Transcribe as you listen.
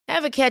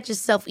Ever catch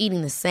yourself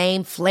eating the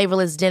same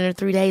flavorless dinner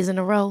 3 days in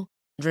a row?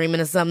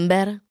 Dreaming of something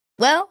better?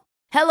 Well,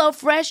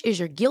 HelloFresh is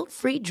your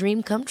guilt-free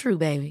dream come true,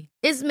 baby.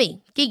 It's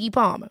me, Keke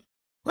Palmer.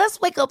 Let's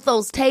wake up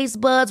those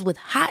taste buds with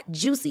hot,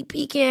 juicy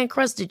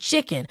pecan-crusted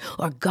chicken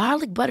or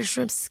garlic butter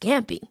shrimp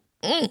scampi.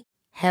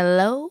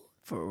 Hello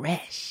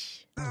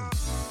Fresh.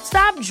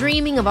 Stop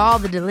dreaming of all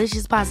the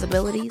delicious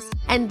possibilities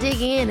and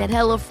dig in at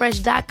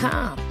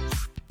HelloFresh.com.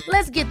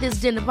 Let's get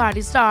this dinner party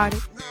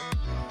started.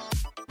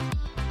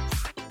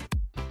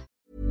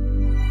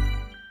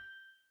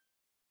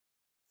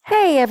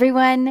 Hey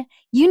everyone!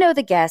 You know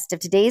the guest of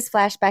today's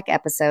flashback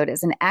episode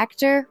is an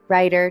actor,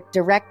 writer,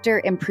 director,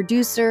 and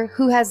producer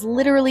who has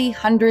literally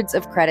hundreds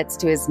of credits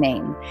to his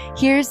name.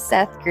 Here's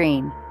Seth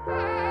Green.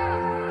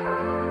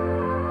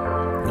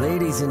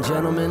 Ladies and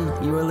gentlemen,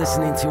 you are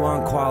listening to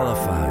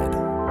Unqualified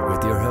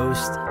with your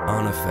host,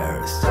 Anna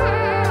Faris.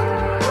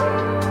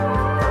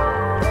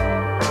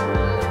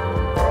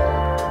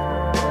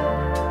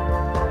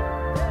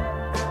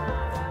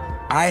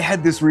 I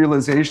had this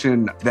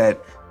realization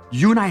that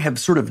you and I have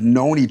sort of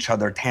known each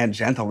other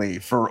tangentially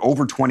for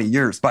over 20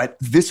 years, but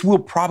this will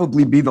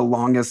probably be the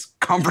longest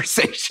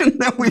conversation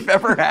that we've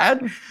ever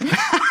had.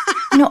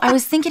 No, I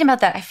was thinking about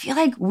that. I feel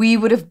like we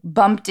would have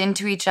bumped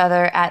into each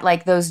other at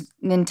like those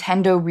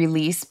Nintendo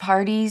release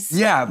parties.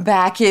 Yeah.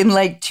 Back in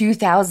like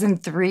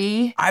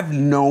 2003. I've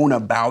known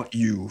about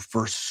you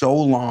for so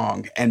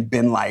long and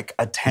been like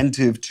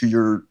attentive to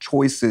your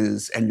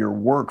choices and your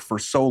work for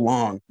so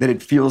long that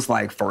it feels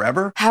like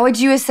forever. How would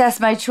you assess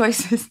my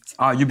choices?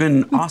 You've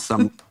been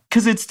awesome.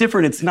 Because it's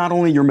different. It's not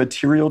only your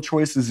material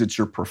choices, it's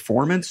your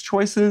performance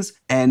choices.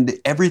 And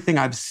everything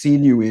I've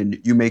seen you in,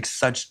 you make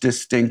such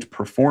distinct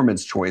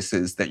performance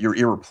choices that you're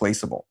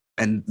irreplaceable.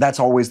 And that's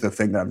always the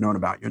thing that I've known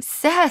about you.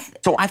 Seth!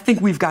 So I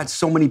think we've got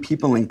so many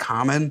people in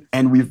common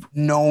and we've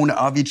known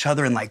of each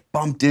other and like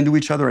bumped into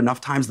each other enough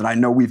times that I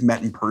know we've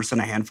met in person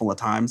a handful of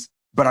times.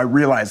 But I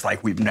realized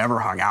like we've never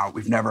hung out.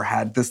 We've never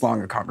had this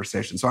long a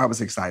conversation. So I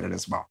was excited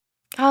as well.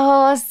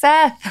 Oh,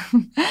 Seth.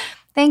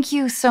 Thank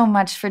you so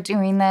much for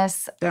doing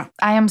this. Yeah.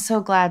 I am so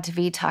glad to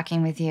be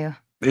talking with you.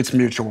 It's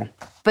mutual.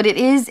 But it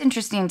is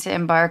interesting to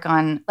embark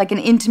on like an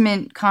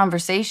intimate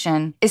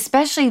conversation,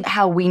 especially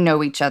how we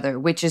know each other,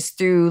 which is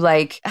through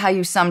like how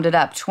you summed it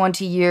up,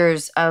 20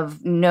 years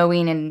of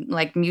knowing and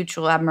like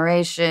mutual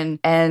admiration.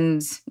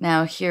 And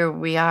now here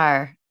we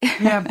are.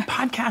 Yeah,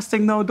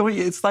 podcasting though, don't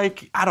you? It's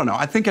like, I don't know.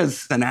 I think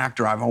as an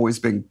actor, I've always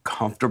been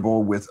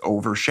comfortable with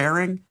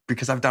oversharing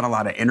because I've done a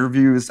lot of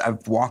interviews.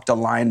 I've walked a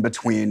line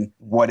between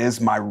what is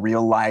my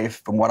real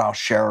life and what I'll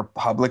share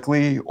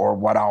publicly or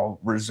what I'll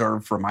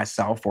reserve for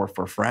myself or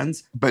for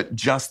friends. But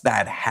just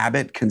that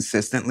habit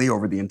consistently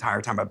over the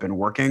entire time I've been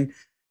working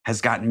has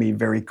gotten me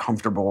very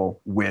comfortable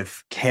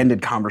with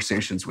candid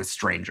conversations with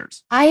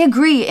strangers. I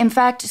agree. In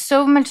fact,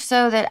 so much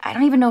so that I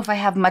don't even know if I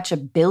have much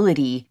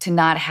ability to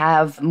not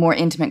have more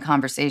intimate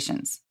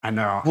conversations. I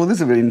know. Well, this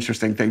is an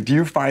interesting thing. Do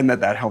you find that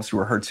that helps you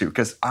or hurts you?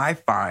 Because I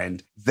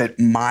find that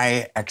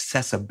my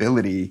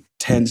accessibility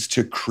tends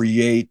to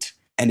create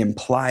an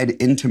implied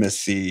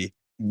intimacy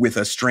with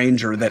a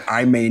stranger that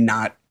I may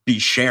not be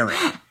sharing.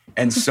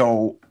 And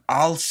so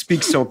I'll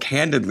speak so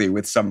candidly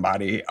with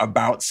somebody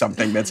about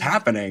something that's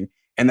happening,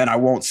 and then I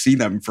won't see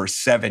them for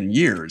 7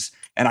 years.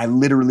 And I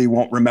literally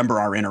won't remember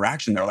our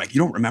interaction. They're like, you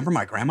don't remember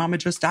my grandmama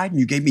just died? And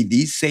you gave me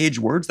these sage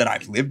words that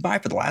I've lived by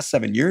for the last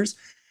 7 years?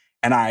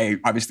 And I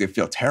obviously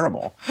feel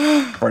terrible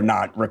for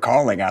not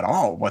recalling at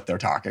all what they're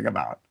talking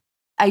about.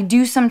 I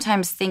do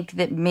sometimes think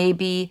that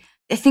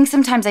I think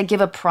sometimes I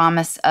give a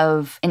promise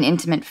of an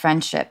intimate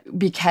friendship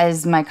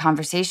because my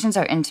conversations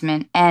are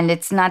intimate. And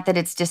it's not that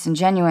it's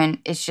disingenuous.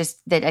 It's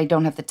just that I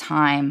don't have the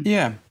time.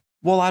 Yeah.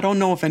 Well, I don't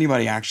know if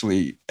anybody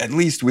actually, at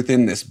least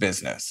within this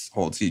business,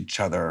 holds each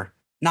other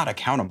not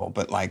accountable,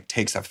 but like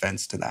takes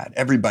offense to that.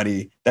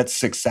 Everybody that's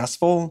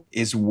successful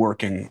is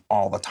working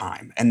all the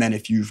time. And then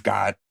if you've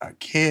got a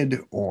kid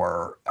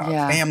or a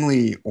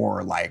family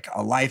or like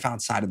a life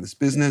outside of this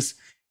business,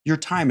 your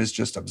time is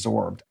just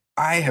absorbed.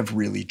 I have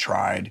really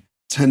tried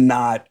to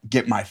not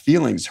get my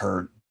feelings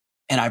hurt.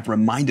 And I've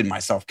reminded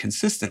myself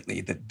consistently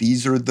that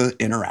these are the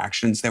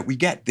interactions that we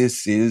get.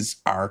 This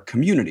is our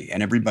community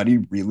and everybody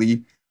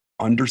really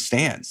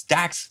understands.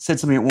 Dax said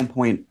something at one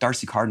point.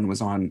 Darcy Carden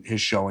was on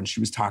his show and she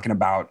was talking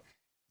about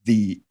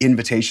the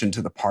invitation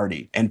to the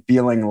party and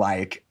feeling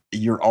like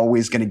you're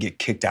always going to get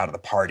kicked out of the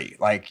party.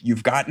 Like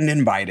you've gotten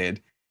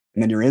invited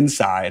and then you're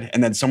inside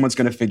and then someone's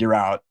going to figure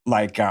out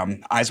like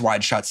Eyes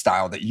Wide Shut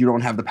style that you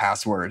don't have the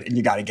password and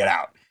you got to get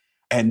out.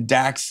 And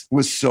Dax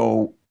was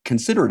so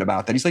considerate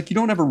about that. He's like, you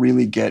don't ever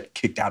really get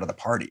kicked out of the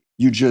party.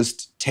 You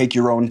just take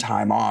your own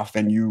time off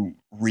and you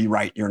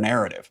rewrite your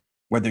narrative.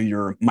 Whether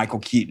you're Michael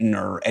Keaton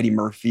or Eddie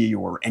Murphy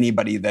or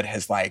anybody that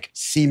has like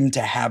seemed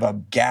to have a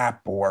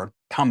gap or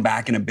come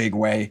back in a big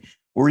way,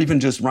 or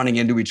even just running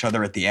into each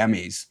other at the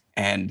Emmys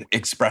and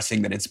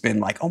expressing that it's been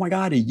like, oh my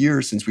God, a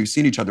year since we've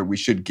seen each other, we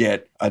should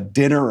get a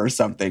dinner or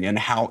something, and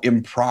how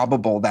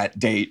improbable that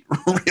date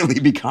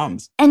really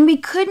becomes. And we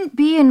couldn't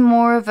be in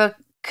more of a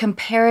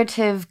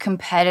comparative,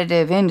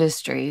 competitive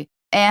industry.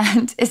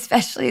 And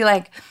especially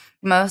like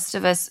most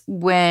of us,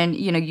 when,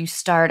 you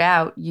start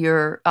out,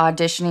 you're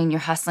auditioning, you're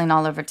hustling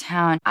all over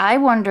town. I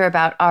wonder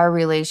about our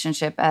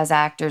relationship as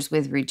actors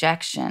with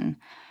rejection.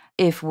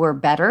 If we're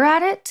better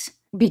at it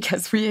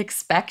because we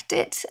expect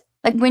it.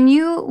 Like when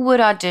you would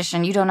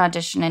audition, you don't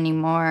audition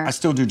anymore. I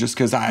still do just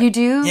because You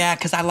do? Yeah,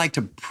 because I like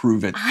to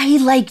prove it. I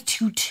like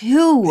to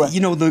too.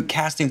 The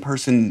casting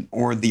person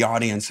or the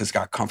audience has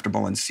got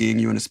comfortable in seeing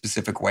you in a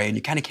specific way, and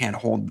you kind of can't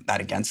hold that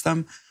against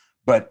them.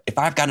 But if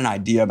I've got an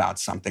idea about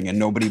something and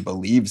nobody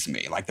believes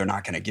me, like they're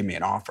not going to give me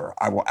an offer,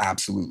 I will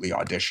absolutely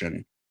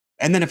audition.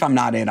 And then if I'm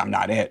not it, I'm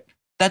not it.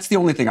 That's the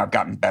only thing I've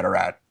gotten better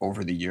at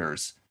over the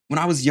years. When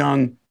I was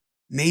young,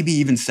 maybe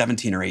even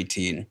 17 or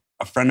 18,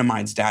 a friend of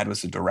mine's dad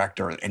was a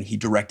director, and he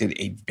directed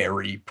a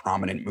very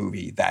prominent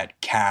movie that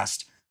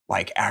cast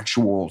like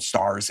actual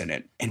stars in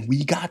it. And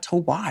we got to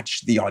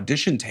watch the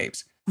audition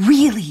tapes.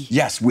 Really?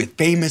 Yes, with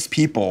famous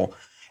people.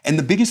 And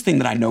the biggest thing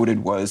that I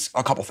noted was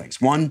a couple things.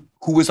 One,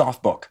 who was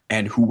off book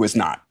and who was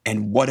not,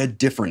 and what a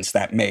difference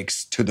that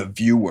makes to the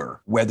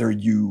viewer, whether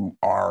you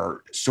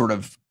are sort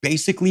of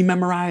basically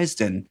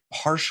memorized and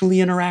partially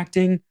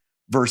interacting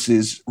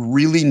versus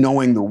really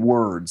knowing the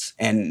words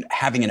and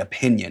having an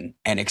opinion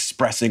and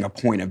expressing a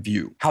point of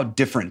view, how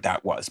different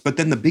that was. But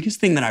then the biggest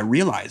thing that I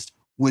realized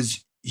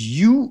was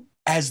you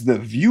as the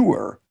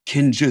viewer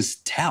can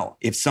just tell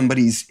if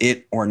somebody's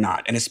it or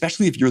not, and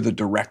especially if you're the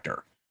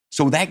director.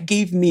 So that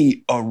gave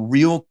me a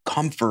real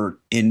comfort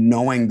in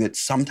knowing that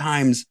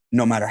sometimes,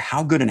 no matter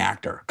how good an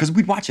actor, because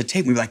we'd watch a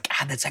tape and we'd be like,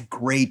 God, that's a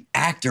great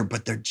actor,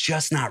 but they're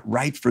just not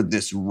right for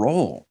this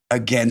role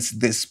against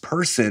this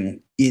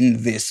person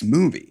in this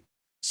movie.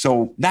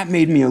 So that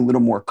made me a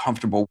little more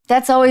comfortable.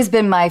 That's always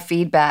been my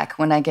feedback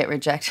when I get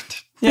rejected.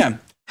 Yeah.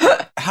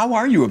 How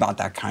are you about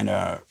that kind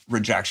of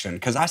rejection?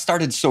 Because I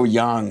started so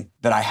young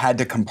that I had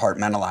to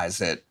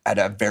compartmentalize it at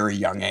a very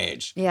young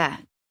age. Yeah.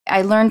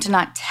 I learned to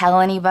not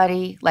tell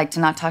anybody, like to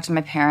not talk to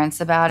my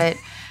parents about it.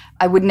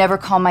 I would never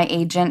call my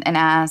agent and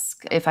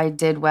ask if I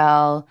did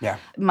well. Yeah.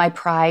 My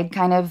pride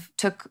kind of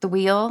took the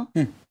wheel.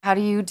 How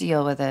do you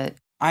deal with it?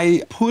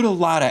 I put a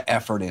lot of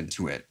effort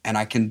into it, and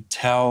I can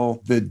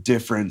tell the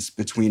difference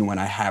between when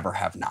I have or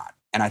have not.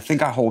 And I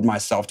think I hold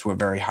myself to a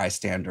very high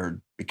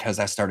standard because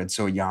I started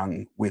so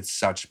young with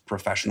such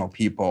professional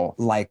people.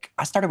 Like,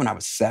 I started when I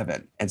was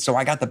 7. And so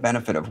I got the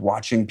benefit of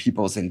watching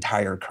people's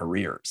entire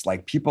careers.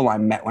 Like, people I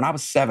met when I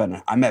was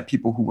 7, I met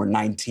people who were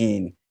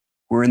 19,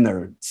 who are in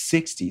their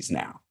 60s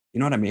now. You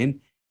know what I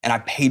mean? And I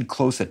paid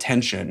close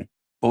attention,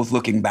 both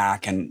looking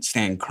back and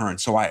staying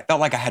current. So I felt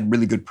like I had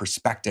really good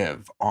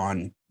perspective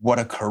on what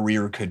a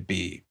career could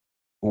be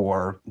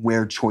or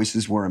where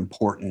choices were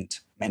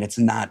important. And it's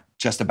not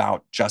just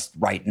about just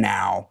right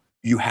now.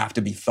 You have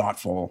to be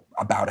thoughtful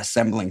about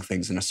assembling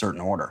things in a certain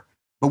order.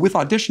 But with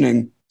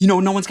auditioning, no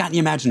one's got any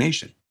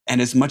imagination. And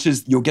as much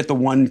as you'll get the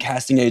one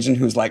casting agent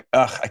who's like,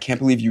 ugh, I can't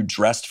believe you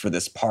dressed for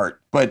this part.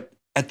 But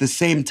at the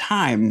same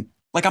time,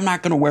 like, I'm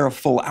not going to wear a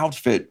full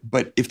outfit,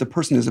 but if the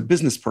person is a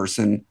business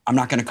person, I'm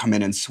not going to come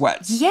in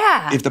sweats.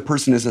 Yeah. If the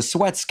person is a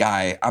sweats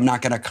guy, I'm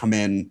not going to come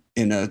in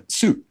a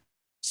suit.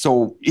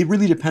 So it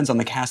really depends on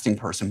the casting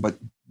person. But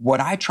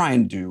what I try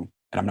and do,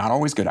 and I'm not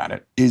always good at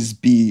it, is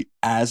be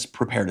as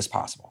prepared as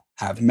possible.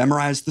 Have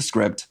memorized the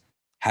script,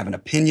 have an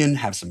opinion,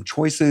 have some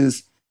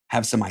choices,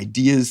 have some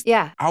ideas.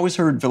 Yeah. I always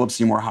heard Philip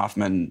Seymour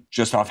Hoffman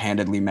just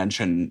offhandedly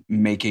mention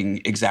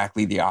making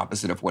exactly the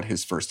opposite of what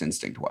his first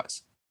instinct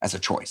was as a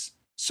choice.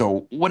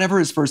 So whatever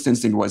his first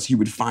instinct was, he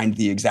would find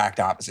the exact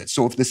opposite.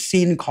 So if the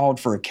scene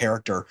called for a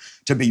character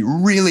to be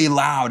really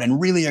loud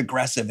and really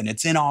aggressive, and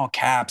it's in all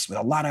caps with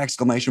a lot of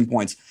exclamation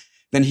points,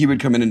 then he would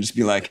come in and just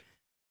be like,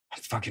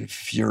 I'm fucking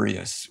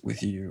furious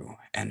with you,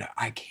 and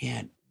I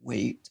can't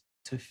wait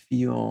to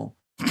feel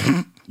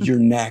your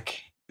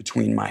neck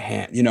between my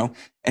hand,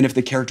 And if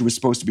the character was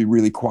supposed to be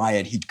really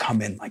quiet, he'd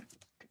come in like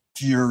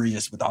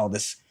furious with all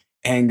this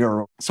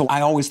anger. So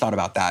I always thought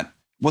about that.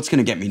 What's going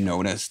to get me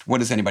noticed?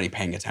 What is anybody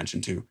paying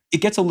attention to? It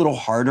gets a little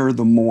harder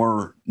the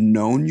more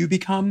known you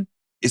become,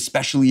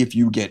 especially if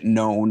you get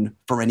known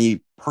for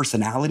any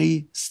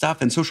personality stuff.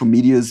 And social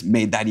media's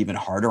made that even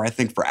harder, I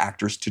think, for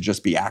actors to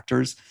just be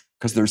actors,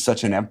 because there's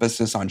such an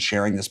emphasis on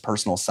sharing this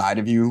personal side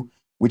of you,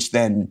 which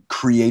then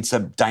creates a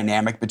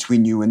dynamic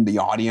between you and the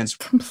audience.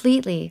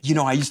 Completely.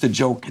 I used to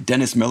joke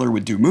Dennis Miller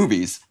would do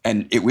movies,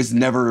 and it was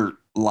never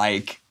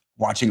like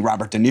watching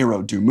Robert De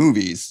Niro do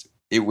movies.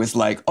 It was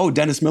like, oh,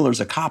 Dennis Miller's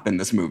a cop in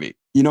this movie.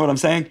 You know what I'm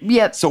saying?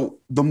 Yep. So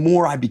the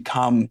more I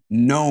become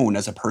known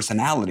as a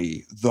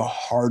personality, the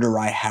harder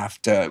I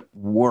have to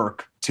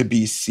work to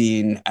be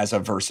seen as a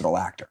versatile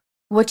actor.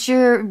 What's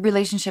your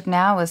relationship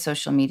now with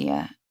social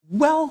media?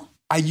 Well,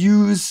 I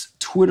use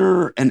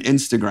Twitter and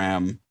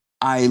Instagram.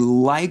 I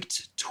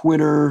liked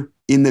Twitter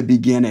in the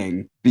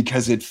beginning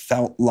because it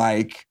felt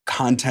like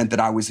content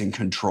that I was in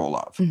control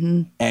of.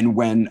 Mm-hmm. And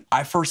when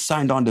I first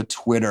signed on to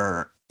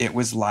Twitter, it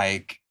was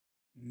like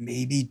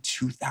maybe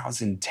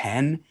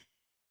 2010.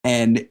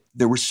 And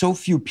there were so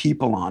few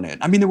people on it.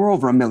 I mean, there were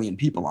over 1 million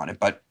people on it,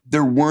 but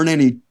there weren't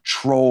any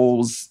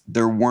trolls.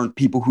 There weren't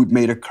people who'd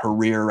made a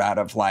career out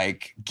of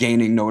like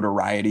gaining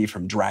notoriety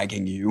from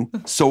dragging you.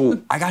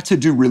 So I got to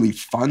do really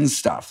fun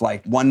stuff.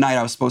 Like one night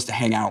I was supposed to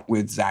hang out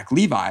with Zach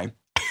Levi.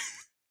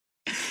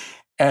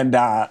 And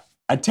I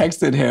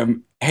texted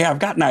him, hey, I've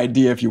got an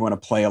idea if you want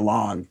to play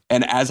along.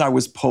 And as I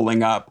was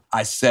pulling up,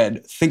 I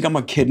said, think I'm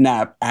a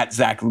kidnap at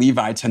Zach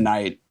Levi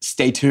tonight.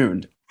 Stay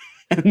tuned.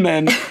 And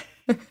then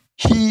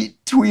he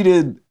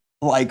tweeted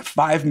like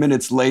 5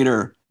 minutes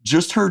later,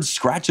 just heard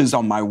scratches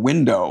on my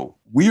window.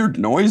 Weird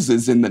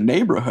noises in the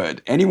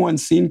neighborhood. Anyone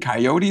seen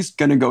coyotes?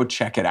 Gonna go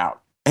check it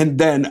out. And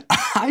then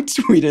I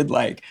tweeted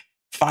like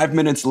 5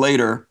 minutes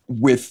later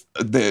with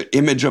the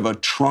image of a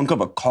trunk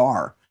of a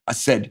car. I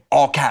said,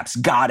 all caps,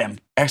 got him,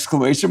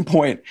 exclamation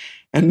point.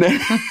 And then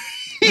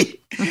he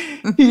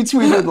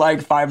tweeted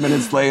like 5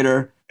 minutes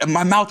later, and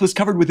my mouth was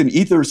covered with an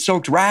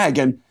ether-soaked rag,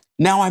 and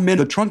now I'm in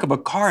the trunk of a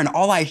car, and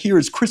all I hear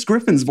is Chris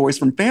Griffin's voice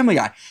from Family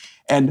Guy.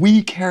 And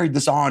we carried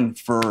this on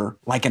for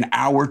like an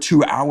hour,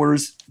 2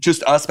 hours,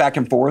 just us back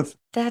and forth.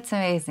 That's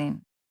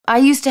amazing. I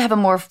used to have a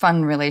more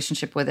fun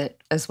relationship with it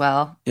as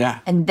well. Yeah.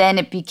 And then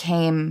it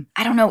became,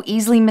 I don't know,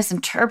 easily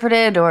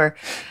misinterpreted or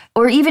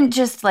even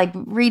just like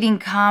reading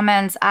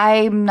comments.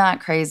 I'm not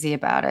crazy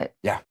about it.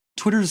 Yeah.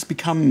 Twitter's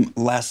become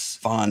less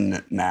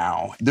fun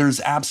now.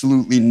 There's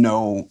absolutely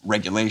no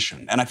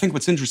regulation. And I think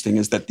what's interesting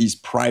is that these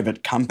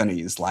private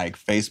companies like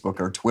Facebook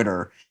or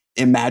Twitter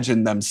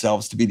imagine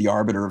themselves to be the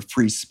arbiter of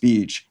free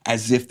speech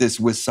as if this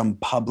was some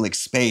public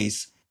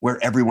space where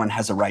everyone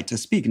has a right to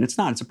speak. And it's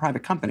not, it's a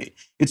private company.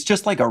 It's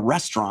just like a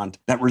restaurant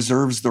that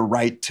reserves the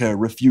right to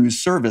refuse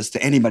service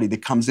to anybody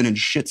that comes in and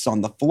shits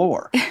on the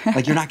floor.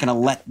 Like you're not gonna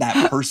let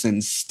that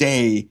person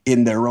stay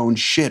in their own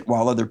shit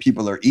while other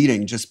people are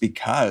eating just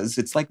because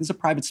it's like it's a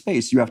private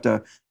space. You have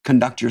to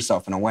conduct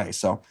yourself in a way.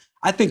 So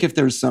I think if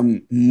there's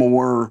some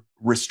more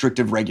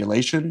restrictive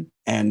regulation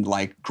and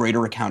like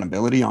greater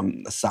accountability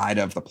on the side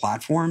of the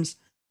platforms,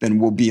 then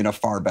we'll be in a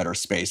far better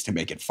space to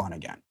make it fun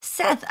again.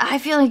 Seth, I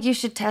feel like you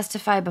should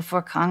testify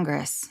before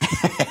Congress.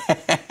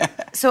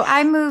 So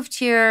I moved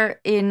here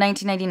in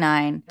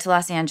 1999 to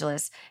Los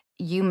Angeles.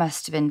 You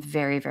must have been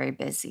very, very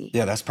busy.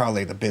 Yeah, that's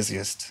probably the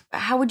busiest.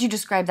 How would you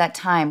describe that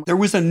time? There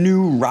was a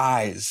new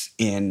rise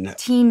in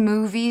Teen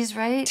movies,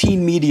 right?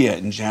 teen media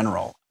in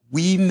general.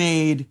 We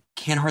made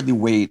Can't Hardly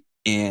Wait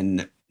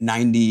in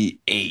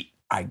 98,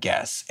 I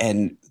guess.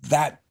 And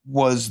that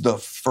was the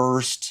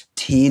first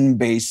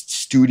teen-based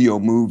studio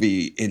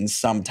movie in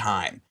some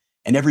time.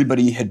 And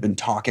everybody had been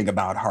talking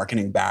about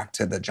harkening back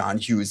to the John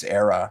Hughes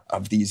era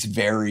of these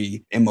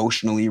very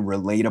emotionally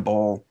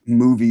relatable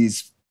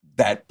movies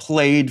that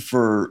played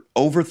for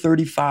over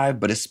 35,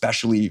 but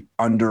especially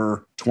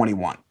under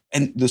 21.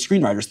 And the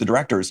screenwriters, the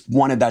directors,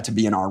 wanted that to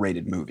be an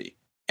R-rated movie.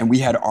 And we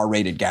had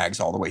R-rated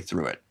gags all the way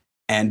through it.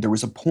 And there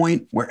was a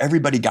point where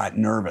everybody got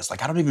nervous.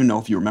 Like, I don't even know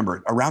if you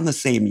remember, around the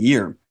same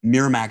year,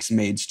 Miramax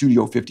made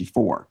Studio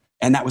 54.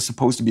 And that was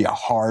supposed to be a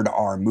hard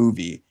R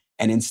movie.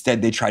 And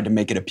instead, they tried to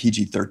make it a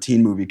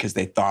PG-13 movie because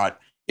they thought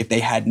if they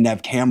had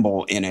Neve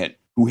Campbell in it,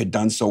 who had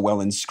done so well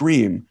in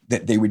Scream,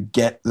 that they would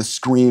get the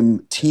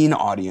Scream teen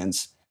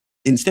audience.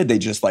 Instead, they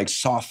just like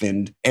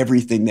softened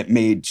everything that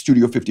made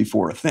Studio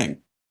 54 a thing.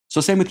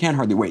 So same with Can't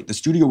Hardly Wait. The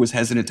studio was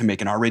hesitant to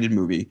make an R-rated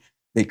movie.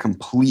 They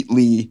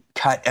completely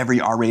cut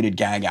every R-rated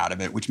gag out of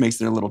it, which makes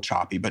it a little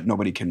choppy, but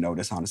nobody can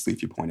notice, honestly,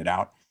 if you point it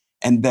out.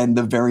 And then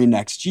the very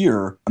next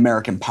year,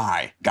 American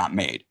Pie got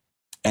made.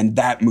 And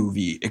that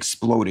movie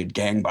exploded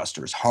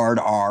gangbusters. Hard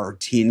R,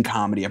 teen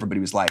comedy.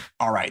 Everybody was like,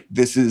 all right,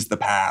 this is the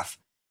path.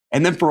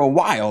 And then for a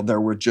while,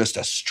 there were just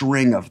a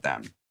string of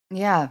them.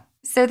 Yeah.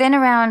 So then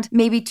around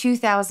maybe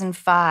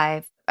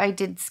 2005, I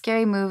did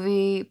Scary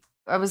Movie.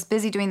 I was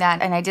busy doing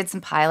that, and I did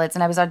some pilots,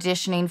 and I was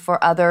auditioning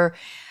for other,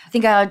 I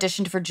think I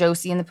auditioned for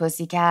Josie and the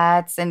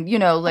Pussycats, and, you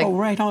know, like, oh,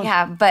 right on.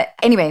 Yeah, but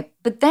anyway,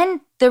 but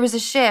then there was a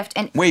shift.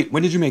 And wait,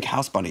 when did you make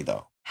House Bunny,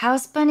 though?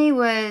 House Bunny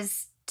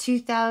was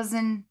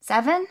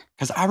 2007?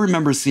 Because I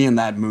remember seeing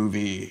that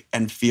movie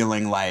and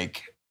feeling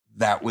like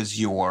that was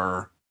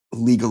your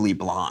Legally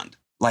Blonde.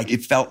 Like,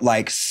 it felt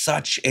like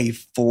such a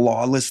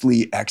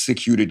flawlessly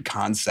executed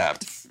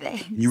concept.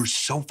 Thanks. You were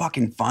so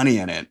fucking funny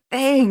in it.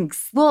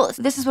 Thanks. Well,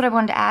 this is what I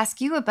wanted to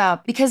ask you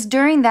about, because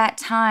during that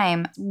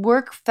time,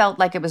 work felt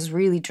like it was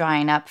really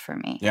drying up for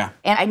me. Yeah.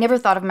 And I never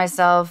thought of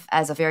myself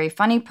as a very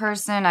funny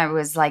person. I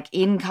was like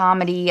in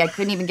comedy. I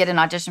couldn't even get an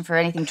audition for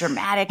anything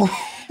dramatic.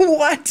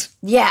 What?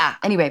 Yeah.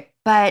 Anyway,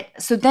 but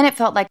so then it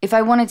felt like if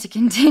I wanted to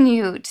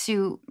continue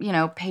to, you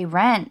know, pay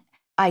rent,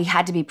 I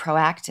had to be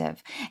proactive.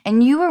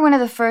 And you were one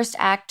of the first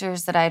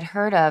actors that I'd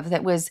heard of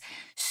that was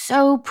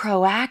so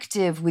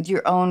proactive with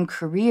your own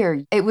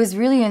career. It was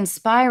really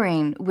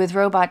inspiring with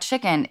Robot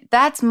Chicken.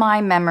 That's my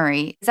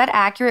memory. Is that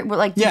accurate?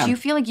 Like, did you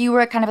feel like you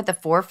were kind of at the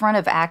forefront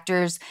of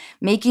actors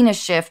making a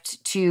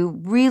shift to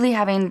really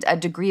having a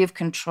degree of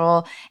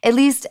control, at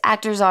least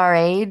actors our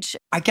age?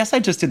 I guess I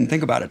just didn't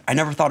think about it. I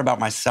never thought about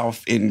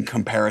myself in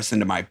comparison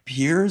to my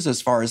peers as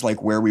far as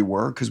like where we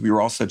were, because we were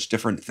all such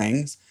different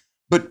things.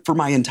 But for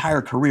my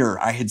entire career,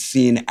 I had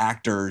seen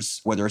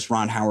actors, whether it's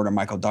Ron Howard or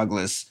Michael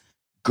Douglas,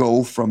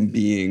 go from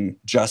being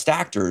just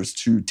actors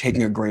to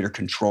taking a greater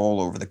control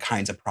over the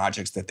kinds of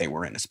projects that they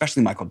were in,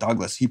 especially Michael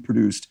Douglas. He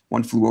produced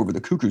One Flew Over the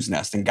Cuckoo's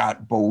Nest and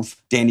got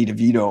both Danny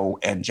DeVito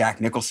and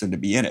Jack Nicholson to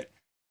be in it.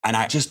 And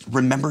I just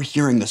remember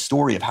hearing the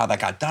story of how that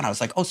got done. I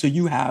was like, oh, so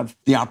you have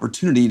the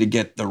opportunity to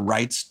get the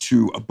rights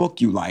to a book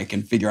you like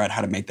and figure out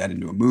how to make that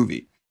into a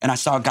movie. And I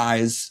saw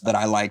guys that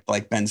I liked,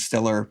 like Ben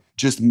Stiller,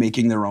 just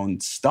making their own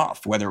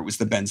stuff, whether it was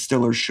the Ben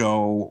Stiller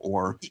show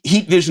or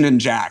Heat Vision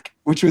and Jack,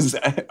 which was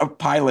a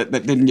pilot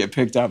that didn't get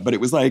picked up. But it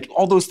was like,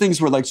 all those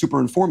things were like super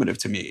informative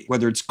to me,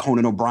 whether it's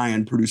Conan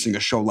O'Brien producing a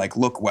show like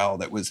Look Well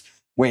that was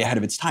way ahead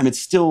of its time.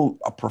 It's still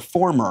a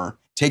performer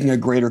taking a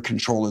greater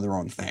control of their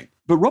own thing.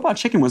 But Robot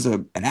Chicken was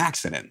an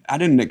accident. I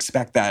didn't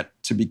expect that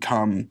to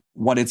become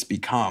what it's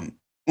become.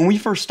 When we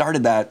first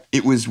started that,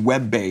 it was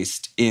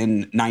web-based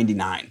in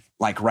 99,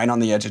 like right on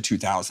the edge of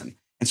 2000.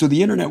 And so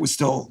the internet was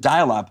still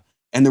dial-up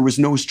and there was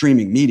no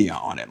streaming media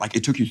on it. Like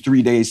it took you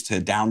 3 days to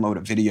download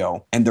a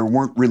video and there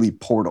weren't really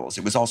portals.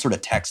 It was all sort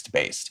of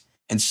text-based.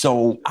 And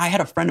so I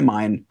had a friend of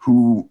mine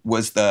who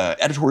was the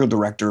editorial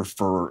director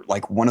for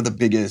like one of the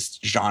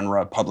biggest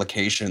genre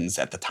publications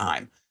at the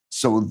time.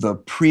 So the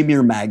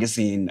premier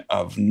magazine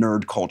of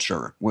nerd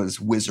culture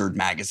was Wizard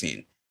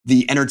magazine.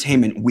 The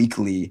entertainment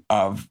weekly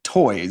of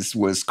toys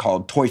was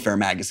called Toy Fair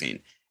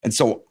magazine. And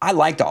so I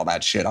liked all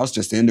that shit. I was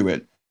just into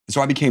it. And so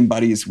I became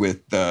buddies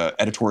with the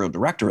editorial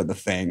director of the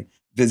thing,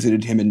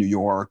 visited him in New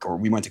York, or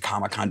we went to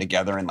Comic-Con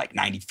together in like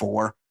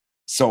 94.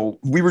 So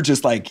we were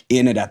just like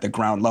in it at the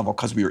ground level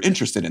because we were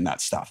interested in that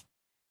stuff.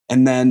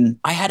 And then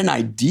I had an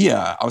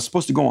idea. I was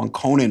supposed to go on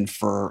Conan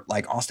for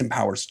like Austin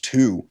Powers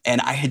 2.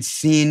 And I had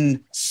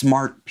seen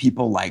smart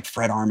people like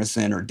Fred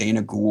Armisen or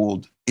Dana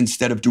Gould,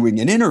 instead of doing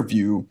an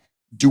interview,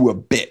 do a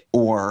bit.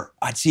 Or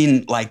I'd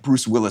seen like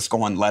Bruce Willis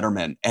go on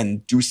Letterman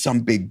and do some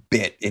big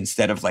bit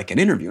instead of like an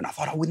interview. And I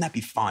thought, oh, wouldn't that be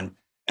fun?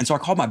 And so I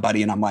called my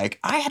buddy and I'm like,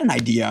 I had an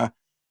idea.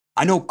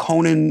 I know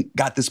Conan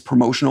got this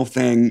promotional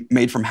thing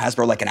made from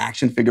Hasbro, like an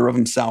action figure of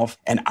himself.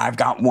 And I've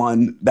got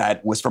one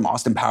that was from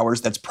Austin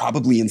Powers that's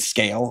probably in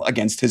scale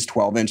against his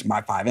 12-inch,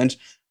 my 5-inch.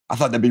 I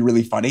thought that'd be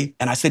really funny.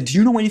 And I said, do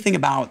you know anything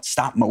about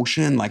stop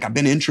motion? Like, I've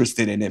been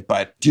interested in it,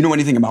 but do you know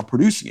anything about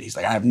producing it? He's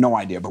like, I have no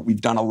idea, but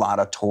we've done a lot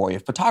of toy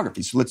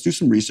photography. So let's do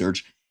some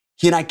research.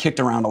 He and I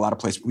kicked around a lot of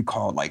places. We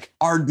called like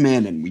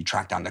Aardman and we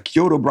tracked down the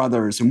Kyoto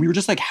brothers. And we were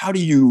just like, how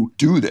do you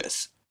do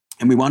this?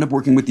 And we wound up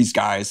working with these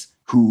guys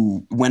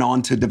who went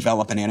on to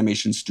develop an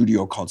animation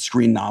studio called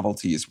Screen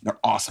Novelties. They're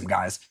awesome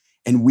guys.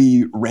 And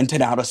we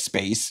rented out a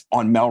space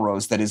on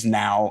Melrose that is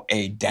now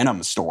a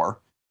denim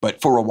store.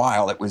 But for a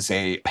while, it was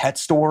a pet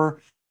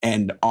store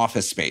and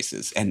office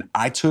spaces. And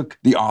I took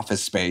the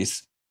office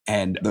space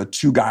and the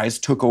two guys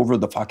took over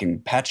the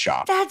fucking pet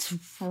shop. That's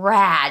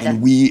rad.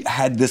 And we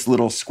had this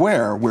little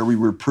square where we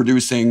were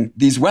producing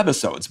these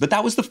webisodes. But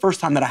that was the first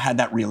time that I had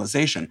that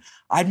realization.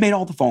 I'd made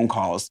all the phone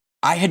calls.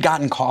 I had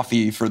gotten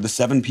coffee for the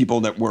 7 people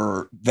that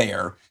were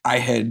there. I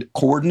had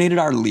coordinated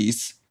our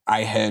lease.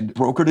 I had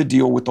brokered a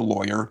deal with the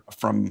lawyer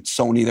from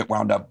Sony that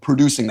wound up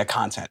producing the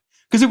content.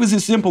 Because it was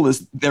as simple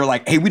as they're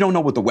like, hey, we don't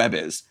know what the web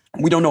is.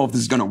 We don't know if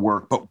this is going to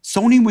work. But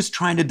Sony was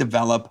trying to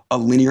develop a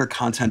linear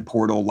content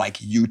portal like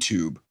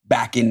YouTube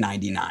back in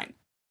 99.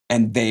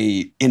 And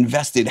they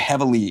invested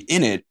heavily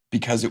in it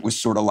because it was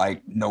sort of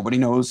like, nobody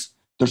knows.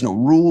 There's no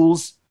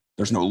rules.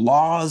 There's no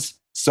laws.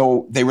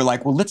 So they were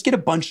like, well, let's get a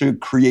bunch of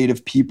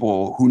creative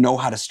people who know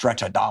how to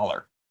stretch a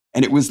dollar.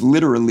 And it was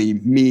literally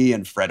me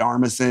and Fred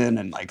Armisen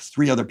and like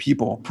 3 other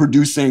people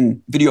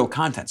producing video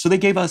content. So they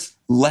gave us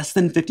less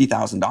than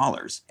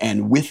 $50,000.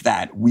 And with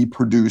that, we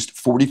produced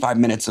 45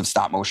 minutes of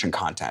stop motion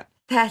content.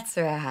 That's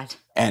rad.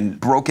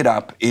 And broke it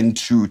up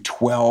into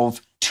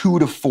 12 2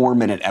 to 4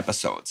 minute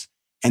episodes.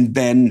 And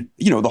then,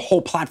 the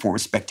whole platform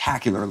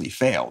spectacularly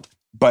failed.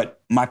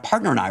 But my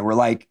partner and I were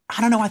like,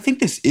 I don't know, I think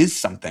this is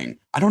something.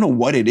 I don't know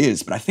what it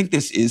is, but I think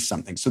this is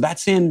something. So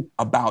that's in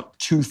about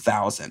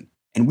 2000.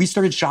 And we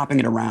started shopping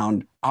it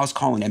around. I was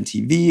calling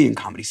MTV and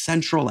Comedy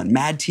Central and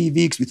Mad TV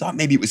because we thought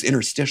maybe it was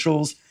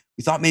interstitials.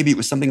 We thought maybe it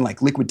was something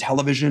like Liquid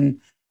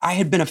Television. I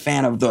had been a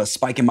fan of the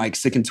Spike and Mike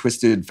Sick and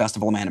Twisted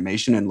Festival of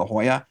Animation in La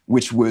Jolla,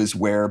 which was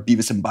where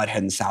Beavis and Butthead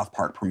and South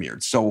Park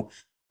premiered. So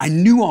I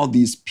knew all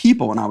these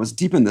people and I was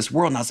deep in this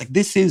world and I was like,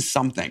 this is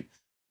something.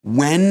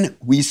 When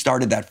we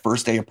started that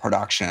first day of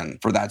production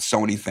for that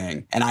Sony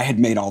thing, and I had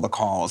made all the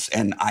calls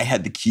and I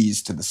had the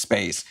keys to the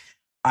space,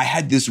 I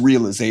had this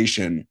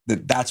realization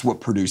that that's what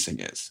producing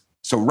is.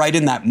 So right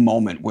in that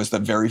moment was the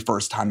very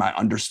first time I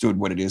understood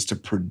what it is to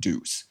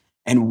produce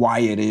and why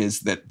it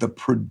is that the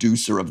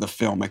producer of the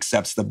film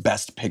accepts the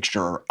Best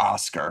Picture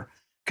Oscar,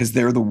 because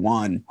they're the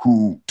one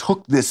who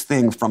took this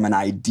thing from an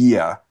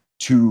idea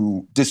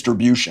to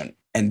distribution.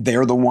 And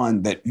they're the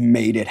one that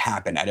made it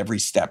happen at every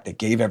step, that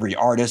gave every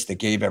artist, that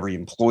gave every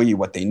employee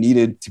what they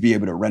needed to be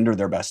able to render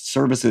their best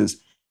services.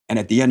 And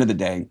at the end of the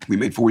day, we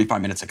made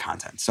 45 minutes of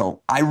content.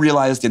 So I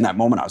realized in that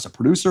moment I was a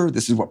producer.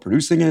 This is what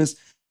producing is.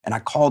 And I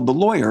called the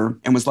lawyer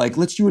and was like,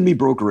 let's you and me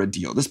broker a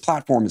deal. This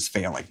platform is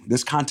failing.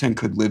 This content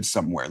could live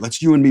somewhere.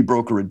 Let's you and me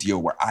broker a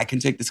deal where I can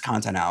take this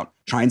content out,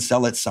 try and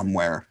sell it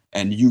somewhere,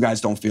 and you guys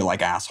don't feel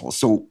like assholes.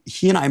 So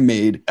he and I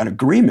made an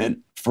agreement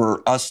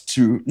for us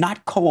to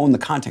not co-own the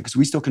content because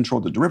we still control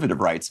the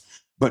derivative rights,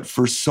 but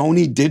for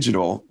Sony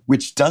Digital,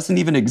 which doesn't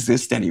even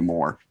exist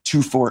anymore,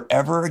 to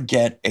forever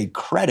get a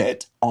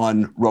credit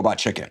on Robot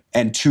Chicken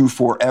and to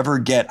forever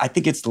get, I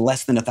think it's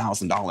less than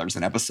 $1,000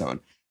 an episode.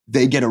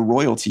 They get a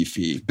royalty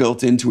fee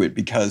built into it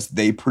because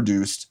they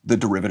produced the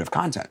derivative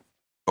content.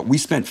 But we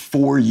spent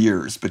 4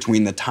 years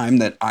between the time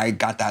that I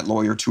got that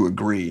lawyer to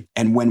agree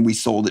and when we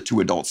sold it to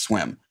Adult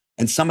Swim.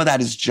 And some of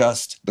that is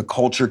just the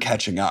culture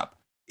catching up.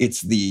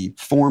 It's the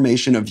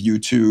formation of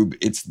YouTube.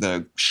 It's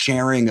the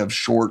sharing of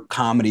short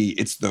comedy.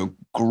 It's the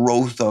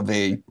growth of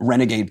a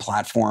renegade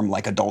platform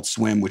like Adult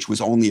Swim, which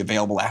was only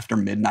available after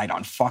midnight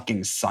on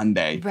fucking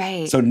Sunday.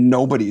 Right. So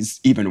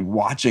nobody's even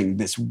watching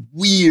this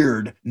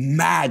weird,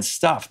 mad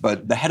stuff.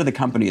 But the head of the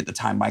company at the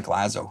time, Mike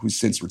Lazo, who's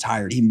since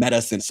retired, he met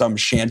us in some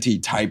shanty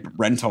type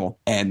rental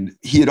and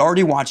he had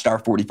already watched our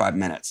 45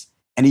 minutes.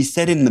 And he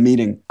said in the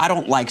meeting, I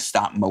don't like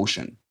stop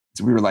motion.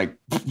 So we were like,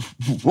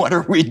 what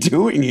are we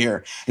doing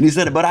here? And he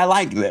said, but I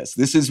like this.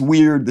 This is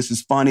weird. This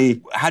is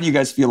funny. How do you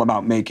guys feel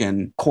about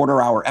making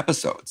quarter-hour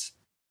episodes?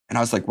 And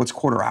I was like, what's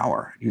quarter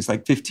hour? He was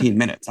like, 15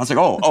 minutes. I was like,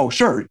 oh,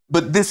 sure.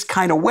 But this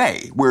kind of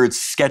way, where it's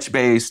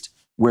sketch-based,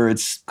 where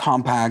it's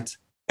compact.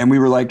 And we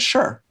were like,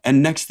 sure.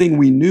 And next thing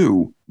we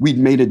knew, we'd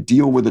made a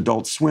deal with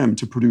Adult Swim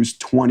to produce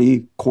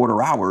 20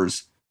 quarter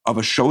hours of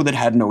a show that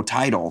had no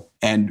title.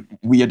 And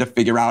we had to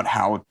figure out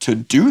how to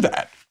do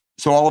that.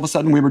 So all of a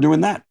sudden, we were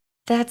doing that.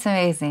 That's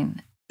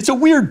amazing. It's a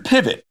weird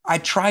pivot. I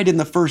tried in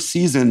the first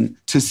season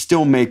to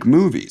still make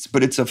movies,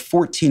 but it's a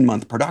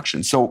 14-month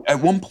production. So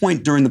at one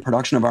point during the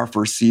production of our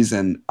first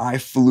season, I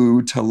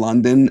flew to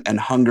London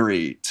and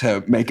Hungary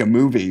to make a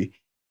movie.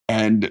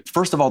 And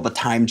first of all, the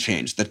time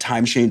change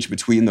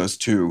between those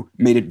two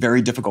made it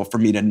very difficult for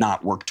me to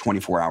not work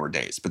 24-hour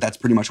days. But that's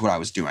pretty much what I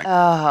was doing.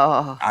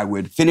 Oh. I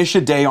would finish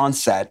a day on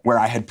set where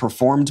I had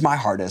performed my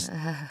hardest,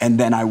 and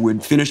then I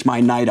would finish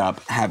my night up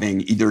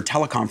having either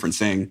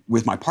teleconferencing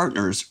with my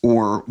partners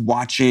or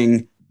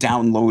watching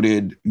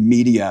downloaded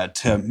media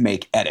to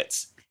make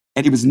edits.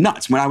 And it was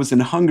nuts. When I was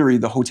in Hungary,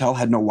 the hotel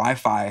had no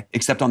Wi-Fi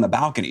except on the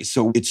balcony.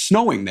 So it's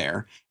snowing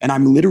there. And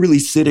I'm literally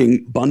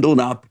sitting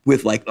bundled up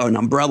with like an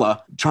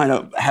umbrella, trying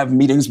to have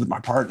meetings with my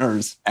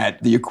partners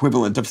at the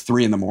equivalent of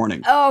 3 a.m.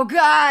 Oh,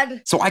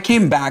 God. So I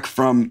came back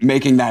from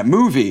making that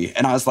movie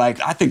and I was like,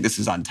 I think this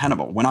is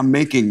untenable. When I'm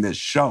making this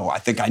show, I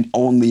think I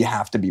only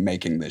have to be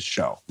making this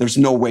show. There's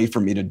no way for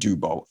me to do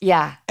both.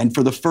 Yeah. And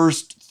for the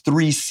first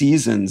 3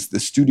 seasons, the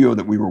studio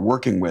that we were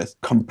working with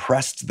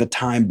compressed the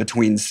time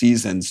between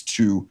seasons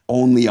to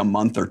only a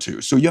month or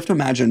 2. So you have to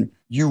imagine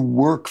you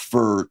work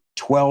for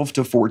 12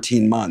 to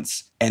 14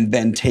 months and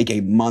then take a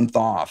month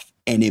off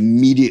and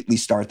immediately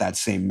start that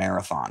same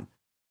marathon.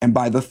 And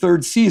by the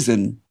 3rd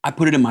season, I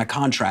put it in my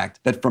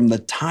contract that from the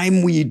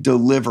time we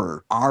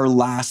deliver our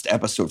last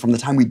episode,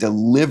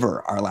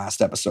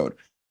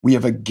 we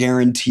have a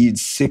guaranteed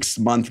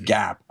 6-month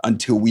gap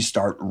until we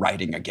start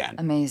writing again.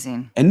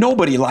 Amazing. And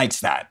nobody likes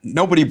that.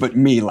 Nobody but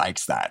me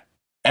likes that.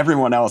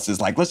 Everyone else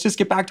is like, let's just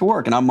get back to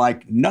work. And I'm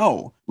like,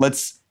 no,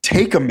 let's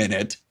take a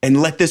minute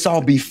and let this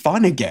all be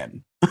fun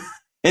again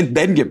and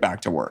then get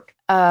back to work.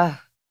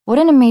 What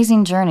an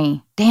amazing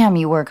journey. Damn,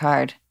 you work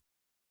hard.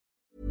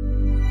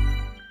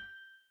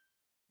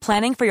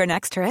 Planning for your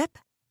next trip?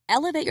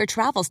 Elevate your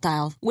travel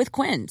style with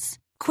Quince.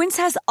 Quince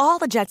has all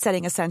the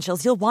jet-setting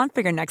essentials you'll want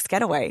for your next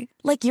getaway,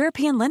 like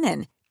European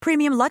linen,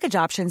 premium luggage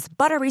options,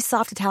 buttery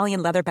soft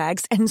Italian leather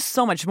bags, and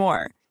so much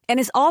more. And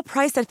is all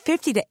priced at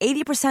 50 to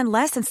 80%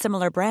 less than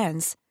similar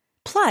brands.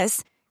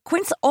 Plus,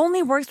 Quince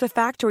only works with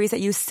factories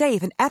that use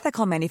safe and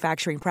ethical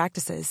manufacturing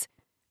practices.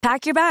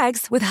 Pack your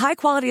bags with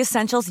high-quality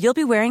essentials you'll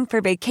be wearing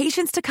for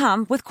vacations to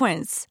come with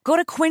Quince. Go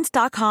to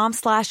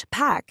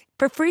quince.com/pack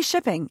for free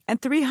shipping and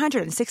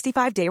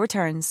 365-day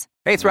returns.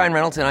 Hey, it's Ryan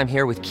Reynolds, and I'm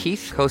here with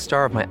Keith,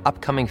 co-star of my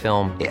upcoming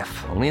film,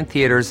 If, only in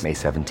theaters May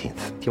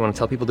 17th. Do you want to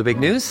tell people the big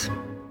news?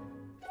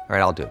 All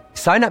right, I'll do it.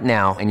 Sign up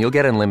now and you'll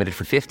get unlimited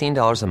for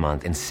 $15 a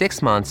month and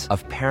 6 months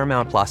of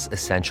Paramount Plus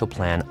Essential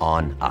Plan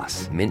on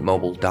us.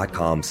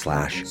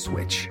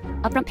 MintMobile.com/switch.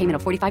 Upfront payment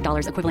of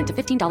 $45 equivalent to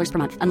 $15 per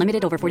month.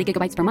 Unlimited over 40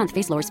 gigabytes per month.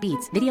 Face lower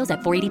speeds. Videos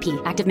at 480p.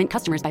 Active Mint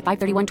customers by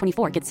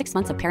 531.24 get 6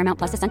 months of Paramount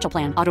Plus Essential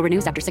Plan. Auto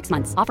renews after 6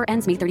 months. Offer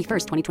ends May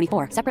 31st,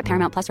 2024. Separate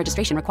Paramount Plus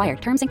registration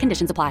required. Terms and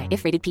conditions apply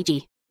if rated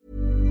PG.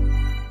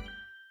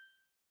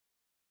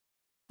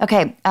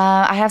 Okay,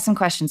 I have some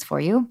questions for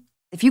you.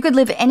 If you could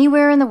live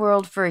anywhere in the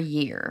world for a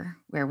year,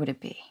 where would it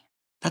be?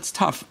 That's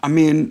tough. I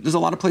mean, there's a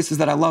lot of places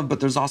that I love,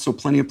 but there's also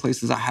plenty of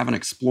places I haven't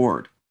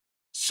explored.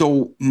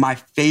 So my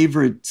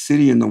favorite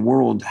city in the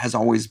world has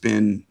always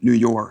been New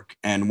York.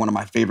 And one of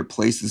my favorite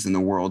places in the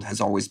world has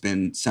always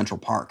been Central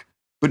Park.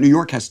 But New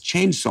York has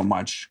changed so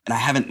much, and I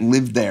haven't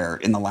lived there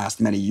in the last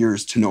many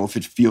years to know if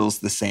it feels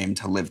the same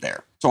to live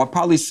there. So I'll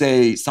probably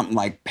say something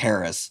like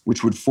Paris,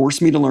 which would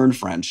force me to learn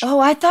French. Oh,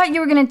 I thought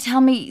you were going to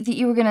tell me that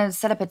you were going to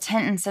set up a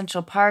tent in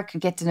Central Park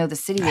and get to know the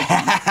city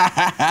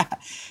again.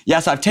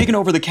 Yes, I've taken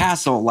over the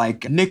castle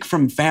like Nick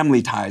from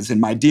Family Ties in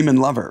My Demon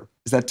Lover.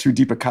 Is that too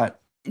deep a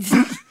cut?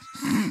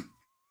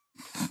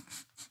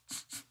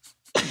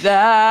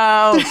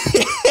 No.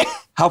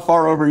 How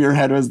far over your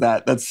head was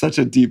that? That's such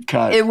a deep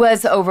cut. It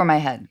was over my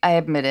head. I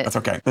admit it. That's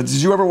okay. But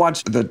did you ever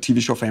watch the TV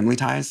show Family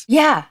Ties?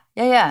 Yeah.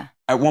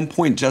 At one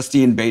point,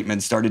 Justine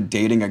Bateman started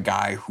dating a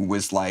guy who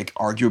was like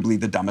arguably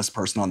the dumbest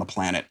person on the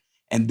planet.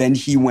 And then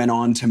he went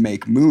on to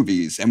make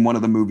movies. And one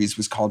of the movies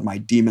was called My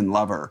Demon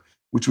Lover,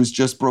 which was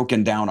just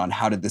broken down on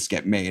how did this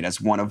get made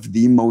as one of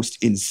the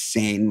most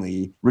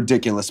insanely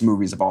ridiculous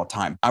movies of all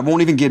time. I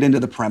won't even get into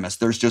the premise.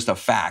 There's just a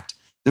fact.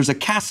 There's a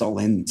castle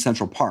in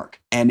Central Park.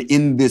 And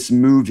in this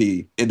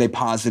movie, they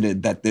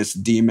posited that this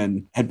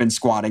demon had been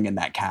squatting in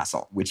that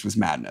castle, which was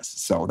madness.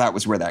 So that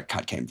was where that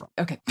cut came from.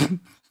 Okay.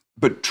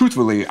 But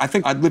truthfully, I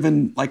think I'd live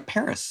in like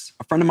Paris.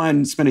 A friend of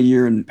mine spent a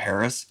year in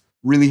Paris,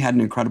 really had an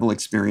incredible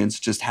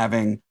experience just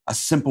having a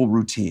simple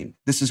routine.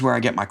 This is where I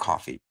get my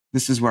coffee.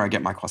 This is where I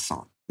get my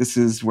croissant. This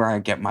is where I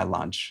get my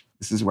lunch.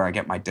 This is where I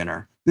get my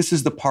dinner. This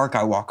is the park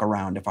I walk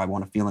around if I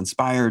want to feel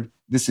inspired.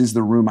 This is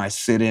the room I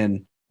sit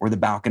in or the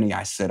balcony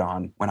I sit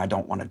on when I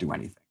don't want to do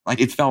anything.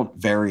 Like it felt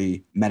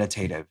very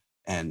meditative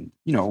and,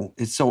 you know,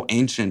 it's so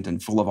ancient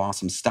and full of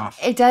awesome stuff.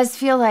 It does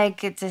feel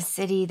like it's a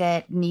city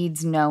that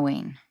needs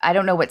knowing. I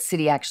don't know what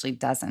city actually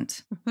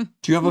doesn't. Do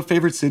you have a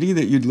favorite city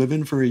that you'd live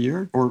in for a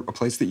year or a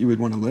place that you would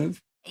want to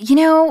live? You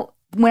know,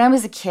 when I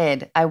was a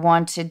kid, I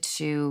wanted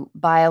to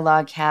buy a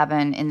log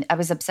cabin, and I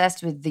was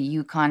obsessed with the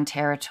Yukon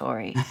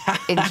Territory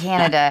in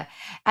Canada.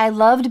 I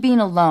loved being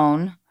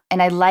alone,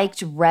 and I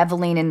liked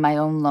reveling in my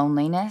own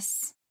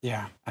loneliness.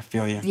 Yeah, I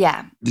feel you.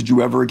 Yeah. Did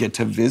you ever get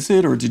to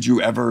visit or did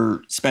you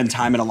ever spend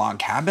time in a log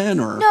cabin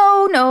or?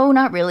 No,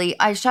 not really.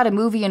 I shot a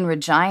movie in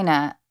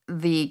Regina,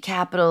 the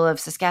capital of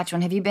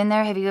Saskatchewan. Have you been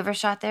there? Have you ever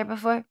shot there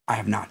before? I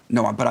have not.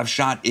 No, but I've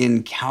shot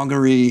in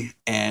Calgary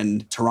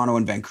and Toronto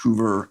and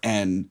Vancouver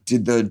and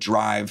did the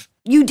drive.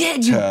 You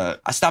did?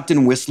 I stopped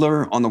in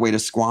Whistler on the way to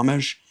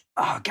Squamish.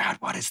 Oh, God,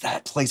 what is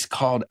that place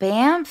called?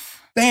 Banff?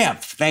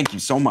 Banff. Thank you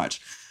so much.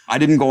 I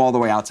didn't go all the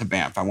way out to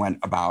Banff. I went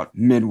about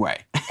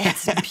midway.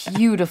 It's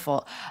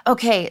beautiful.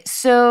 Okay,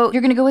 so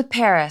you're going to go with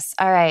Paris.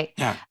 All right.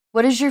 Yeah.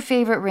 What is your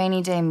favorite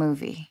rainy day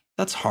movie?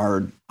 That's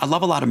hard. I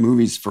love a lot of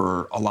movies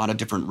for a lot of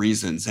different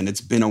reasons, and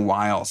it's been a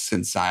while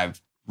since I've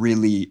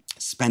really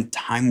spent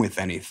time with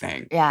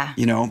anything. Yeah.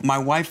 You know, my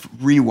wife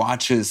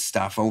rewatches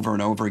stuff over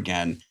and over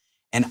again,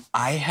 and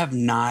I have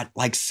not,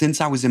 like,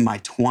 since I was in my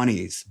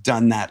 20s,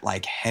 done that,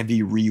 like,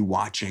 heavy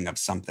rewatching of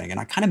something, and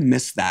I kind of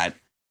miss that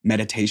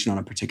meditation on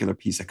a particular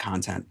piece of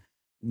content.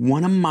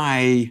 One of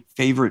my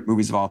favorite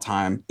movies of all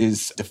time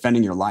is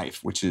Defending Your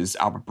Life, which is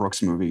Albert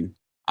Brooks' movie.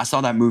 I saw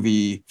that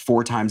movie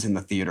 4 times in the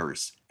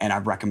theaters, and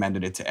I've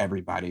recommended it to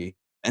everybody.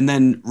 And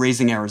then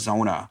Raising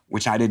Arizona,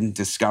 which I didn't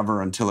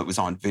discover until it was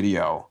on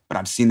video, but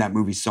I've seen that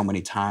movie so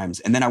many times.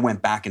 And then I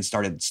went back and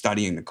started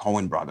studying the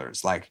Coen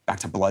brothers, like back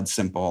to Blood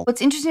Simple.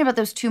 What's interesting about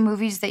those 2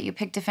 movies that you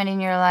picked, Defending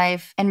Your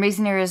Life and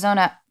Raising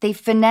Arizona, they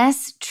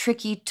finesse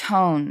tricky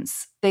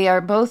tones. They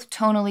are both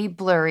tonally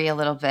blurry a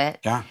little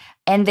bit. Yeah.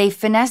 And they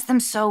finesse them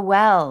so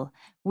well,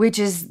 which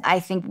is, I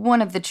think,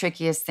 one of the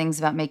trickiest things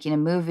about making a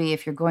movie,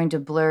 if you're going to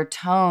blur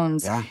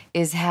tones,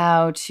 is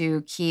how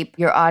to keep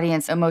your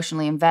audience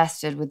emotionally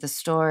invested with the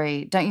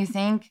story. Don't you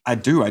think? I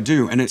do.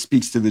 And it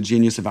speaks to the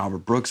genius of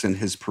Albert Brooks and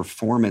his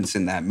performance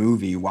in that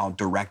movie while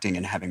directing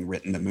and having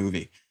written the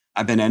movie.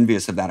 I've been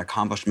envious of that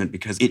accomplishment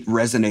because it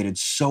resonated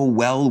so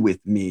well with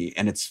me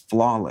and it's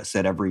flawless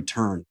at every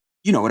turn.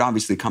 You know, it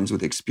obviously comes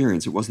with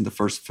experience. It wasn't the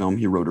first film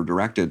he wrote or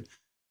directed,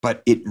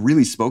 but it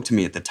really spoke to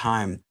me at the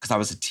time because I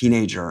was a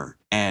teenager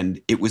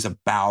and it was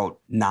about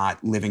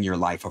not living your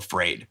life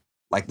afraid.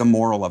 Like the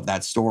moral of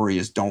that story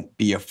is don't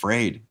be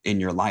afraid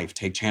in your life.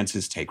 Take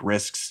chances, take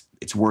risks.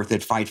 It's worth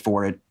it. Fight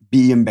for it.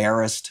 Be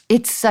embarrassed.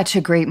 It's such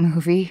a great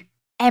movie.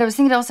 And I was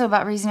thinking also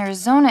about Raising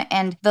Arizona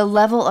and the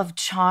level of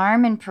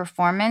charm and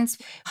performance.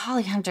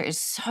 Holly Hunter is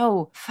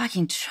so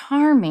fucking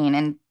charming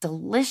and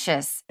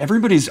delicious.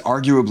 Everybody's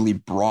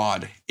arguably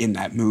broad in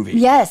that movie.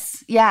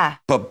 Yes, yeah.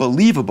 But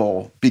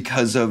believable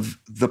because of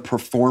the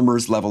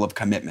performer's level of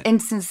commitment.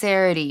 And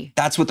sincerity.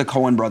 That's what the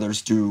Coen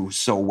brothers do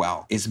so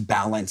well, is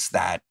balance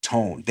that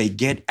tone. They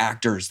get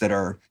actors that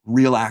are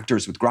real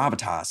actors with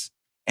gravitas,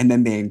 and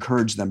then they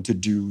encourage them to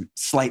do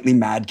slightly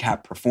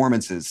madcap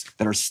performances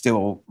that are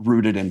still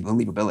rooted in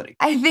believability.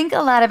 I think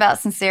a lot about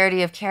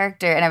sincerity of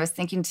character. And I was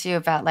thinking too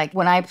about like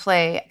when I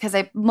play, because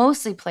I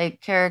mostly play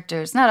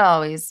characters, not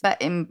always,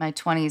 but in my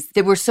 20s,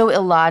 they were so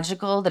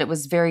illogical that it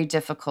was very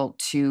difficult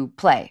to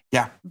play.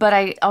 Yeah. But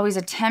I always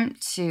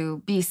attempt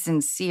to be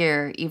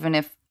sincere, even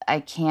if I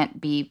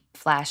can't be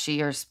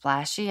flashy or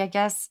splashy, I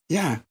guess.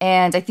 Yeah.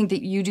 And I think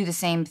that you do the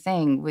same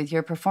thing with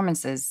your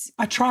performances.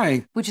 I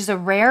try. Which is a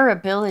rare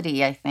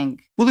ability, I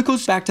think. Well, it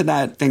goes back to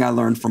that thing I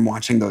learned from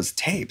watching those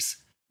tapes.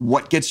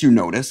 what gets you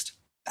noticed?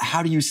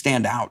 How do you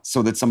stand out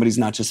so that somebody's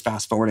not just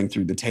fast forwarding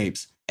through the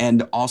tapes?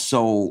 And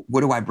also,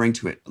 what do I bring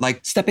to it?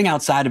 Like stepping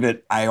outside of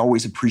it, I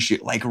always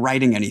appreciate like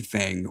writing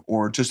anything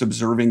or just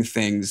observing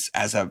things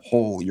as a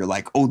whole. You're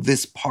like, oh,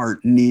 this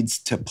part needs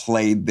to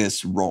play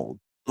this role.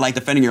 Like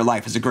Defending Your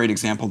Life is a great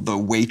example. The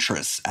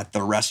waitress at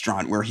the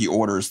restaurant where he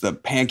orders the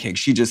pancakes,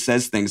 she just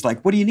says things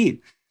like, what do you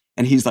need?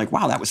 And he's like,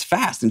 wow, that was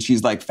fast. And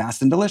she's like,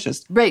 fast and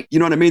delicious. Right. You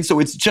know what I mean? So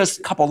it's just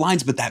a couple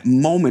lines, but that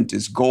moment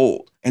is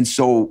gold. And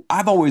so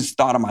I've always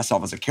thought of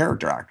myself as a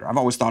character actor. I've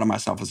always thought of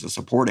myself as a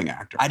supporting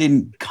actor. I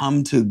didn't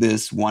come to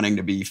this wanting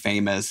to be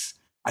famous.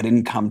 I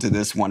didn't come to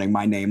this wanting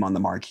my name on the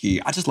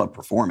marquee. I just love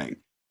performing.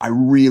 I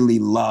really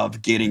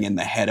love getting in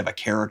the head of a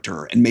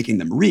character and making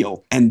them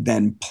real and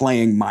then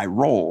playing my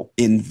role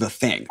in the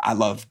thing. I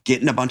love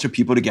getting a bunch of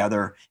people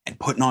together and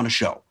putting on a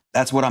show.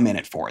 That's what I'm in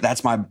it for.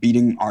 That's my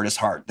beating artist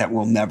heart that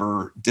will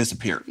never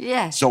disappear.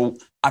 Yeah. So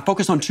I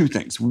focus on two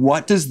things.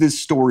 What does this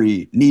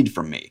story need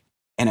from me?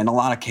 And in a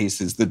lot of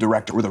cases, the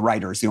director or the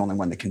writer is the only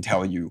one that can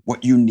tell you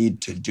what you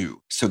need to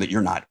do so that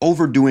you're not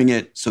overdoing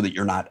it, so that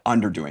you're not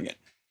underdoing it.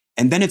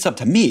 And then it's up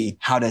to me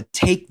how to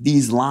take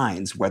these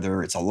lines,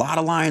 whether it's a lot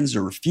of lines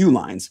or a few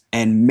lines,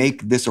 and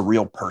make this a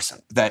real person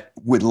that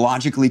would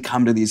logically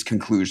come to these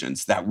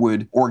conclusions, that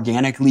would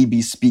organically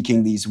be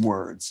speaking these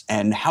words.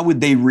 And how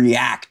would they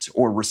react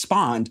or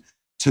respond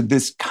to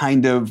this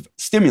kind of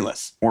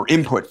stimulus or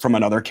input from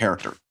another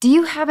character? Do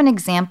you have an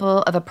example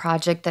of a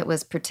project that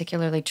was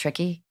particularly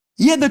tricky?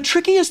 Yeah, the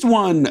trickiest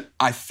one,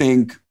 I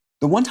think,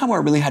 the one time where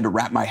I really had to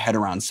wrap my head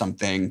around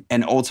something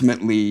and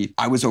ultimately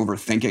I was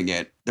overthinking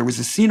it, there was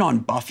a scene on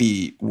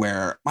Buffy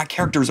where my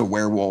character is a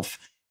werewolf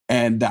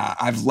and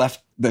I've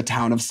left the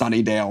town of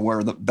Sunnydale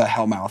where the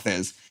Hellmouth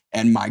is,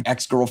 and my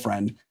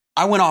ex-girlfriend,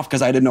 I went off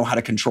because I didn't know how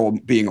to control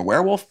being a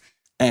werewolf,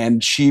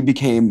 and she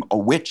became a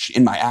witch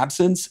in my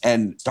absence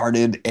and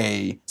started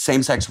a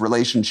same-sex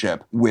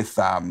relationship with,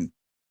 oh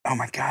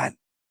my God,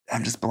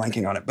 I'm just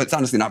blanking on it, but it's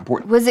honestly not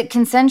important. Was it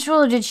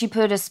consensual or did she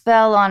put a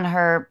spell on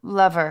her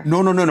lover?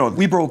 No.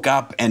 We broke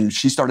up and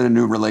she started a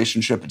new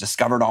relationship and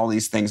discovered all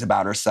these things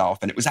about herself.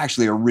 And it was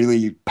actually a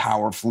really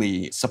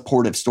powerfully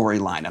supportive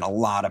storyline. And a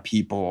lot of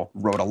people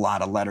wrote a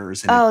lot of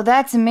letters. And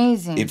that's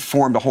amazing. It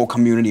formed a whole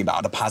community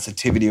about the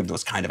positivity of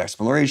those kind of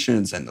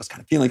explorations and those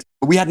kind of feelings.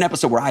 But we had an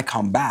episode where I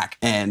come back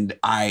and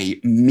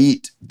I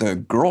meet the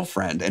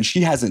girlfriend and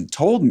she hasn't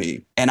told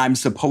me. And I'm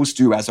supposed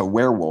to, as a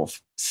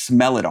werewolf,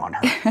 smell it on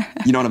her.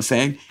 You know what I'm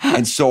saying?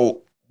 And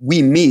so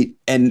we meet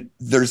and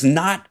there's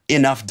not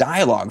enough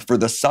dialogue for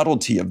the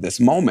subtlety of this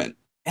moment.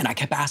 And I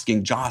kept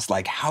asking Joss,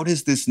 like, how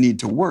does this need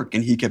to work?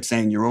 And he kept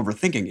saying, you're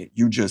overthinking it.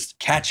 You just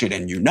catch it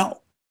and you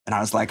know. And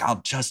I was like,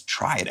 I'll just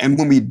try it. And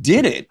when we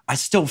did it, I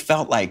still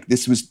felt like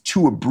this was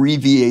too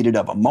abbreviated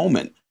of a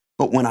moment.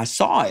 But when I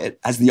saw it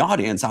as the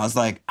audience, I was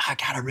like,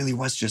 God, I really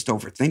was just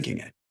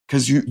overthinking it.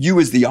 Because you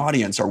as the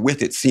audience are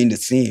with it scene to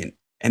scene.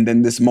 And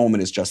then this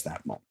moment is just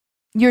that moment.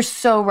 You're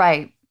so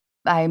right.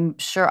 I'm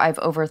sure I've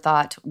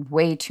overthought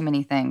way too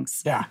many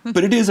things. Yeah,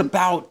 but it is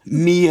about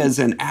me as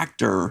an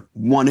actor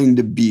wanting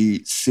to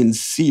be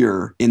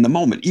sincere in the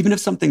moment, even if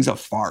something's a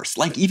farce.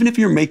 Like, even if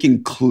you're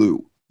making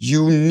Clue,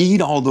 you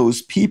need all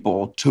those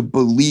people to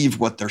believe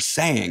what they're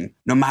saying,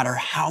 no matter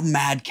how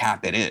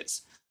madcap it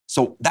is.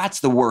 So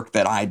that's the work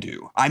that I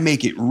do. I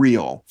make it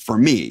real for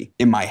me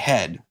in my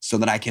head so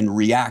that I can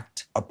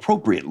react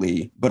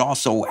appropriately, but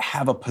also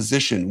have a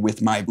position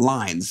with my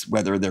lines,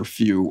 whether they're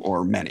few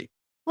or many.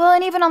 Well,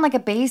 and even on like a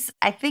base,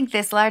 I think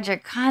this larger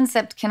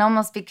concept can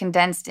almost be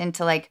condensed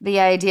into like the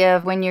idea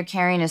of when you're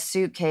carrying a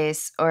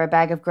suitcase or a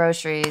bag of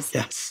groceries.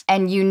 Yes.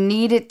 And you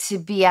need it to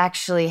be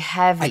actually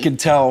heavy. I can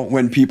tell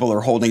when people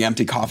are holding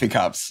empty coffee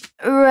cups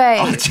right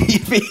on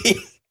TV.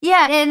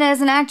 Yeah, and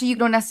as an actor, you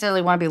don't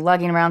necessarily want to be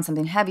lugging around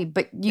something heavy,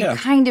 but you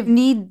kind of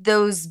need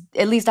those,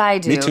 at least I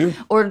do. Me too.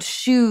 Or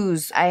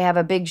shoes. I have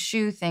a big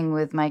shoe thing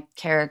with my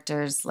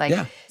characters.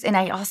 And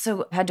I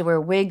also had to wear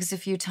wigs a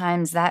few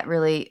times. That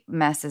really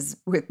messes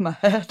with my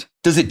head.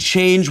 Does it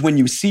change when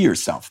you see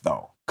yourself,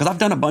 though? Because I've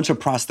done a bunch of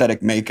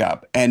prosthetic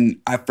makeup, and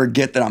I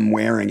forget that I'm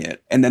wearing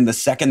it. And then the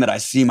second that I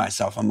see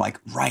myself, I'm like,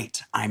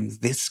 right, I'm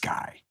this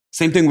guy.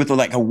 Same thing with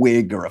like a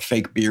wig or a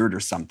fake beard or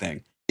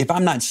something. If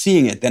I'm not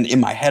seeing it, then in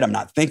my head, I'm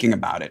not thinking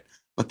about it.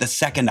 But the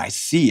second I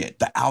see it,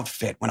 the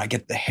outfit, when I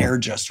get the hair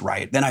just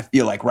right, then I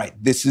feel like, right,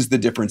 this is the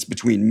difference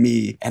between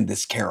me and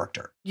this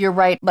character. You're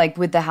right. Like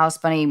with the house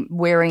bunny,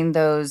 wearing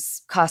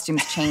those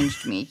costumes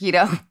changed me, you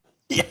know?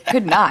 Yeah.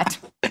 Could not.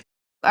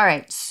 All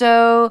right.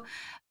 So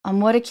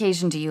on what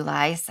occasion do you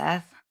lie,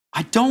 Seth?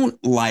 I don't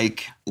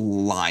like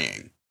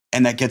lying.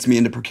 And that gets me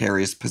into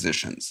precarious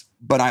positions.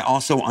 But I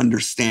also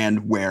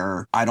understand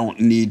where I don't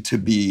need to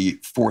be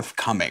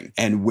forthcoming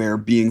and where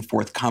being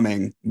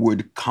forthcoming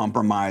would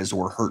compromise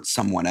or hurt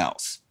someone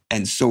else.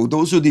 And so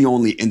those are the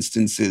only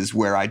instances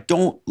where I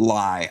don't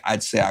lie.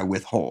 I'd say I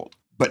withhold.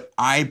 But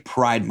I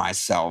pride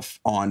myself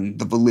on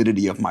the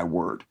validity of my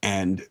word,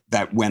 and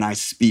that when I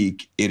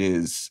speak, it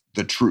is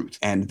the truth,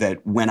 and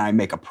that when I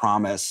make a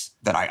promise,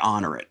 that I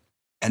honor it.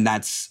 And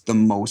that's the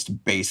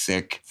most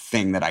basic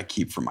thing that I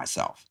keep for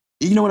myself.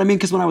 You know what I mean?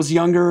 Because when I was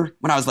younger,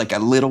 when I was like a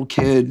little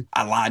kid,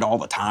 I lied all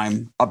the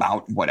time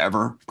about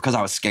whatever because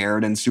I was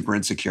scared and super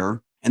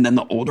insecure. And then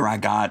the older I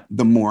got,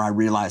 the more I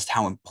realized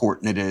how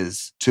important it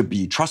is to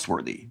be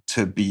trustworthy,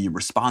 to be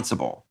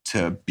responsible,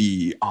 to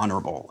be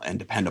honorable and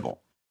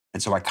dependable.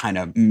 And so I kind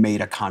of made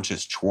a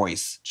conscious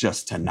choice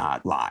just to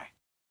not lie.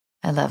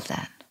 I love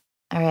that.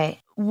 All right.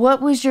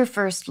 What was your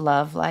first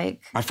love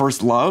like? My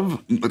first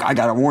love, look, I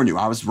gotta warn you,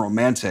 I was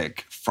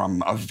romantic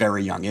from a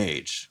very young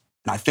age.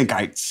 And I think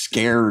I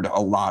scared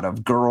a lot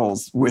of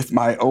girls with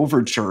my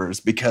overtures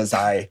because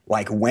I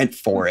went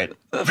for it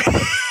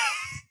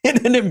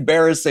in an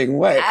embarrassing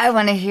way. I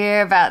want to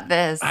hear about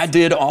this. I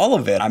did all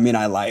of it. I mean,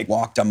 I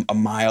walked a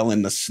mile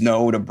in the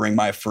snow to bring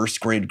my first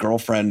grade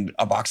girlfriend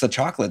a box of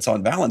chocolates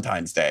on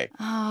Valentine's Day.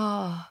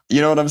 Oh. You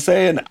know what I'm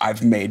saying?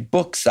 I've made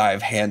books.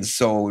 I've hand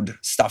sewed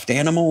stuffed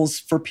animals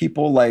for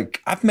people.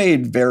 I've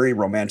made very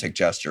romantic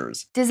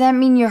gestures. Does that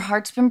mean your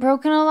heart's been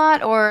broken a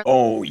lot or?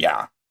 Oh,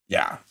 yeah.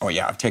 Yeah. Oh,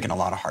 yeah. I've taken a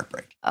lot of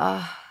heartbreak.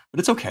 But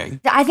it's okay.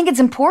 I think it's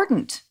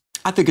important.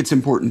 I think it's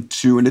important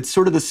too. And it's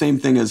sort of the same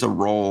thing as a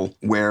role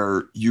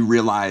where you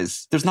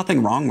realize there's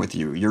nothing wrong with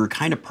you. You're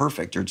kind of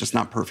perfect. You're just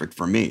not perfect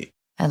for me.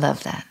 I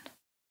love that.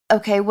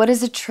 Okay. What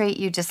is a trait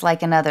you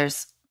dislike in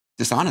others?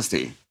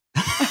 Dishonesty.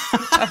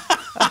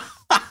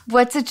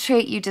 What's a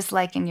trait you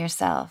dislike in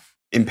yourself?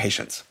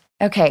 Impatience.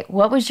 Okay.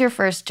 What was your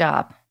first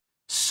job?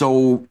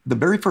 So the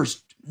very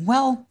first,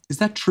 well, is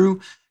that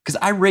true? Because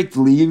I raked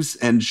leaves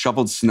and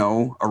shoveled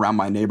snow around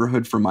my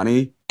neighborhood for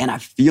money. And I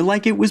feel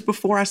like it was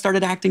before I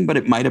started acting, but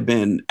it might have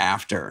been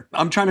after.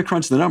 I'm trying to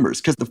crunch the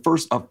numbers because the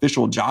first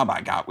official job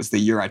I got was the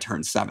year I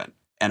turned 7.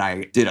 And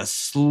I did a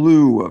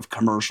slew of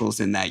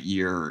commercials in that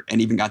year and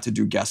even got to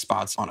do guest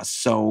spots on a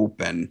soap.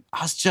 And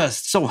I was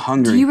just so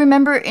hungry. Do you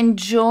remember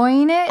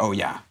enjoying it? Oh,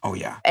 yeah. Oh,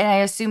 yeah. And I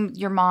assume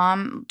your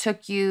mom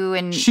took you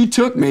and... She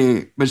took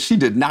me, but she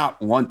did not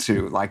want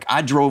to.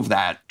 I drove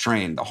that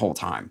train the whole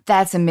time.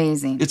 That's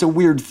amazing. It's a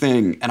weird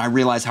thing. And I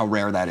realize how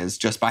rare that is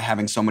just by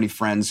having so many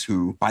friends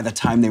who, by the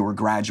time they were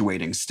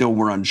graduating, still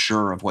were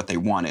unsure of what they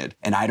wanted.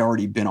 And I'd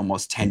already been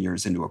almost 10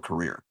 years into a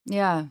career.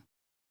 Yeah.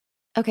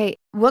 Okay,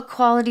 what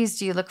qualities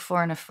do you look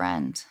for in a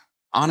friend?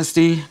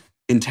 Honesty,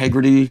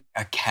 integrity,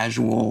 a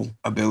casual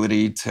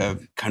ability to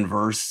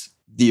converse,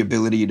 the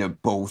ability to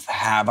both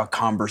have a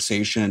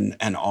conversation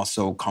and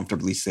also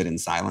comfortably sit in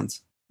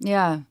silence.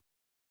 Yeah.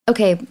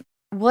 Okay,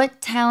 what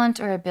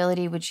talent or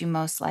ability would you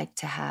most like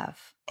to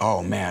have?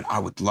 Oh man, I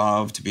would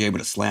love to be able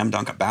to slam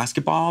dunk a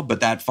basketball,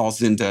 but that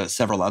falls into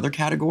several other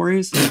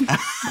categories.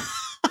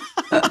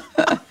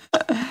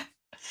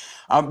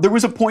 There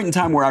was a point in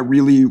time where I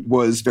really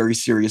was very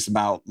serious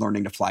about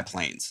learning to fly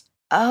planes.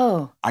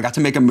 Oh. I got to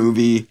make a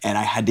movie and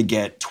I had to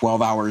get 12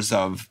 hours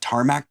of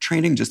tarmac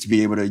training just to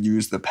be able to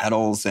use the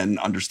pedals and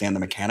understand the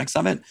mechanics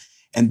of it.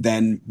 And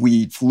then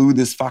we flew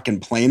this fucking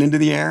plane into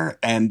the air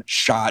and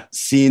shot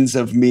scenes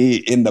of me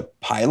in the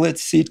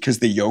pilot's seat because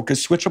the yoke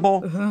is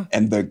switchable. Uh-huh.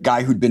 And the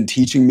guy who'd been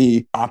teaching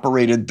me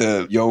operated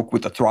the yoke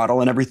with the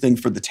throttle and everything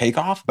for the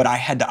takeoff. But I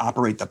had to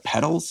operate the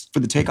pedals for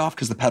the takeoff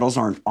because the pedals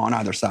aren't on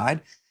either side.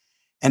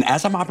 And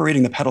as I'm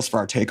operating the pedals for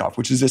our takeoff,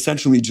 which is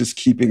essentially just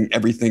keeping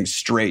everything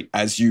straight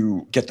as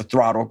you get the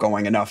throttle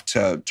going enough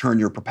to turn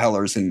your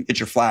propellers and hit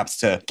your flaps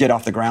to get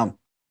off the ground,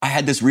 I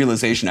had this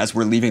realization as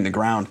we're leaving the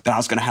ground that I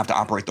was going to have to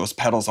operate those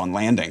pedals on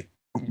landing,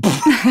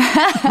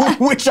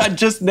 which I'd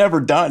just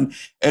never done.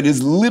 It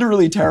is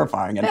literally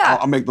terrifying. And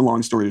I'll make the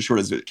long story as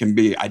short as it can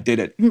be. I did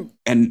it.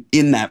 And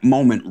in that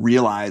moment,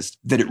 realized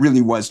that it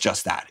really was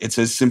just that. It's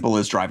as simple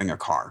as driving a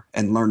car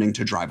and learning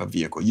to drive a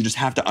vehicle. You just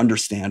have to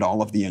understand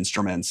all of the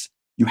instruments.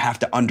 You have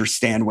to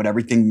understand what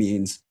everything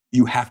means.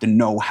 You have to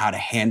know how to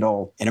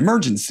handle an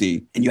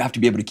emergency, and you have to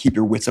be able to keep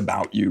your wits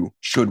about you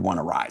should one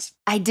arise.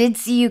 I did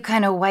see you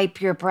kind of wipe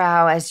your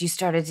brow as you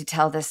started to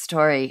tell this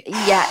story.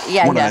 Yeah.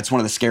 It's one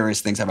of the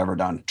scariest things I've ever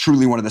done.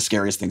 Truly one of the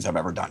scariest things I've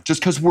ever done.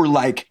 Just because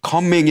we're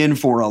coming in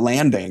for a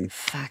landing.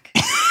 Fuck.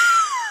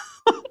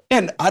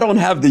 And I don't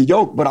have the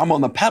yoke, but I'm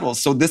on the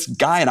pedals. So this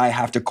guy and I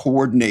have to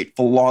coordinate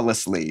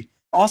flawlessly.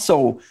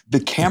 Also, the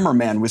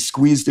cameraman was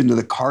squeezed into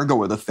the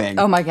cargo of the thing.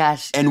 Oh my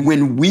gosh. And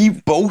when we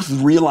both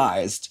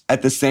realized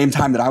at the same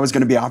time that I was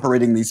going to be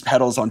operating these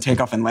pedals on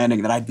takeoff and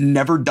landing, that I'd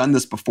never done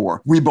this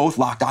before, we both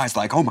locked eyes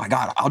like, oh my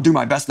God, I'll do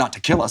my best not to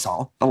kill us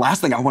all. The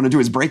last thing I want to do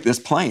is break this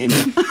plane.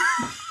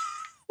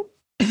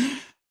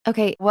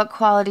 Okay, what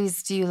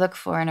qualities do you look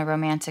for in a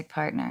romantic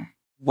partner?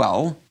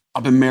 Well,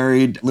 I've been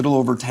married a little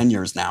over 10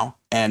 years now,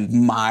 and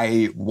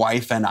my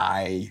wife and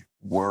I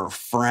were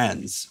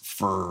friends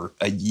for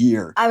a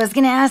year. I was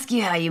going to ask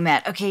you how you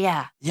met. Okay,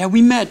 yeah. Yeah, we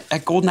met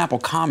at Golden Apple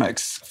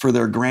Comics for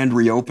their grand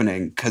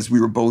reopening because we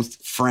were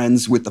both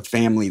friends with the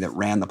family that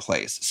ran the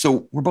place.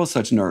 So we're both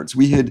such nerds.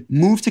 We had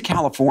moved to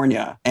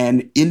California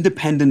and,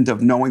 independent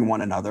of knowing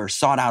one another,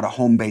 sought out a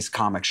home-based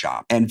comic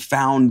shop and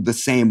found the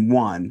same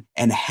one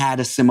and had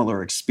a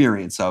similar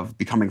experience of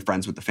becoming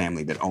friends with the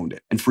family that owned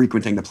it and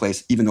frequenting the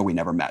place even though we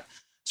never met.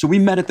 So we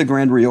met at the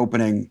grand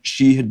reopening.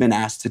 She had been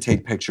asked to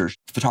take pictures.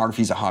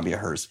 Photography is a hobby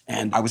of hers.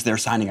 And I was there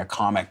signing a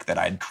comic that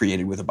I'd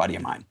created with a buddy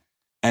of mine.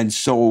 And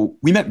so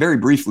we met very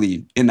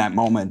briefly in that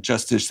moment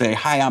just to say,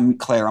 hi, I'm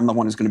Claire. I'm the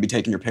one who's going to be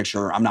taking your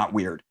picture. I'm not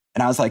weird.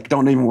 And I was like,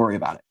 don't even worry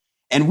about it.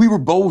 And we were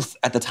both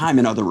at the time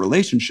in other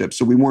relationships,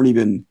 so we weren't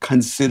even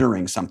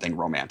considering something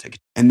romantic.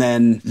 And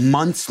then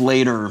months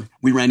later,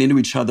 we ran into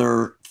each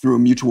other through a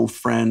mutual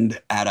friend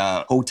at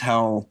a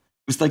hotel.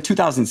 It was like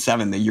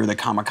 2007, the year that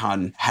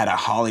Comic-Con had a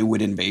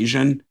Hollywood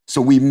invasion. So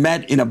we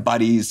met in a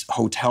buddy's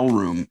hotel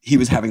room. He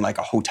was having like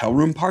a hotel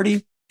room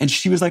party. And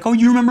she was like, oh,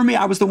 you remember me?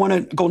 I was the one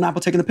at Golden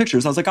Apple taking the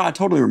pictures. I was like, oh, I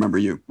totally remember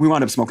you. We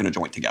wound up smoking a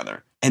joint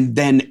together. And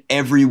then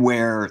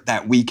everywhere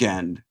that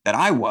weekend that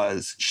I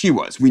was, she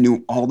was. We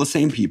knew all the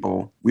same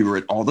people. We were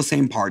at all the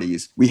same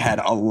parties. We had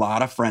a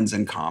lot of friends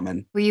in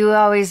common. Were you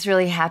always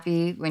really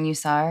happy when you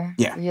saw her?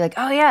 Yeah. Were you like,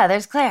 oh yeah,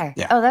 there's Claire.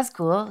 Yeah. Oh, that's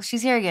cool.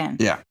 She's here again.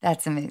 Yeah.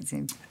 That's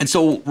amazing. And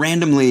so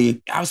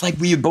randomly, I was like,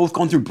 we had both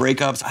gone through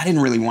breakups. I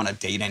didn't really want to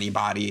date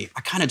anybody.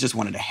 I kind of just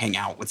wanted to hang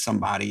out with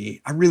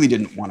somebody. I really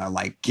didn't want to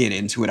like get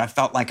into it. I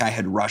felt like I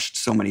had rushed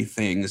so many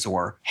things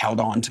or held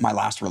on to my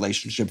last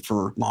relationship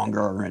for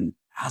longer. And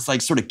I was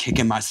like sort of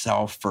kicking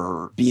myself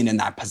for being in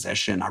that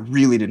position. I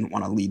really didn't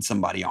want to lead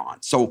somebody on.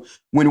 So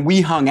when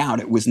we hung out,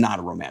 it was not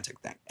a romantic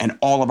thing. And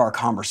all of our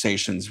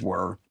conversations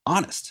were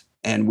honest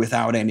and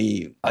without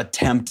any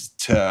attempt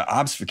to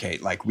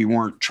obfuscate. Like we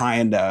weren't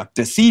trying to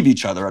deceive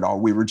each other at all.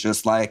 We were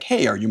just like,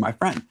 hey, are you my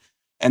friend?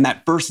 And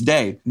that first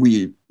day,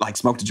 we like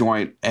smoked a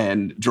joint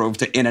and drove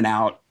to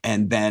In-N-Out.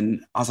 And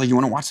then I was like, you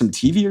want to watch some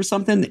TV or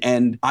something?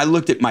 And I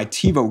looked at my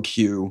TiVo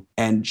queue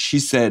and she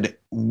said,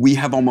 we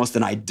have almost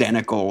an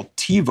identical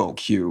TiVo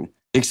queue,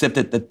 except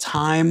at the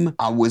time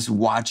I was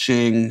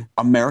watching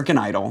American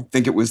Idol. I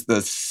think it was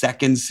the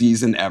second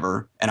season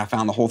ever. And I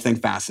found the whole thing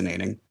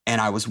fascinating.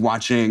 And I was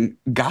watching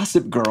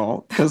Gossip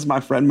Girl because my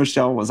friend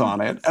Michelle was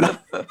on it and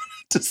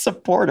to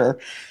support her.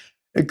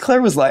 And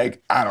Claire was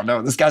like, I don't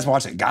know, this guy's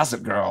watching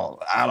Gossip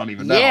Girl. I don't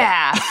even know.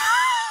 Yeah.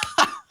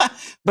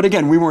 But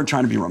again, we weren't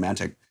trying to be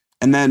romantic.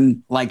 And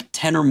then like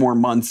 10 or more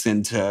months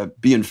into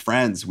being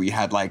friends, we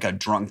had like a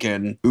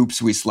drunken,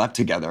 oops, we slept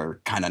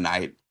together kind of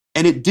night.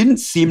 And it didn't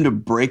seem to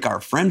break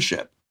our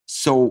friendship.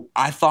 So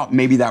I thought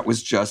maybe that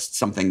was just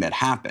something that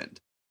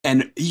happened.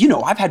 And, you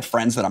know, I've had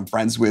friends that I'm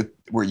friends with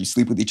where you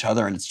sleep with each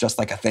other and it's just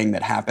like a thing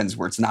that happens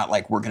where it's not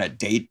like we're going to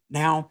date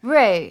now.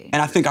 Right.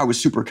 And I think I was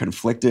super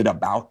conflicted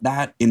about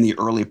that in the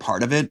early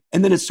part of it.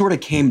 And then it sort of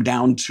came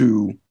down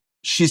to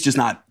she's just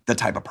not the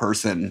type of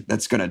person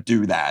that's going to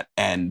do that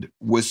and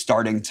was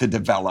starting to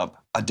develop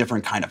a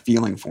different kind of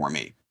feeling for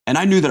me. And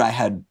I knew that I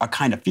had a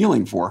kind of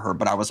feeling for her,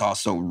 but I was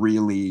also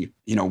really,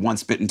 you know,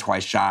 once bitten,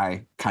 twice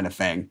shy kind of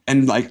thing.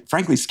 And like,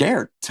 frankly,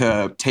 scared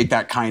to take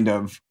that kind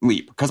of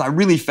leap because I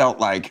really felt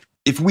like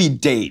if we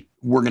date,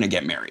 we're going to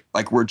get married.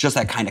 Like we're just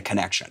that kind of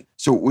connection.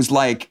 So it was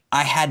like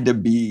I had to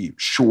be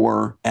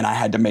sure and I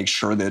had to make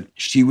sure that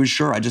she was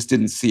sure. I just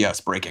didn't see us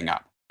breaking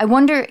up. I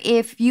wonder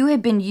if you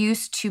had been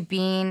used to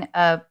being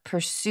a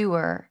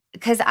pursuer,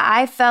 because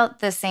I felt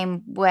the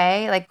same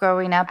way, like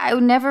growing up. I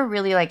would never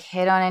really like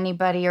hit on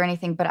anybody or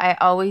anything, but I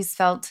always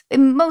felt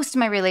in most of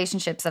my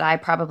relationships that I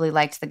probably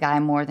liked the guy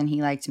more than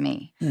he liked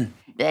me.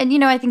 And, you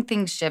know, I think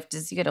things shift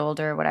as you get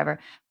older or whatever.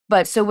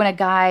 But so when a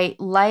guy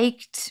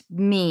liked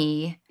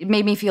me, it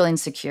made me feel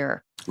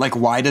insecure. Like,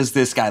 why does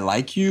this guy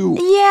like you?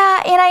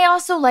 Yeah, and I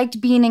also liked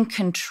being in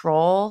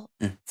control.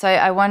 So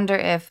I wonder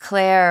if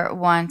Claire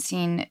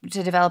wanting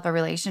to develop a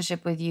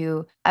relationship with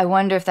you, I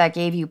wonder if that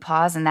gave you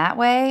pause in that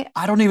way.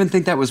 I don't even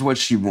think that was what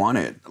she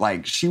wanted.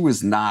 Like, she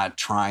was not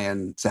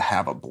trying to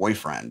have a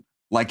boyfriend.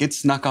 Like, it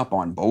snuck up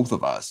on both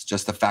of us,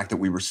 just the fact that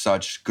we were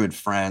such good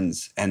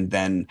friends and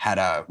then had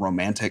a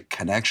romantic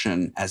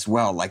connection as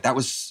well. Like, that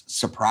was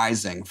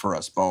surprising for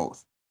us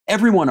both.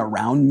 Everyone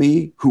around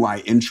me who I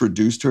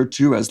introduced her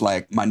to as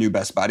like my new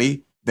best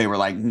buddy, they were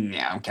like,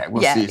 yeah, okay,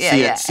 we'll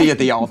see you at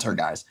the altar,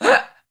 guys.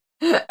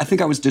 I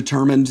think I was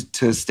determined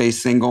to stay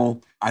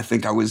single. I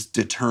think I was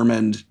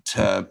determined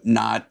to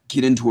not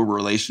get into a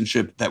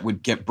relationship that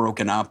would get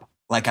broken up.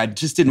 Like, I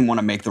just didn't want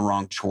to make the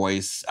wrong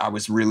choice. I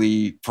was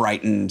really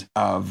frightened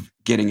of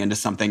getting into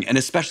something. And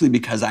especially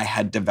because I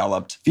had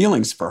developed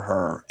feelings for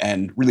her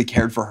and really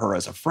cared for her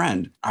as a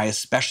friend, I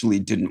especially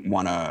didn't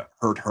want to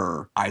hurt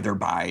her either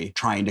by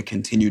trying to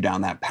continue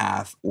down that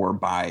path or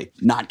by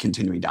not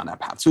continuing down that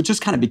path. So it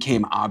just kind of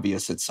became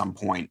obvious at some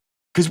point.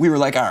 Because we were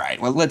like, all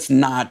right, well, let's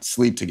not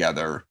sleep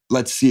together.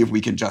 Let's see if we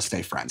can just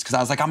stay friends. Because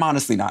I was like, I'm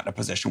honestly not in a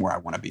position where I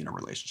want to be in a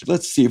relationship.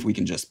 Let's see if we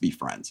can just be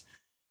friends.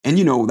 And,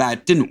 you know,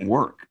 that didn't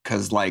work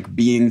because, like,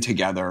 being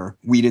together,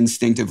 we'd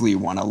instinctively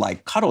want to,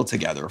 like, cuddle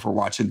together if we're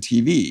watching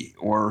TV,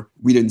 or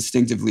we'd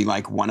instinctively,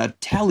 like, want to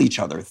tell each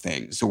other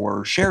things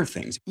or share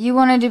things. You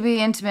wanted to be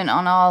intimate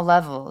on all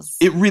levels.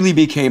 It really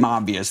became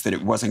obvious that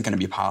it wasn't going to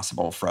be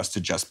possible for us to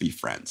just be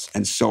friends.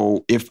 And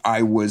so if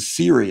I was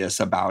serious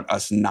about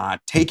us not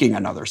taking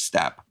another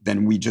step,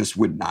 then we just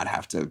would not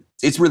have to.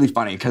 It's really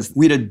funny because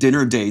we had a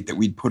dinner date that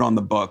we'd put on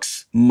the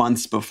books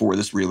months before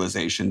this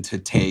realization to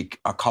take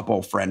a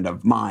couple friend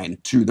of mine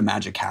to the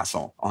Magic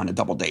Castle on a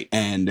double date.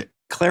 And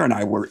Claire and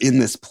I were in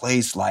this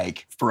place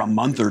like for a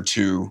month or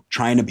two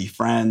trying to be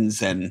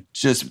friends and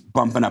just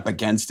bumping up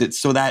against it.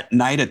 So that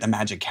night at the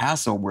Magic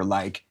Castle, we're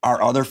like,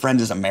 our other friend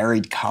is a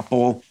married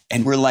couple.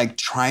 And we're like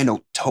trying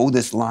to toe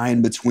this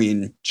line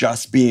between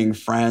just being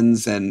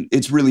friends. And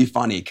it's really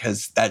funny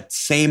because that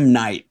same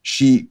night,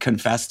 she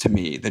confessed to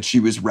me that she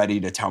was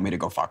ready to tell me to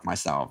go fuck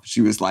myself.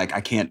 She was like,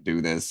 I can't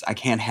do this. I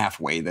can't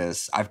halfway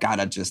this. I've got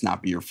to just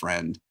not be your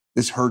friend.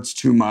 This hurts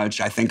too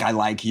much. I think I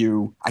like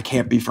you. I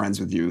can't be friends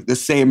with you. The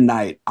same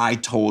night, I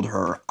told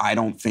her, I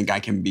don't think I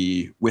can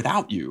be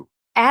without you.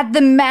 At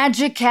the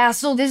Magic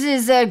Castle, this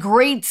is a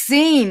great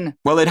scene.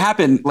 Well, it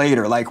happened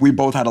later. Like, we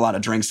both had a lot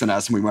of drinks in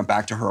us, and we went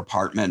back to her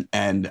apartment,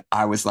 and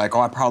I was like,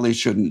 I probably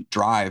shouldn't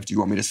drive. Do you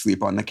want me to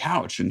sleep on the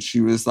couch? And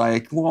she was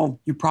like, well,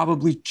 you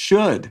probably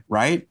should,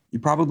 right? You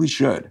probably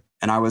should.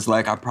 And I was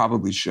like, I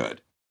probably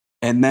should.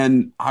 And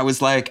then I was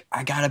like,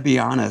 I gotta be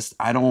honest.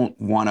 I don't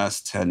want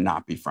us to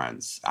not be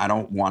friends. I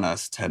don't want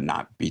us to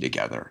not be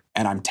together.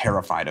 And I'm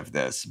terrified of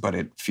this, but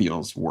it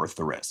feels worth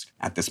the risk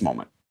at this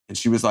moment. And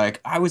she was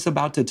like, I was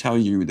about to tell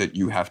you that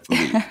you have to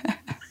leave.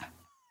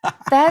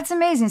 That's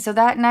amazing. So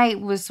that night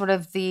was sort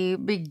of the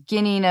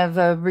beginning of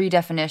a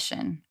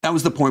redefinition. That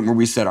was the point where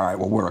we said, all right,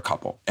 well, we're a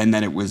couple. And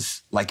then it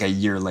was like a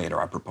year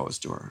later, I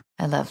proposed to her.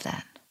 I love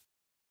that.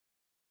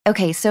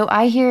 Okay, so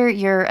I hear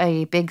you're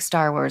a big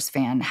Star Wars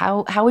fan.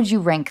 How would you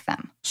rank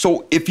them?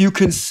 So if you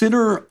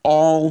consider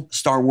all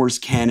Star Wars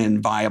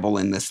canon viable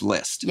in this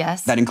list,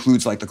 yes, that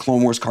includes like the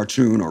Clone Wars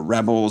cartoon or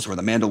Rebels or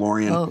The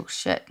Mandalorian. Oh,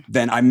 shit.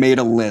 Then I made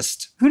a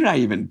list. Who did I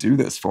even do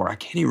this for? I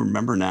can't even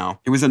remember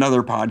now. It was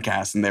another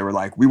podcast and they were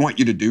like, we want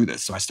you to do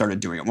this. So I started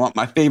doing it. Well,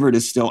 my favorite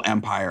is still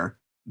Empire.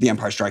 The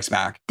Empire Strikes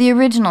Back. The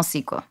original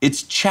sequel.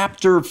 It's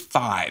chapter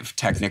 5,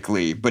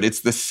 technically, but it's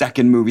the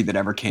second movie that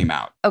ever came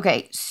out.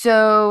 Okay,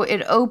 so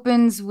it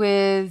opens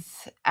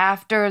with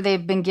after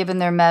they've been given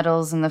their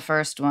medals in the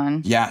first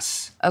one.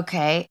 Yes.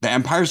 Okay. The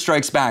Empire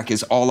Strikes Back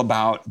is all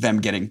about them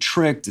getting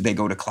tricked. They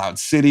go to Cloud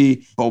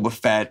City. Boba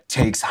Fett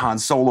takes Han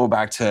Solo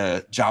back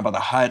to Jabba the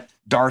Hutt.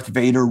 Darth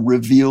Vader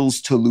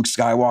reveals to Luke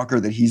Skywalker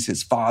that he's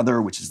his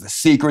father, which is the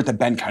secret that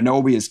Ben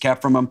Kenobi has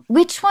kept from him.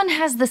 Which one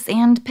has the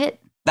sand pit?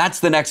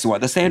 That's the next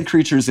one, the Sand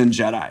Creatures in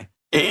Jedi.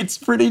 It's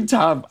pretty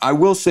tough. I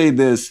will say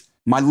this,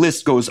 my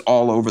list goes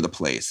all over the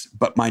place,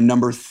 but my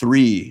number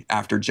 3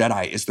 after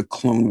Jedi is the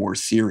Clone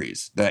Wars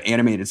series. The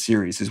animated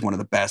series is one of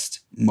the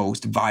best,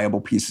 most viable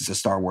pieces of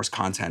Star Wars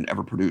content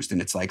ever produced,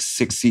 and it's like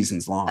 6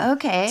 seasons long.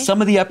 Okay. Some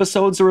of the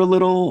episodes are a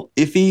little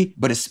iffy,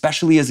 but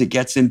especially as it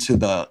gets into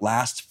the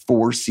last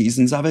 4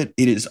 seasons of it,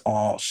 it is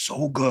all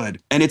so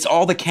good. And it's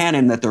all the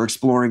canon that they're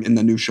exploring in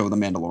the new show, The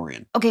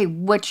Mandalorian. Okay,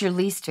 what's your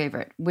least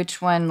favorite?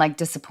 Which one,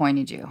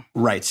 disappointed you?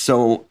 Right,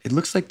 so it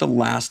looks like the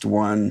last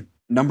one,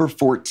 number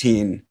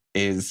 14,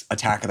 is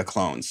Attack of the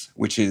Clones,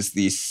 which is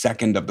the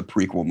second of the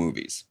prequel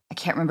movies. I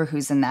can't remember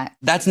who's in that.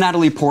 That's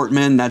Natalie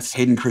Portman. That's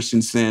Hayden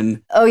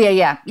Christensen. Oh,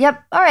 yeah.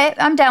 Yep. All right.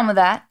 I'm down with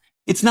that.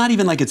 It's not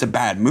even like it's a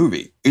bad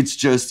movie. It's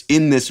just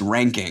in this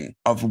ranking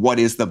of what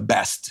is the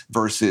best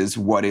versus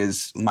what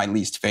is my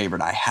least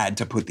favorite. I had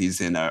to put these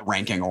in a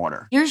ranking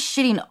order. You're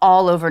shitting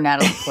all over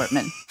Natalie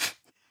Portman.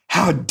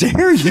 How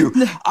dare you?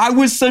 I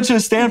was such a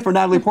stan for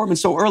Natalie Portman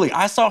so early.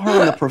 I saw her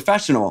in The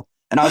Professional.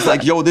 And I was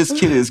like, yo, this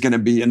kid is going to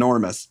be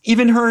enormous.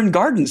 Even her in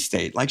Garden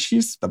State,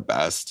 she's the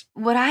best.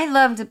 What I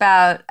loved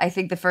about, I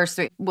think, the first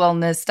 3,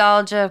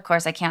 nostalgia, of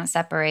course, I can't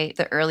separate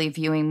the early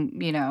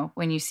viewing,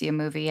 when you see a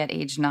movie at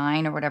age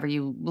 9 or whatever,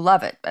 you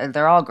love it.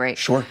 They're all great.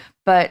 Sure.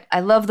 But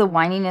I love the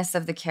whininess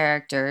of the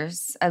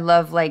characters. I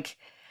love,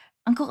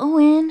 Uncle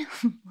Owen.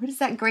 What is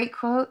that great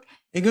quote?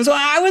 He goes,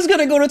 I was going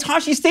to go to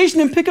Tashi Station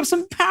and pick up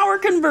some power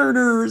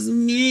converters.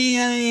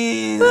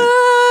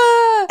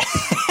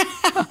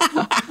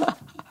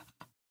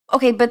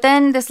 Okay, but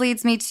then this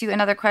leads me to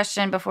another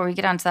question before we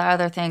get on to the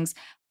other things.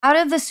 Out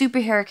of the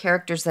superhero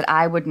characters that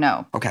I would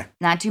know, okay,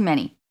 not too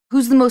many,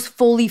 who's the most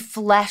fully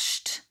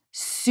fleshed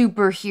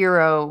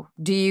superhero,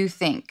 do you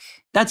think?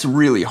 That's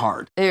really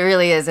hard. It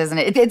really is, isn't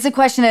it? It's a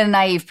question that a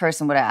naive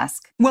person would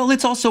ask. Well,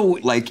 it's also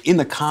in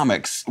the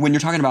comics, when you're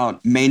talking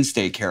about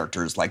mainstay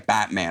characters like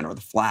Batman or The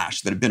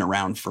Flash that have been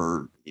around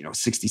for,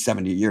 60,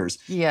 70 years.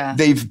 Yeah.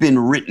 They've been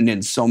written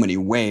in so many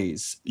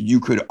ways. You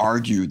could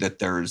argue that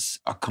there's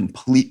a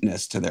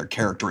completeness to their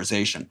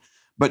characterization.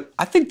 But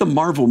I think the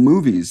Marvel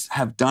movies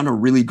have done a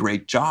really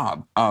great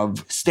job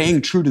of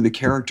staying true to the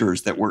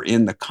characters that were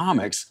in the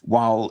comics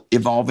while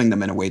evolving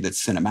them in a way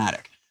that's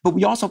cinematic. But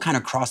we also kind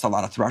of crossed a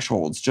lot of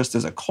thresholds just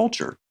as a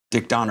culture.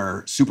 Dick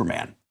Donner,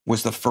 Superman,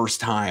 was the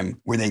first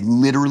time where they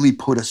literally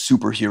put a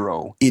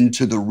superhero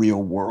into the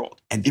real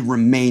world. And it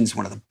remains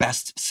one of the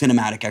best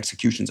cinematic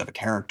executions of a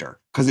character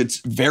because it's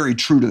very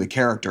true to the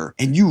character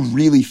and you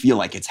really feel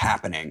like it's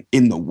happening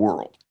in the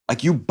world.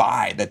 You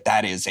buy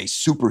that is a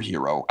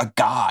superhero, a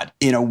god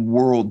in a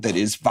world that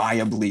is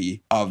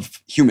viably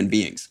of human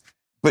beings.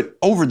 But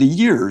over the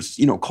years,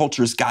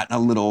 culture's gotten a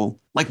little,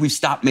 like we've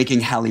stopped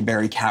making Halle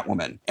Berry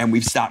Catwoman and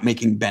we've stopped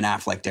making Ben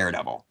Affleck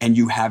Daredevil. And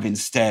you have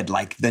instead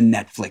like the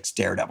Netflix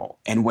Daredevil.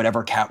 And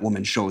whatever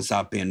Catwoman shows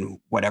up in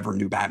whatever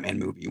new Batman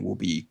movie will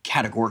be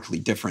categorically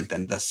different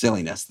than the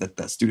silliness that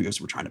the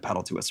studios were trying to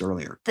peddle to us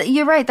earlier.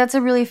 You're right. That's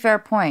a really fair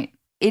point.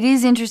 It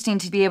is interesting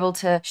to be able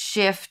to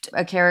shift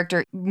a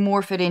character,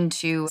 morph it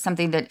into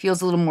something that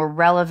feels a little more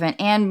relevant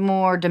and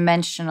more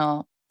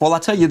dimensional. Well, I'll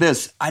tell you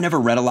this. I never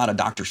read a lot of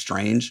Doctor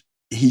Strange.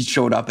 He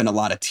showed up in a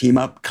lot of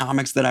team-up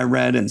comics that I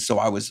read, and so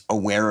I was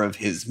aware of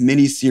his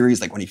miniseries,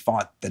 like when he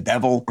fought the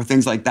devil or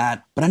things like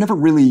that. But I never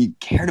really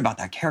cared about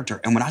that character.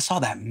 And when I saw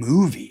that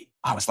movie,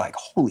 I was like,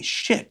 holy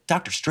shit,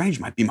 Doctor Strange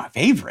might be my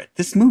favorite.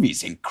 This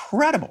movie's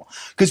incredible.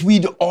 Because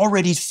we'd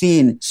already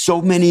seen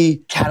so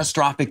many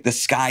catastrophic, the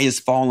sky is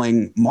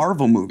falling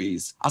Marvel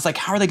movies. I was like,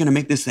 how are they going to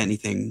make this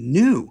anything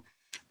new?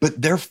 But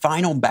their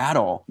final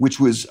battle, which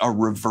was a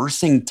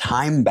reversing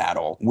time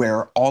battle,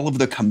 where all of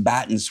the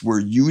combatants were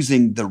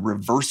using the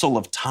reversal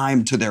of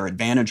time to their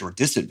advantage or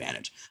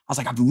disadvantage. I was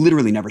like, I've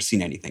literally never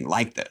seen anything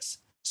like this.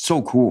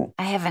 So cool.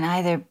 I haven't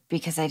either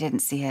because I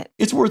didn't see it.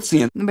 It's worth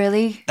seeing.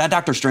 Really? That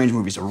Doctor Strange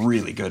movie's a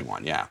really good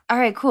one, yeah. All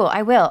right, cool.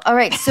 I will. All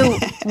right, so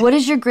what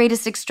is your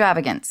greatest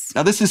extravagance?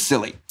 Now, this is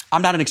silly.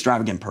 I'm not an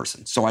extravagant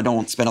person, so I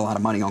don't spend a lot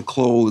of money on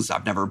clothes.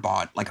 I've never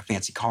bought like a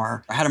fancy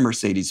car. I had a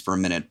Mercedes for a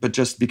minute, but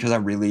just because I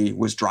really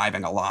was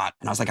driving a lot.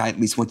 And I was like, I at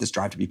least want this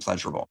drive to be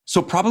pleasurable.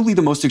 So probably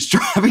the most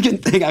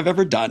extravagant thing I've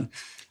ever done.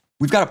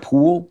 We've got a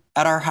pool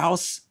at our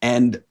house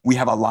and we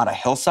have a lot of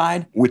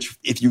hillside, which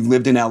if you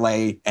lived in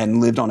LA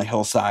and lived on a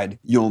hillside,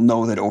 you'll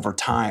know that over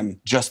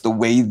time, just the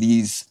way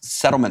these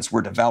settlements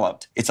were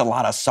developed, it's a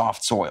lot of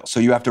soft soil. So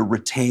you have to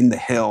retain the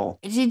hill.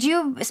 Did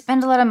you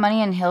spend a lot of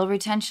money on hill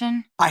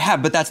retention? I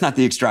have, but that's not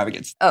the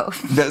extravagance. Oh.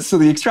 So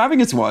the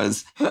extravagance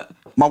was,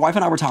 my wife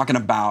and I were talking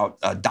about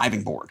a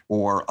diving board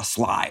or a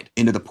slide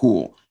into the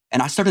pool.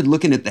 And I started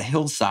looking at the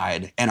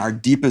hillside and our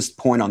deepest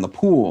point on the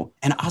pool.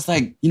 And I was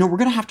like, we're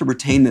going to have to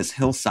retain this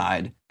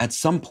hillside at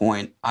some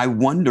point. I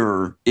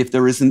wonder if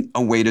there isn't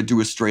a way to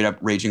do a straight up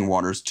Raging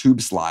Waters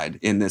tube slide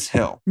in this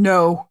hill.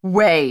 No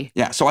way.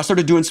 Yeah. So I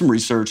started doing some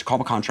research,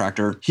 called a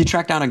contractor. He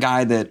tracked down a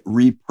guy that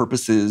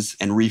repurposes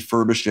and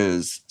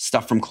refurbishes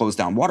stuff from closed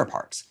down water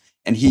parks.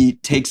 And he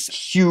takes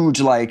huge,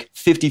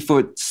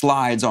 50-foot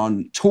slides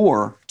on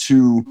tour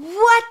to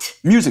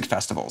music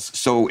festivals.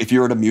 So if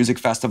you're at a music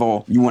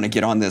festival, you want to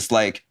get on this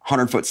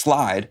 100-foot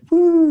slide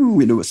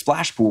into a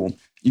splash pool,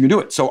 you can do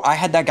it. So I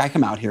had that guy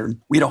come out here.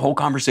 We had a whole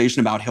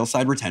conversation about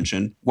hillside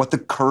retention, what the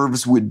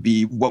curves would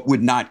be, what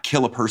would not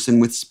kill a person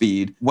with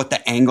speed, what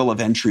the angle of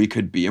entry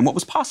could be, and what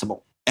was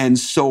possible. And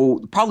so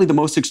probably the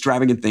most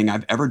extravagant thing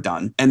I've ever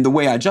done. And the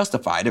way I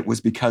justified it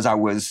was because I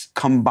was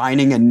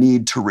combining a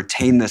need to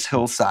retain this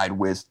hillside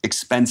with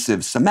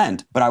expensive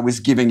cement, but I was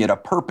giving it a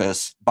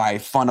purpose by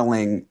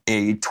funneling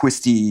a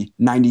twisty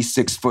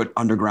 96-foot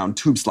underground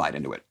tube slide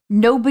into it.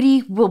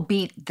 Nobody will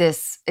beat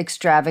this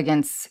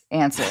extravagance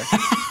answer.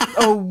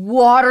 A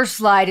water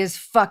slide is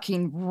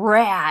fucking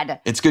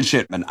rad. It's good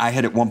shit, man. I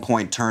had at one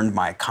point turned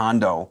my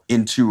condo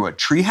into a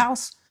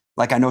treehouse.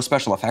 I know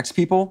special effects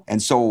people.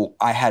 And so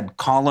I had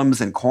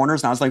columns and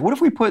corners. And I was like, what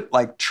if we put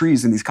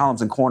trees in these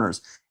columns and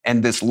corners?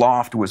 And this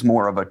loft was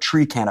more of a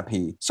tree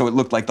canopy. So it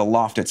looked like the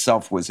loft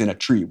itself was in a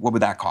tree. What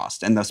would that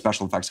cost? And the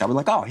special effects guy was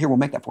like, oh, here, we'll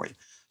make that for you.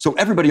 So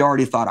everybody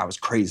already thought I was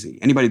crazy.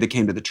 Anybody that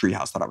came to the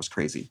treehouse thought I was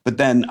crazy. But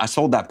then I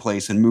sold that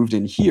place and moved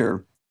in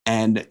here.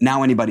 And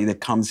now anybody that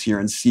comes here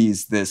and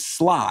sees this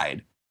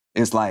slide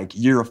is like,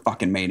 you're a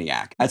fucking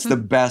maniac. That's the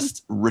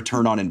best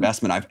return on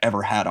investment I've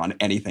ever had on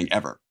anything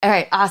ever. All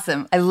right,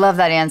 awesome. I love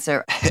that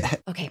answer.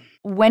 Okay,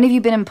 when have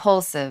you been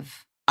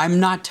impulsive? I'm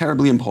not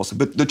terribly impulsive,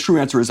 but the true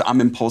answer is I'm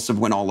impulsive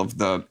when all of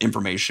the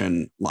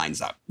information lines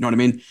up. You know what I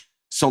mean?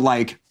 So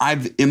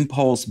I've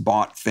impulse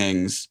bought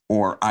things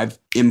or I've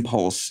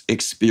impulse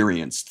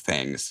experienced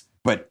things,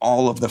 but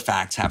all of the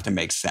facts have to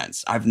make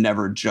sense. I've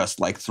never just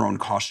thrown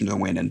caution to the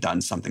wind and done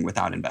something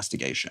without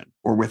investigation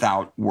or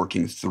without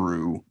working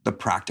through the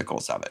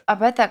practicals of it. I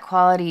bet that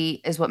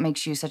quality is what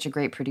makes you such a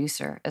great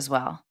producer as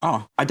well.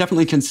 Oh, I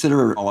definitely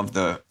consider all of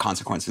the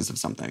consequences of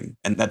something,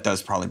 and that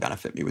does probably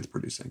benefit me with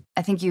producing.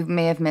 I think you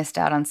may have missed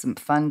out on some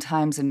fun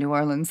times in New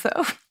Orleans,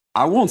 though.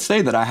 I won't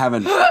say that I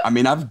haven't. I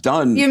mean, I've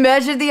done... You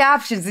measured the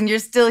options and you're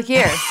still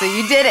here, so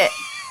you did it.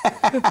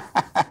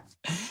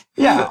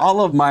 Yeah,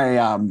 all of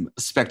my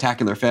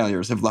spectacular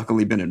failures have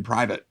luckily been in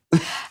private.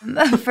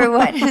 For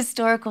what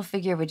historical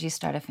figure would you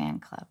start a fan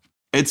club?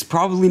 It's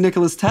probably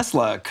Nikola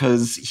Tesla,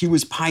 because he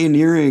was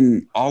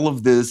pioneering all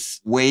of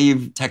this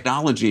wave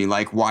technology,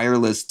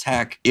 wireless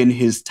tech, in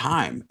his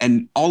time.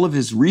 And all of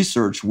his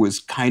research was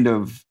kind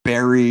of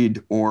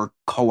buried or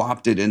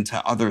co-opted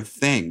into other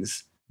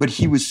things. But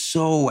he was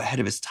so ahead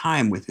of his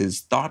time with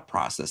his thought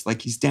process.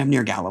 Like he's damn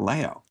near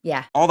Galileo.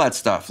 Yeah. All that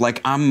stuff. Like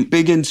I'm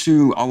big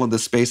into all of the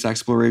space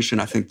exploration.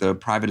 I think the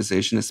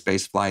privatization of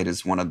space flight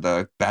is one of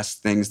the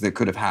best things that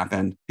could have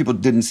happened. People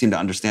didn't seem to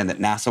understand that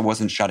NASA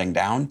wasn't shutting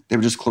down. They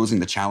were just closing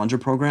the Challenger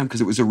program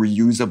because it was a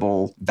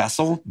reusable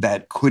vessel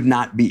that could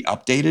not be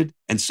updated.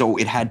 And so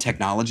it had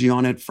technology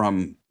on it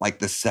from like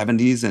the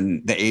 70s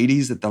and the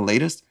 80s at the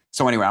latest.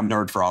 So anyway, I'm a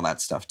nerd for all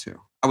that stuff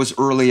too. I was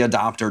early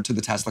adopter to the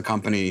Tesla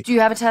company. Do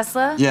you have a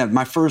Tesla? Yeah,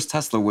 my first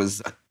Tesla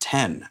was a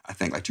 10, I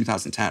think, like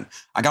 2010.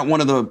 I got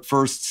one of the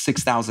first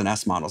 6000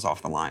 S models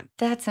off the line.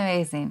 That's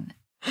amazing.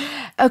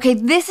 Okay,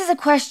 this is a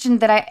question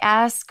that I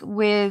ask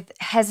with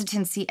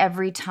hesitancy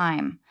every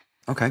time.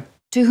 Okay.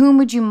 To whom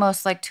would you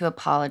most like to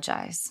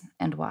apologize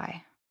and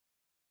why?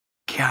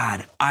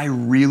 God, I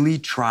really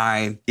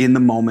try in the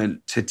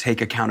moment to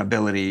take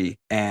accountability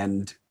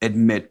and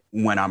admit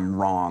when I'm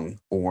wrong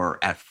or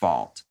at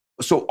fault.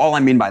 So all I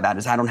mean by that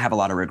is I don't have a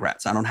lot of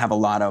regrets. I don't have a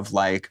lot of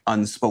like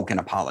unspoken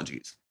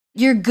apologies.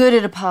 You're good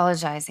at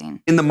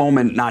apologizing. In the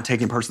moment, not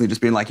taking personally,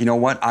 just being like, you know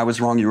what? I was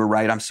wrong. You were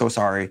right. I'm so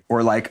sorry.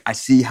 Or like, I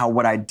see how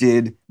what I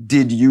did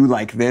you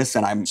like this,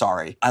 and I'm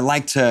sorry. I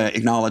like to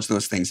acknowledge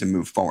those things and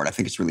move forward. I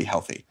think it's really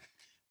healthy.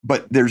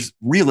 But there's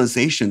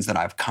realizations that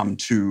I've come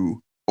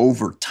to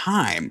over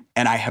time,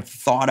 and I have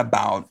thought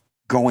about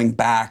going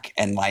back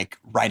and like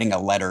writing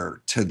a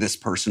letter to this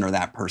person or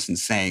that person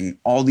saying,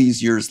 all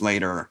these years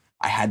later,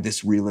 I had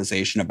this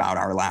realization about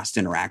our last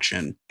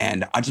interaction,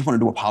 and I just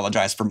wanted to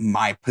apologize for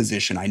my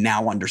position. I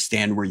now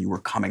understand where you were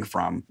coming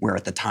from, where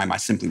at the time I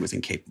simply was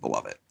incapable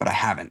of it, but I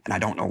haven't, and I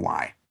don't know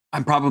why.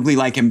 I'm probably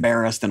like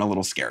embarrassed and a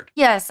little scared.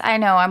 Yes, I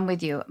know. I'm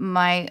with you.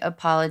 My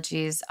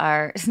apologies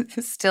are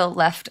still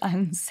left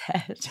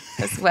unsaid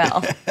as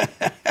well.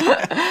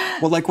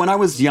 Well, like when I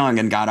was young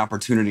and got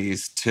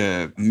opportunities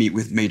to meet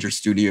with major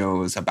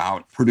studios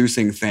about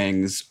producing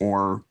things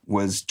or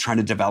was trying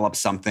to develop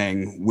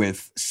something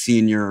with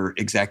senior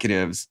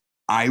executives,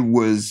 I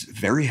was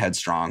very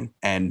headstrong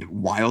and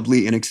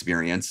wildly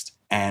inexperienced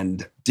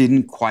and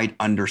didn't quite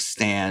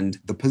understand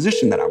the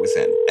position that I was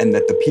in, and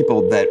that the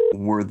people that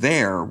were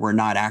there were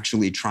not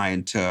actually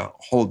trying to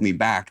hold me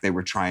back. They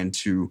were trying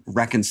to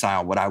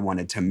reconcile what I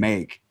wanted to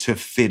make to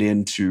fit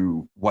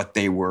into what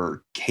they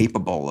were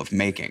capable of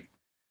making.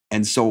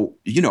 And so,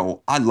 you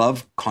know, I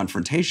love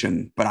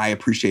confrontation, but I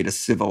appreciate a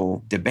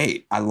civil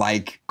debate. I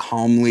like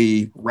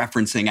calmly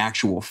referencing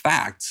actual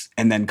facts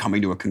and then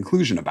coming to a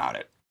conclusion about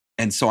it.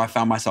 And so I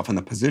found myself in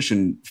the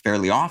position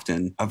fairly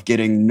often of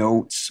getting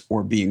notes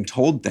or being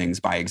told things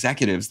by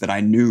executives that I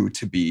knew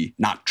to be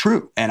not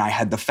true. And I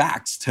had the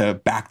facts to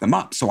back them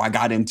up. So I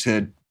got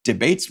into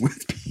debates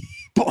with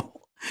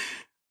people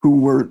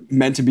who were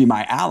meant to be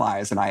my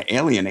allies, and I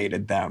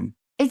alienated them.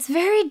 It's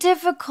very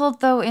difficult,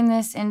 though, in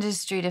this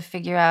industry to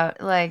figure out,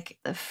 like,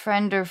 a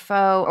friend or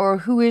foe or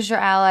who is your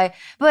ally.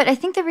 But I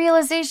think the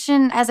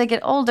realization as I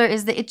get older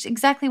is that it's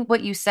exactly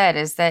what you said,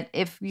 is that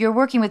if you're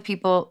working with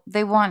people,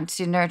 they want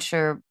to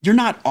nurture. You're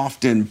not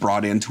often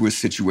brought into a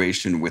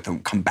situation with a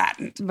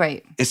combatant.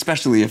 Right.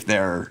 Especially if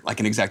they're like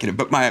an executive.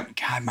 But my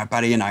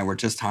buddy and I were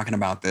just talking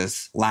about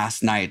this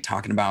last night,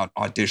 talking about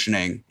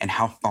auditioning and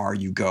how far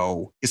you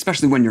go,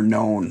 especially when you're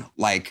known.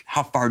 Like,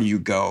 how far do you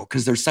go?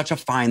 Because there's such a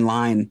fine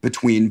line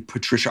between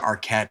Patricia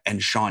Arquette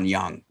and Sean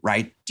Young,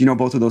 right? Do you know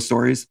both of those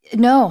stories?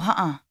 No,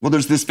 Well,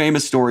 there's this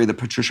famous story that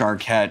Patricia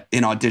Arquette,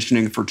 in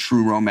auditioning for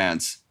True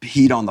Romance,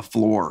 peed on the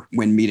floor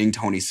when meeting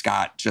Tony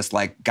Scott, just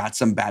like got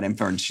some bad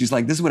info. And she's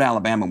like, this is what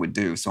Alabama would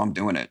do, so I'm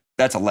doing it.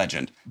 That's a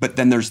legend. But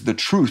then there's the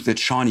truth that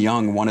Sean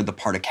Young wanted the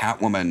part of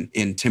Catwoman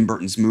in Tim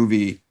Burton's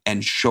movie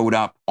and showed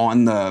up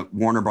on the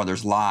Warner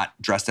Brothers lot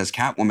dressed as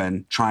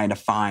Catwoman trying to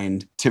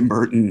find Tim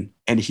Burton.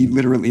 And he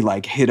literally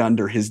like hid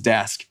under his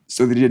desk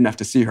so that he didn't have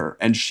to see her.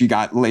 And she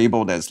got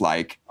labeled as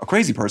like a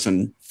crazy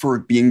person for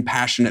being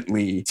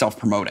passionately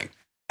self-promoting.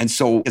 And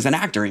so as an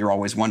actor, you're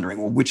always wondering,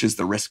 well, which is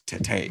the risk to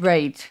take?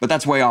 Right. But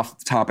that's way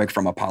off topic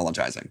from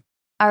apologizing.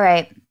 All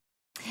right.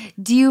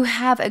 Do you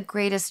have a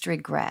greatest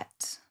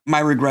regret? My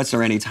regrets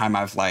are any time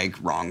I've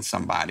like wronged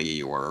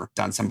somebody or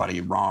done somebody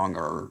wrong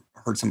or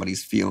hurt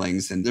somebody's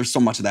feelings. And there's so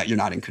much of that you're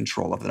not in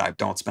control of that I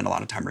don't spend a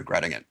lot of time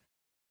regretting it.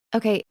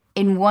 Okay.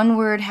 In one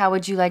word, how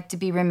would you like to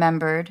be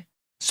remembered?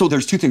 So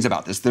there's two things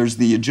about this. There's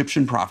the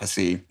Egyptian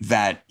prophecy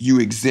that you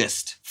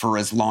exist for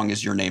as long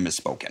as your name is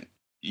spoken.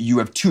 You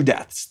have two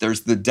deaths.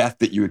 There's the death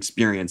that you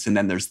experience, and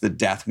then there's the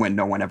death when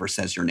no one ever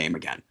says your name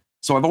again.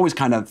 So I've always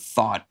kind of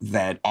thought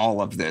that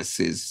all of this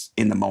is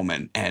in the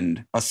moment.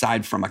 And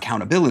aside from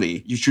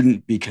accountability, you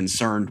shouldn't be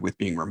concerned with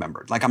being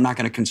remembered. Like, I'm not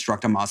going to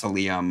construct a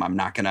mausoleum. I'm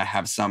not going to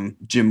have some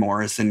Jim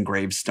Morrison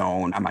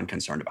gravestone. I'm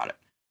unconcerned about it.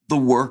 The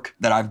work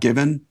that I've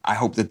given, I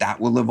hope that that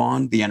will live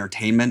on. The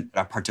entertainment that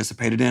I've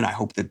participated in, I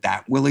hope that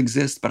that will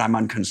exist, but I'm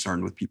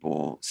unconcerned with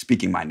people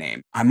speaking my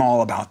name. I'm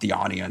all about the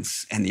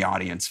audience and the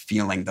audience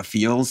feeling the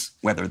feels,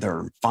 whether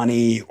they're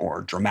funny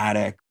or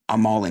dramatic.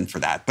 I'm all in for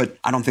that. But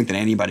I don't think that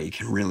anybody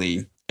can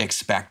really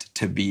expect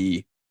to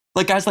be,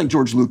 like guys like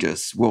George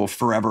Lucas will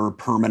forever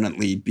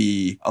permanently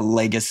be a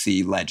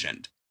legacy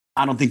legend.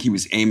 I don't think he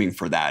was aiming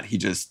for that. He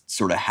just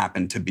sort of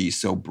happened to be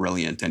so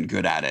brilliant and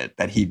good at it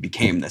that he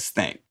became this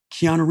thing.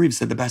 Keanu Reeves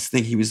said the best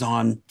thing. He was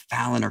on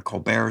Fallon or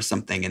Colbert or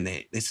something, and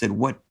they said,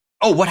 what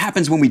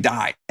happens when we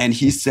die? And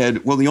he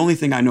said, well, the only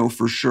thing I know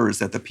for sure is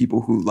that the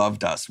people who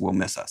loved us will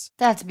miss us.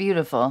 That's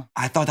beautiful.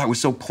 I thought that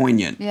was so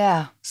poignant.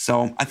 Yeah.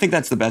 So I think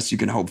that's the best you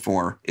can hope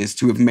for, is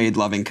to have made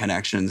loving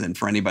connections and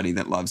for anybody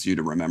that loves you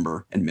to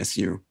remember and miss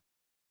you.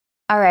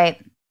 All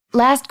right.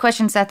 Last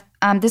question, Seth.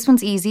 This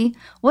one's easy.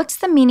 What's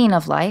the meaning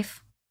of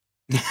life?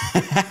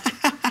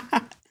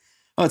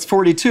 Oh, it's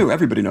 42.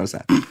 Everybody knows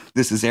that.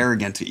 This is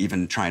arrogant to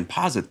even try and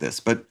posit this,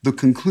 but the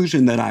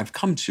conclusion that I've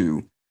come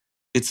to,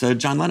 it's a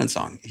John Lennon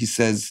song. He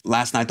says,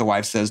 last night the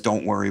wife says,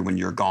 don't worry, when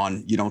you're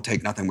gone, you don't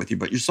take nothing with you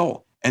but your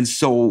soul. And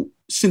so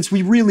since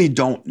we really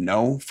don't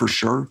know for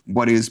sure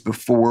what is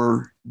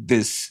before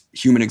this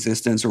human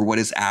existence or what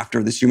is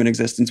after this human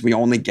existence, we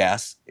only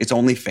guess. It's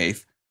only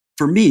faith.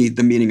 For me,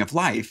 the meaning of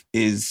life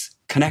is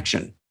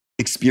connection,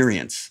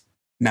 experience,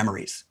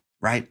 memories,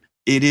 right?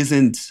 It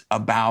isn't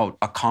about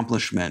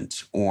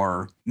accomplishment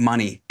or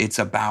money. It's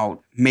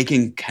about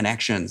making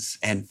connections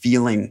and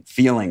feeling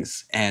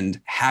feelings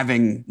and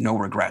having no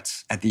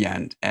regrets at the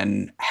end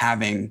and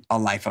having a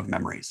life of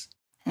memories.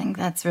 I think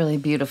that's really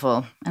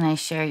beautiful, and I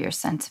share your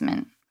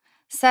sentiment.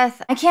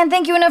 Seth, I can't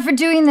thank you enough for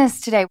doing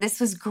this today. This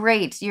was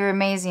great. You're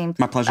amazing.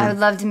 My pleasure. I would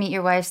love to meet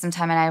your wife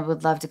sometime, and I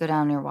would love to go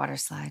down your water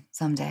slide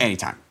someday.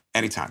 Anytime.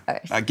 All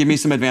right. Give me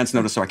some advance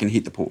notice so I can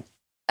heat the pool.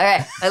 All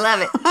right. I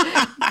love it.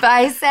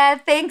 Bye,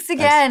 Seth. Thanks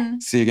again.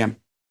 Nice. See you again.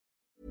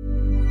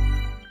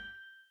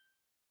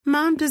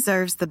 Mom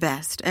deserves the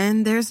best,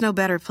 and there's no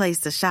better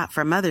place to shop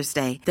for Mother's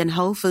Day than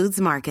Whole Foods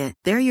Market.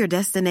 They're your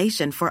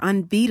destination for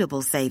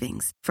unbeatable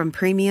savings, from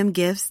premium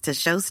gifts to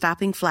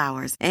show-stopping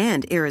flowers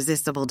and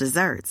irresistible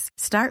desserts.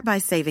 Start by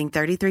saving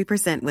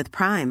 33% with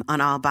Prime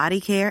on all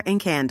body care and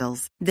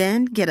candles.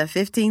 Then get a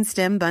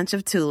 15-stem bunch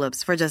of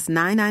tulips for just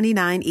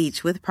 $9.99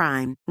 each with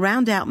Prime.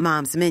 Round out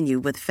Mom's menu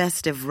with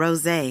festive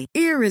rosé,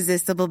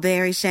 irresistible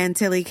berry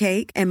chantilly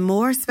cake, and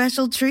more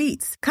special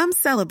treats. Come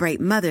celebrate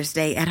Mother's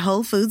Day at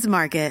Whole Foods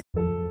Market.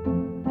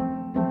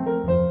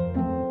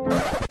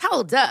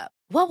 Hold up.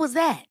 What was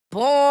that?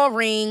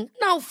 Boring.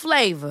 No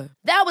flavor.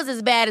 That was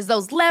as bad as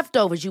those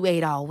leftovers you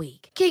ate all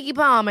week. Keke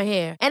Palmer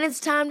here, and it's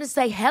time to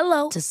say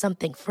hello to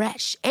something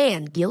fresh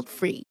and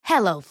guilt-free.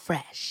 Hello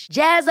Fresh.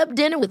 Jazz up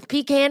dinner with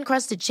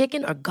pecan-crusted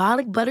chicken or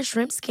garlic butter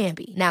shrimp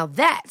scampi. Now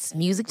that's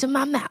music to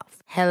my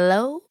mouth.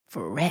 Hello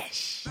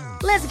Fresh.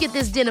 Let's get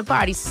this dinner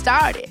party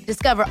started.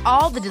 Discover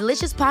all the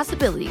delicious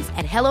possibilities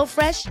at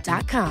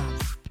hellofresh.com.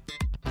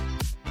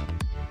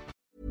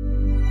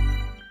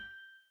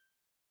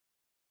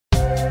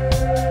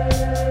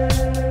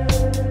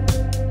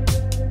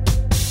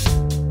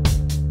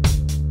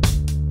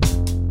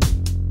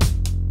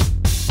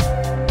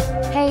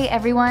 Hey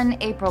everyone,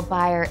 April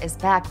Beyer is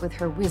back with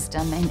her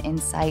wisdom and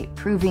insight,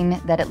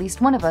 proving that at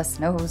least one of us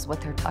knows what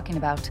they're talking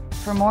about.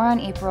 For more on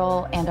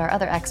April and our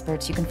other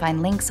experts, you can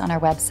find links on our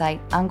website,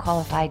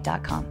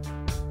 unqualified.com.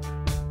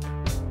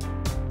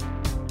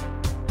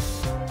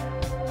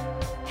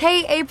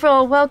 Hey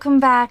April, welcome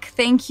back.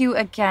 Thank you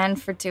again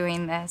for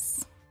doing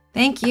this.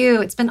 Thank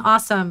you. It's been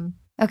awesome.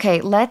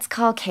 Okay, let's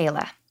call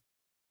Kayla.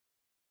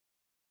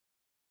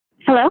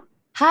 Hello?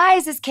 Hi,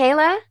 is this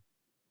Kayla?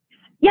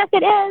 Yes,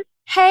 it is.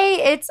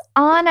 Hey, it's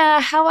Anna.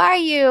 How are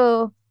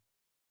you?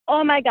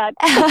 Oh, my God.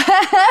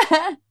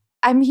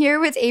 I'm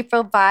here with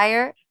April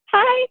Beyer.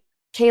 Hi.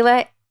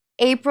 Kayla,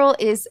 April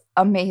is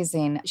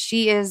amazing.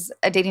 She is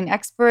a dating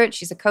expert.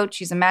 She's a coach.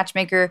 She's a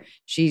matchmaker.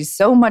 She's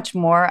so much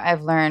more.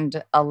 I've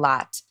learned a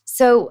lot.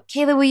 So,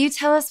 Kayla, will you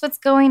tell us what's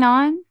going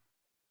on?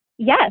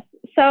 Yes.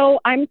 So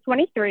I'm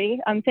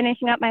 23. I'm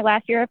finishing up my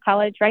last year of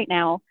college right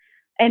now.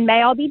 In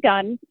May, I'll be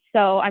done.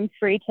 So I'm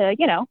free to,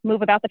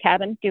 move about the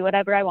cabin, do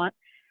whatever I want.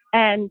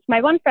 And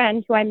my one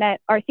friend who I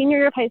met our senior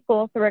year of high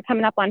school, so we're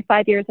coming up on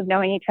 5 years of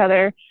knowing each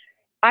other.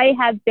 I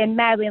have been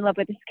madly in love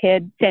with this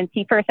kid since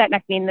he first sat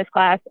next to me in this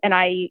class. And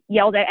I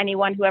yelled at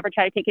anyone who ever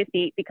tried to take his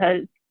seat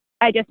because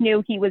I just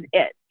knew he was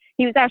it.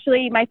 He was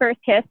actually my first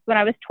kiss when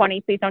I was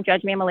 20. Please don't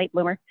judge me. I'm a late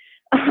bloomer.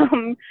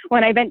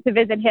 When I went to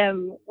visit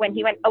him when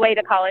he went away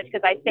to college,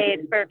 because I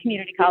stayed for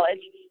community college.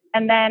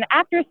 And then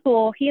after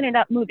school, he ended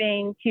up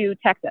moving to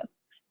Texas.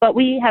 But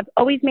we have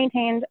always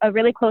maintained a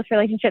really close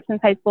relationship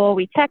since high school.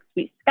 We text,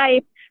 we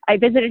Skype. I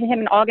visited him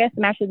in August.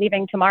 I'm actually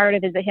leaving tomorrow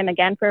to visit him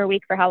again for a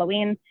week for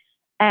Halloween.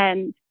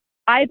 And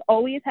I've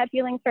always had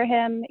feelings for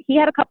him. He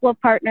had a couple of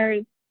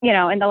partners,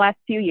 in the last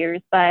few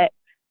years, but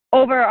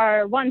over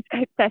our one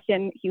Skype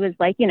session, he was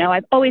like,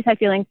 I've always had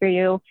feelings for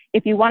you.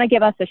 If you want to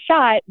give us a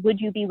shot,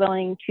 would you be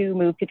willing to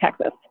move to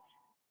Texas?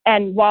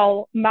 And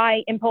while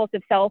my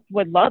impulsive self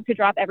would love to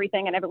drop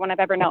everything and everyone I've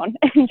ever known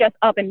and just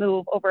up and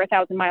move over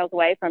 1,000 miles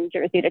away from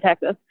Jersey to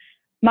Texas,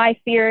 my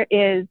fear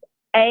is,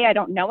 A, I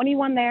don't know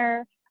anyone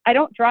there. I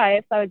don't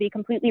drive, so I would be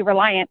completely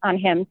reliant on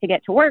him to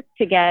get to work,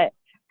 to get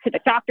to the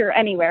doctor,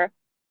 anywhere.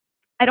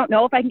 I don't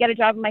know if I can get a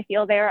job in my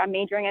field there. I'm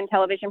majoring in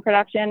television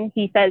production.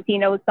 He says he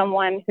knows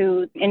someone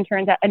who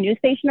interns at a news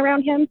station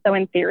around him. So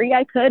in theory,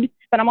 I could,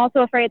 but I'm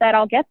also afraid that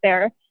I'll get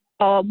there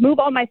I'll move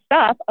all my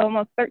stuff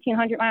almost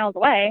 1,300 miles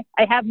away.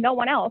 I have no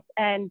one else.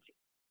 And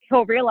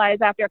he'll realize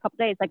after a couple of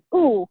days, like,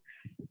 ooh,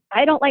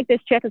 I don't like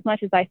this chick as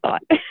much as I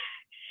thought.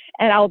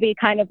 And I'll be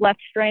kind of left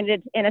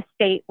stranded in a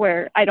state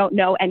where I don't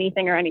know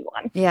anything or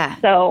anyone. Yeah.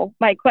 So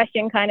my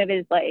question kind of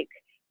is like,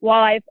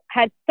 while I've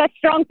had such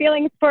strong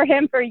feelings for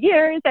him for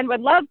years and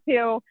would love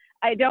to,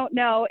 I don't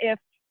know if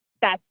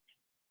that's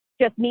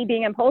just me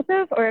being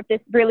impulsive or if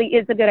this really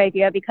is a good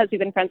idea because we've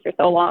been friends for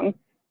so long.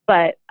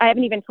 But I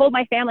haven't even told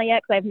my family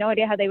yet because I have no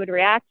idea how they would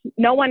react.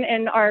 No one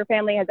in our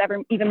family has ever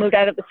even moved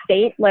out of the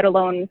state, let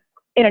alone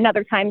in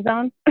another time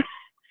zone.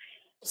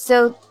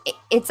 So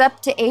it's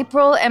up to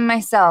April and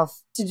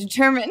myself to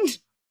determine.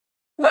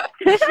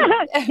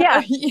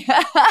 Yeah.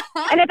 Yeah.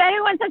 And if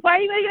anyone says, why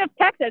are you moving to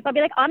Texas? I'll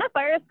be like, Anna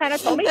Fires kind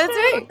of told me That's to.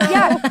 right.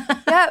 Yeah.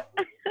 Yep.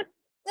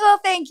 Well,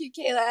 thank you,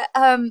 Kayla.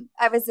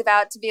 I was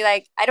about to be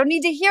like, I don't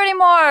need to hear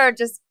anymore.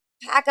 Just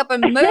pack up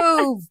and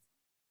move.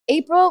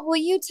 April, will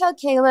you tell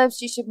Kayla if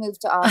she should move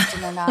to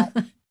Austin or not?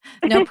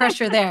 No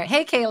pressure there.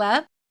 Hey,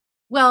 Kayla.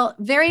 Well,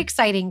 very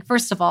exciting.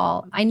 First of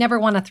all, I never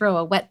want to throw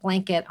a wet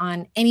blanket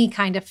on any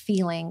kind of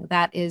feeling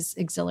that is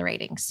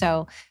exhilarating.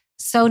 So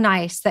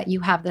nice that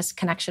you have this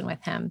connection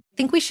with him. I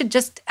think we should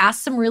just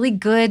ask some really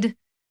good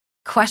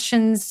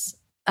questions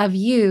of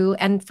you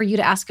and for you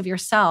to ask of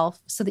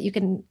yourself so that you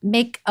can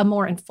make a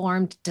more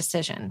informed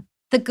decision.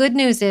 The good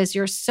news is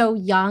you're so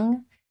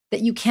young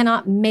that you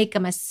cannot make a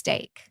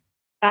mistake.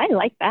 I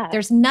like that.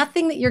 There's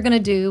nothing that you're going to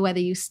do,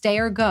 whether you stay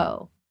or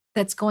go,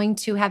 that's going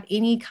to have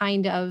any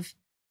kind of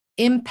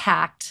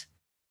impact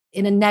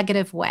in a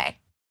negative way.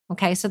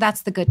 Okay. So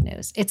that's the good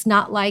news. It's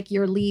not like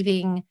you're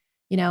leaving,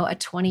 a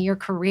 20-year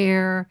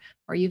career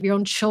or you have your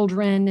own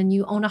children and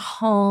you own a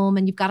home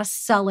and you've got to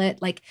sell it.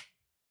 Like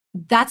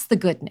that's the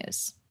good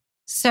news.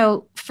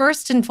 So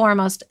first and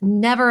foremost,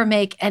 never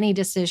make any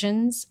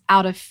decisions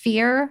out of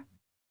fear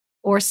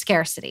or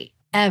scarcity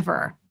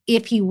ever.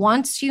 If he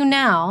wants you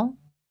now,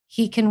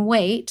 he can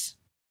wait.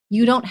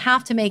 You don't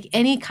have to make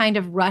any kind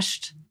of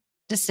rushed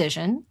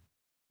decision.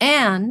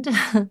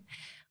 And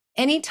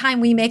anytime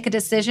we make a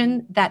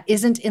decision that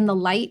isn't in the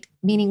light,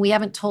 meaning we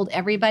haven't told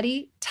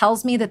everybody,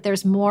 tells me that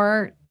there's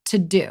more to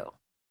do.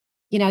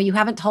 You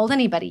haven't told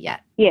anybody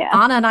yet. Yeah.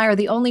 Anna and I are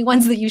the only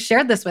ones that you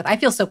shared this with. I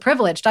feel so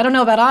privileged. I don't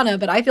know about Anna,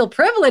 but I feel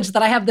privileged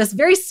that I have this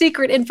very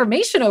secret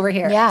information over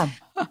here. Yeah.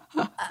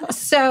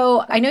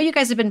 So I know you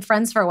guys have been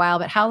friends for a while,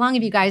 but how long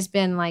have you guys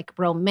been like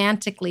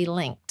romantically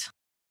linked?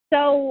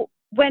 So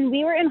when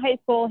we were in high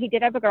school, he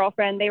did have a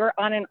girlfriend. They were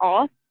on and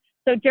off.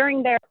 So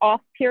during their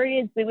off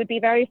periods, we would be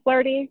very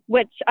flirty,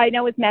 which I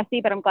know is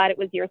messy, but I'm glad it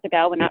was years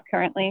ago and not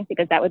currently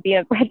because that would be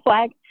a red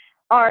flag.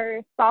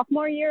 Our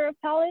sophomore year of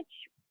college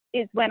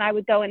is when I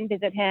would go and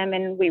visit him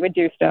and we would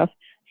do stuff.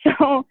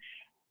 So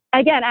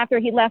again, after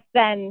he left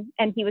then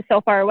and he was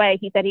so far away,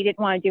 he said he didn't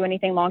want to do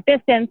anything long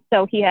distance.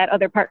 So he had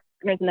other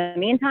partners in the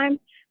meantime.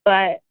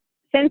 But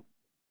since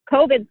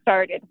COVID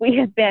started, we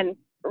have been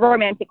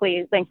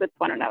romantically linked with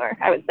one another,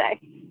 I would say.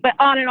 But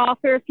on and off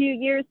for a few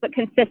years, but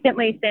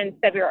consistently since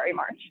February,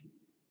 March.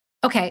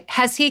 Okay.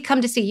 Has he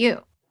come to see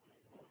you?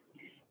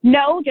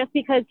 No, just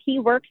because he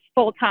works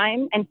full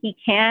time and he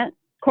can't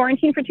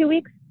quarantine for 2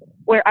 weeks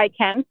where I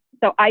can.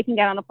 So I can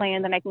get on the plane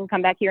and then I can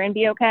come back here and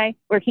be okay,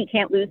 where he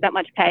can't lose that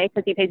much pay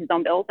because he pays his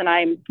own bills. And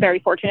I'm very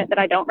fortunate that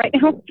I don't right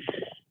now.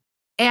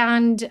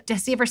 And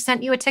has he ever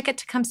sent you a ticket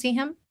to come see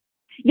him?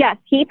 Yes,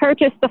 he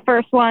purchased the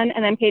first one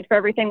and then paid for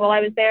everything while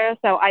I was there.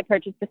 So I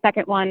purchased the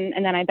second one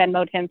and then I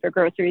Venmo'd him for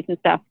groceries and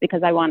stuff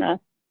because I want to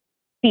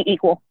be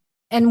equal.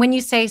 And when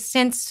you say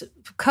since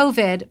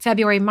COVID,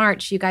 February,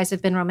 March, you guys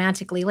have been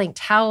romantically linked,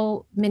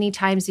 how many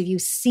times have you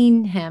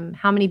seen him?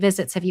 How many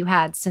visits have you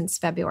had since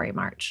February,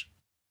 March?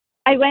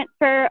 I went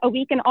for a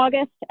week in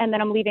August and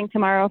then I'm leaving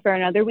tomorrow for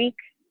another week.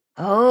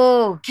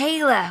 Oh,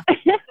 Kayla.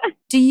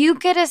 Do you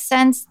get a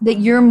sense that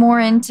you're more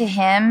into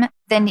him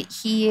than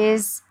he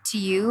is to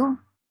you?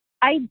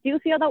 I do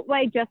feel that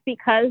way just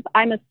because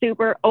I'm a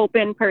super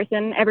open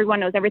person. Everyone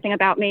knows everything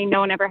about me. No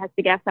one ever has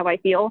to guess how I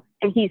feel.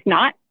 And he's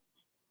not.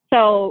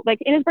 So like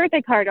in his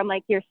birthday card, I'm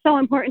like, you're so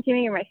important to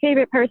me. You're my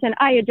favorite person.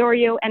 I adore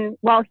you. And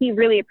while he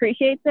really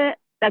appreciates it,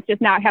 that's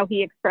just not how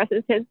he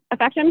expresses his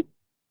affection.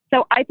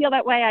 So I feel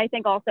that way. I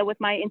think also with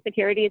my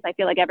insecurities, I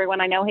feel like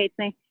everyone I know hates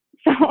me.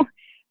 So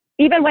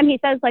even when he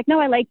says like, no,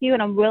 I like you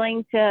and I'm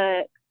willing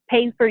to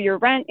pay for your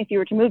rent. If you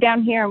were to move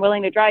down here, I'm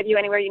willing to drive you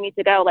anywhere you need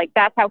to go. Like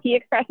that's how he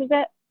expresses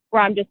it,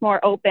 where I'm just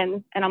more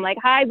open and I'm like,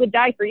 I would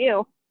die for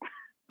you.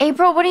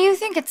 April, what do you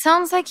think? It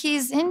sounds like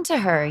he's into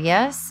her,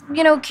 yes?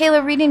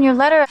 Kayla, reading your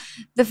letter,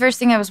 the first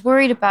thing I was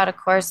worried about, of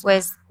course,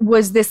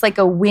 was this like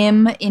a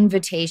whim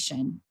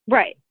invitation?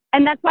 Right.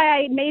 And that's why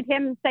I made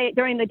him say it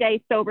during the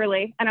day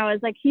soberly. And I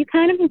was like, you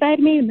kind of invited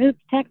me to move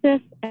to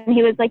Texas. And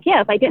he was like, yeah,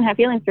 if I didn't have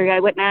feelings for you, I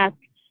wouldn't ask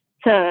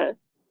to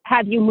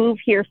have you move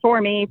here for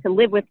me, to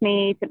live with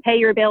me, to pay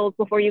your bills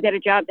before you get a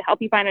job, to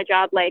help you find a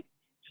job. Like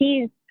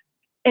he's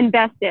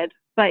invested,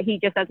 but he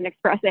just doesn't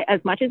express it as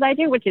much as I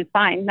do, which is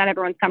fine. Not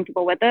everyone's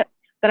comfortable with it,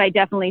 but I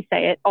definitely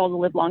say it all the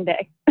live long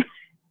day.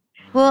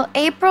 Well,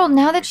 April,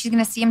 now that she's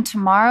going to see him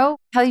tomorrow,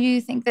 how do you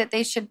think that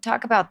they should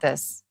talk about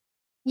this?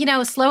 You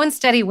know, slow and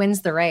steady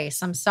wins the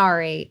race. I'm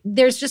sorry.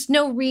 There's just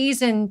no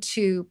reason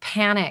to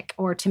panic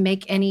or to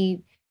make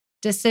any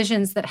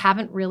decisions that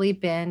haven't really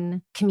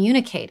been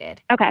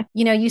communicated. Okay.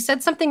 You know, you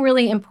said something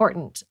really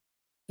important.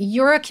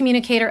 You're a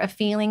communicator of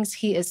feelings.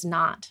 He is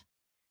not.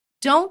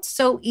 Don't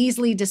so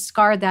easily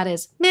discard that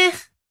as meh,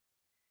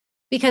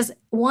 because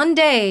one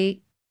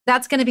day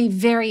that's going to be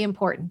very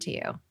important to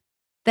you,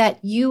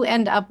 that you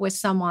end up with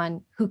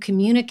someone who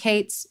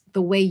communicates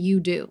the way you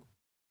do.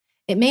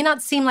 It may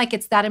not seem like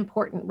it's that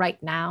important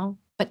right now,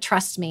 but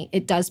trust me,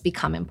 it does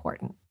become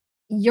important.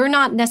 You're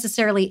not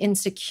necessarily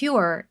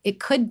insecure. It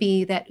could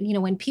be that, you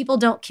know, when people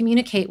don't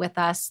communicate with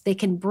us, they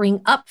can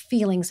bring up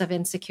feelings of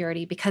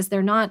insecurity because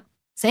they're not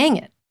saying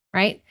it,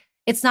 right?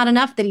 It's not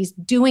enough that he's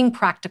doing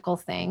practical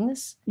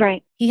things.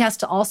 Right. He has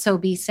to also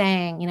be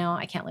saying, you know,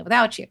 I can't live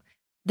without you.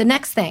 The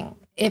next thing,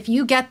 if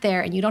you get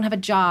there and you don't have a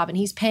job and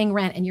he's paying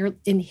rent and you're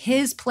in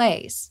his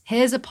place,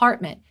 his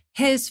apartment,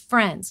 his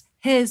friends,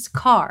 his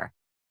car,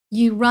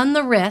 you run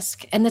the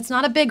risk, and it's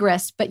not a big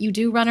risk, but you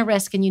do run a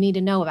risk, and you need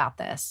to know about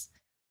this,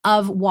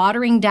 of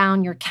watering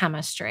down your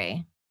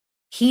chemistry.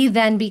 He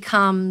then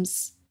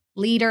becomes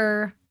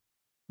leader,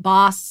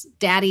 boss,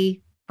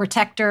 daddy,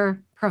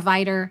 protector,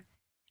 provider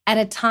at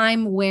a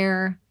time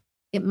where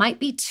it might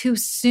be too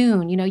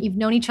soon. You know, you've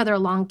known each other a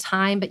long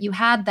time, but you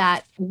had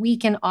that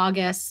week in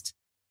August,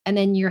 and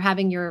then you're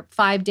having your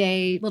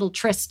 5-day little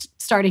tryst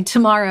starting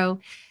tomorrow.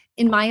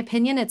 In my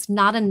opinion, it's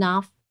not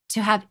enough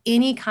to have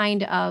any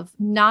kind of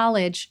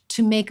knowledge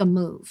to make a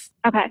move.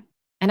 Okay.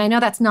 And I know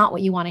that's not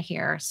what you want to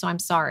hear, so I'm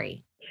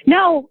sorry.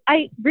 No,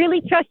 I really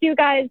trust you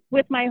guys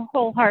with my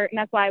whole heart, and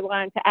that's why I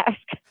wanted to ask.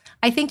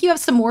 I think you have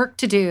some work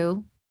to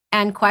do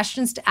and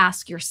questions to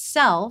ask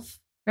yourself.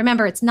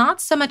 Remember, it's not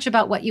so much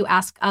about what you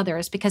ask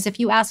others, because if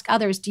you ask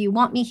others, do you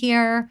want me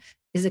here?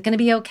 Is it going to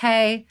be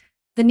okay?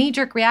 The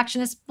knee-jerk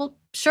reaction is, well,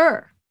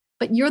 sure,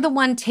 but you're the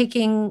one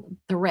taking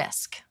the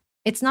risk.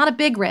 It's not a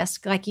big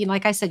risk.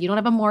 Like I said, you don't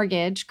have a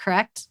mortgage,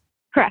 correct?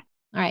 Correct.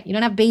 All right. You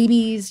don't have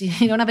babies.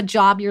 You don't have a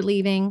job you're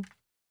leaving.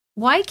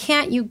 Why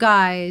can't you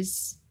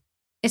guys,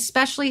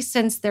 especially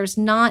since there's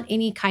not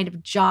any kind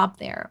of job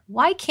there,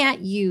 why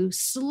can't you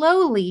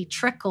slowly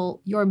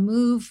trickle your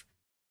move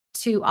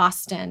to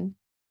Austin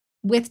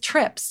with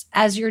trips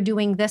as you're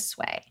doing this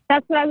way?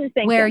 That's what I was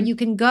thinking. Where you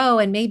can go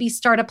and maybe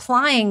start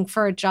applying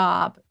for a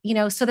job, you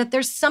know, so that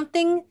there's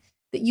something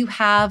that you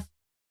have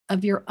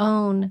of your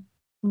own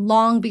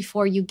long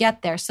before you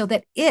get there, so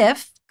that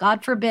if,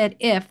 God forbid,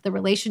 if the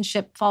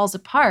relationship falls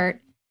apart,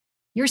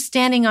 you're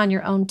standing on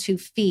your own 2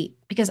 feet,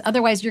 because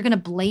otherwise you're going to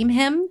blame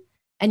him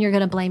and you're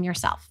going to blame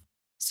yourself.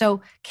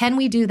 So can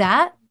we do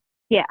that?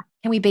 Yeah.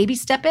 Can we baby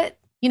step it?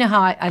 You know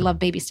how I love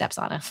baby steps,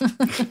 Anna.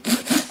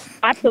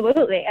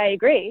 Absolutely. I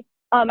agree.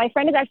 My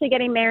friend is actually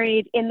getting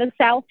married in the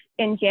South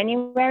in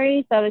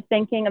January. So I was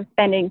thinking of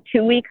spending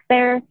 2 weeks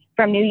there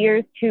from New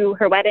Year's to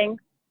her wedding,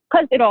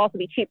 because it'll also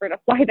be cheaper to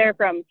fly there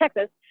from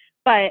Texas.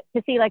 But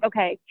to see like,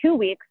 okay, 2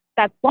 weeks,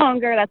 that's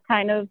longer. That's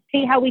kind of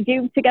see how we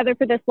do together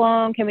for this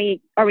long.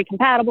 Are we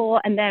compatible?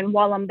 And then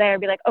while I'm there,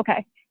 be like,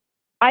 okay,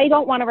 I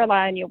don't want to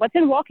rely on you. What's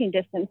in walking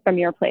distance from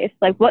your place?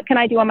 Like, what can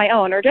I do on my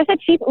own? Or just a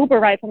cheap Uber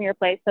ride from your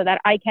place so that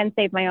I can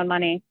save my own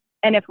money.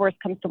 And if worse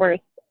comes to worse,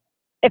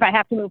 if I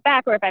have to move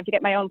back or if I have to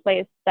get my own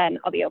place, then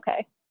I'll be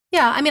okay.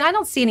 Yeah. I mean, I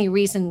don't see any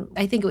reason.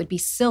 I think it would be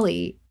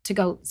silly to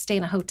go stay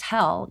in a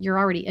hotel. You're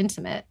already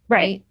intimate.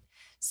 Right?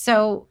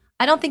 So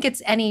I don't think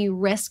it's any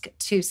risk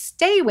to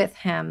stay with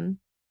him,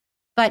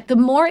 but the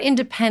more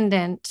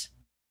independent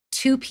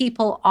 2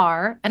 people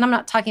are, and I'm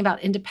not talking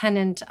about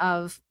independent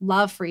of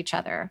love for each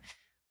other,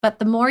 but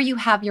the more you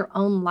have your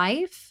own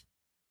life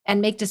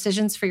and make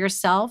decisions for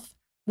yourself,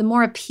 the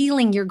more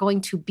appealing you're going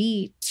to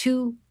be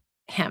to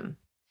him.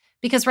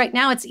 Because right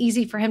now it's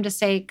easy for him to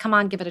say, come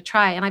on, give it a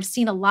try. And I've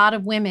seen a lot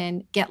of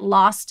women get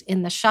lost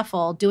in the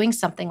shuffle doing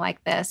something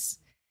like this.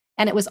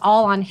 And it was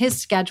all on his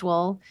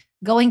schedule,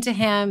 going to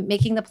him,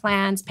 making the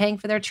plans, paying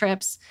for their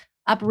trips,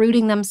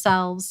 uprooting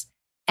themselves.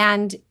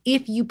 And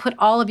if you put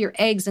all of your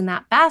eggs in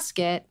that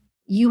basket,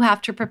 you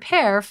have to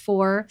prepare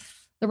for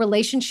the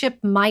relationship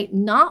might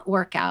not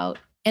work out.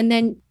 And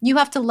then you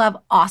have to love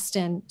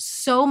Austin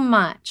so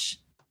much.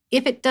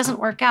 If it doesn't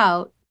work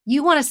out,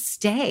 you want to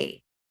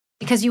stay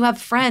because you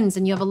have friends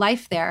and you have a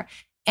life there.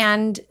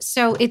 And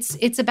so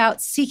it's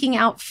about seeking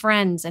out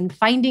friends and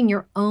finding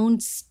your own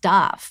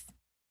stuff.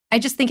 I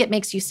just think it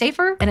makes you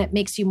safer and it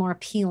makes you more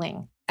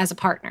appealing as a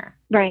partner.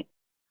 Right.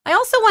 I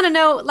also want to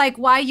know, like,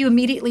 why you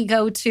immediately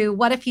go to,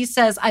 what if he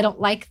says, I don't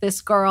like this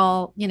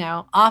girl, you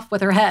know, off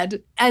with her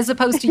head, as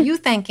opposed to you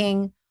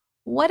thinking,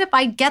 what if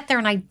I get there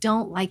and I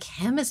don't like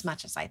him as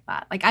much as I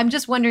thought? Like, I'm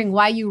just wondering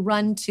why you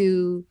run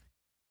to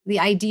the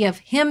idea of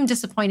him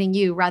disappointing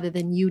you rather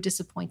than you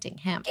disappointing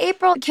him.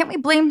 April, can't we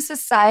blame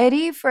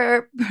society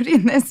for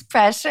putting this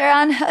pressure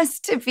on us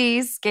to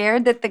be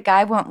scared that the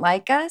guy won't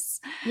like us?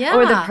 Yeah,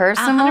 or the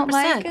person 100%. won't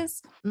like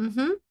us?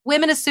 Mm-hmm.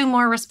 Women assume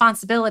more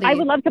responsibility. I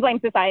would love to blame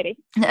society.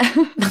 No,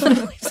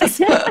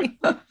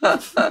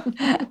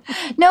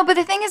 but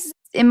the thing is,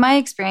 in my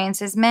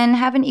experiences, men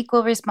have an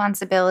equal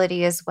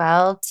responsibility as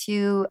well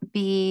to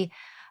be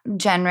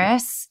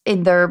generous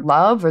in their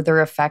love or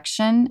their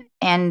affection.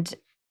 And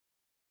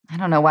I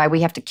don't know why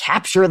we have to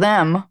capture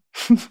them.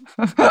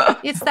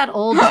 It's that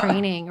old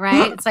training,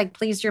 right? It's like,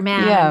 please your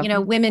man. Yeah. You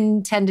know,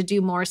 women tend to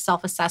do more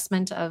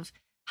self-assessment of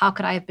how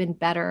could I have been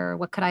better?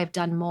 What could I have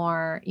done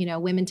more? You know,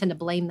 women tend to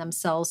blame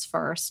themselves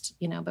first,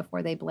 you know,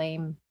 before they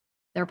blame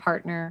their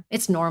partner.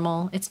 It's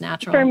normal. It's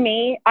natural. For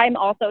me, I'm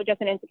also just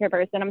an insecure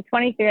person. I'm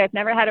 23. I've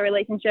never had a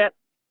relationship.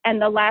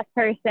 And the last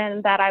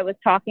person that I was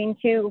talking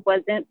to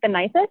wasn't the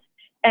nicest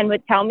and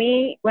would tell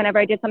me whenever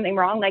I did something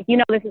wrong, like, you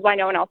know, this is why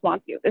no one else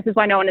wants you. This is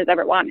why no one has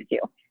ever wanted you.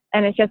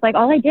 And it's just like,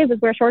 all I did was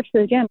wear shorts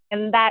to the gym.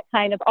 And that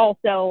kind of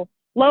also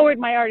lowered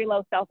my already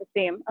low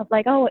self-esteem of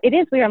like, oh, it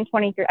is weird. I'm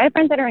 23. I have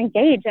friends that are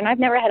engaged and I've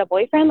never had a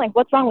boyfriend. Like,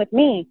 what's wrong with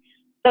me?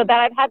 So that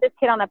I've had this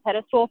kid on a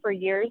pedestal for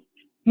years.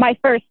 My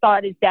first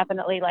thought is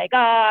definitely like,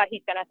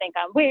 he's going to think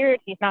I'm weird.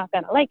 He's not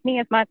going to like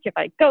me as much if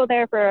I go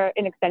there for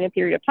an extended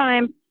period of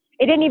time.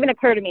 It didn't even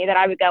occur to me that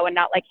I would go and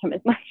not like him as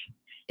much.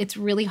 It's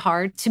really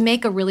hard to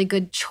make a really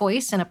good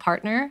choice in a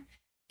partner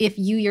if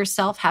you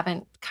yourself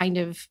haven't kind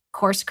of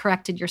course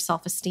corrected your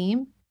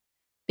self-esteem,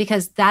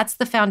 because that's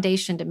the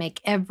foundation to make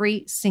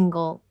every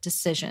single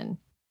decision.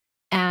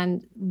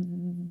 And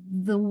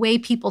the way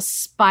people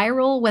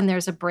spiral when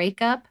there's a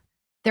breakup,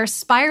 they're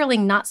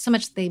spiraling not so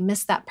much they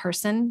miss that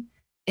person,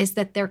 is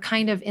that they're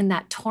kind of in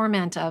that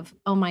torment of,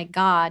 oh my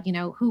God, you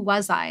know, who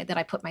was I that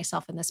I put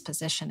myself in this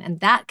position? And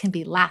that can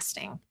be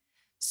lasting.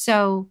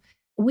 So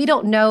we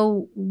don't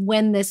know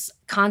when this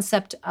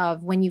concept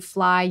of when you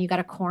fly, you got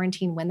to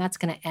quarantine, when that's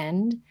going to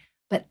end.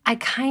 But I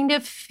kind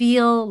of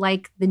feel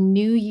like the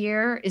new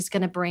year is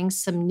going to bring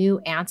some new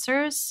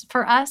answers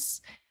for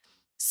us.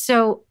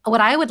 So what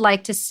I would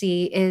like to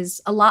see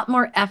is a lot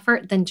more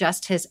effort than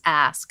just his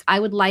ask. I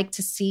would like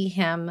to see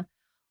him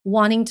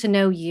wanting to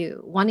know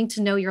you, wanting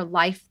to know your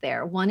life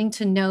there, wanting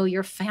to know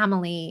your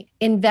family,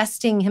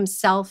 investing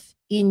himself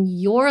in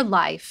your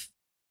life,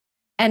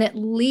 and at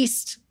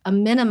least a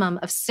minimum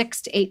of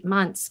 6 to 8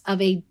 months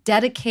of a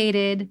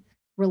dedicated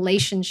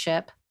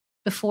relationship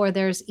before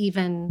there's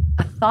even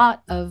a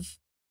thought of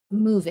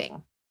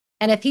moving.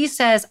 And if he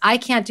says, I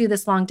can't do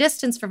this long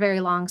distance for very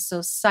long,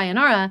 so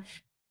sayonara,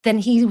 then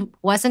he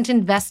wasn't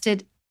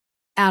invested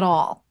at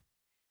all.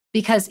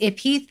 Because if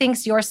he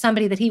thinks you're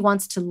somebody that he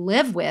wants to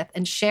live with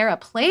and share a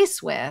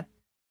place with,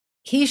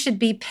 he should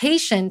be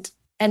patient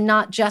and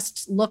not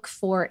just look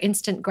for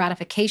instant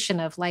gratification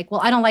of like, well,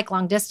 I don't like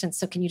long distance,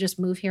 so can you just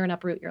move here and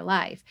uproot your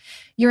life?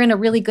 You're in a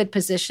really good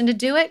position to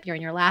do it. You're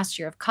in your last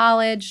year of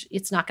college.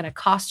 It's not going to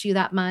cost you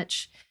that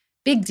much.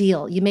 Big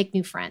deal. You make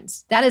new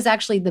friends. That is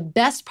actually the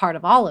best part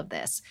of all of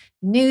this.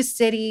 New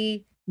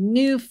city,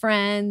 new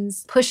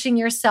friends, pushing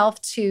yourself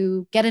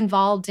to get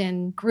involved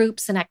in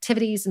groups and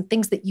activities and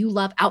things that you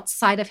love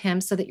outside of him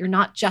so that you're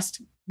not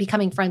just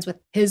becoming friends with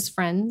his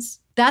friends.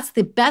 That's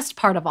the best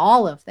part of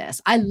all of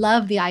this. I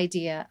love the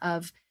idea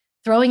of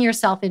throwing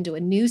yourself into a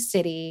new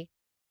city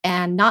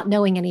and not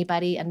knowing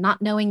anybody and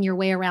not knowing your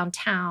way around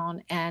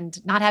town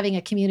and not having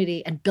a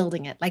community and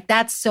building it. Like,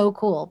 that's so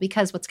cool,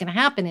 because what's going to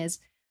happen is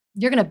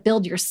you're going to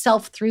build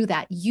yourself through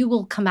that. You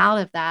will come out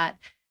of that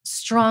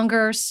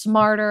stronger,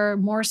 smarter,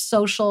 more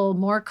social,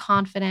 more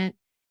confident.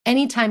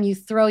 Anytime you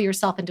throw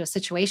yourself into a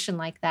situation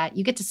like that,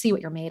 you get to see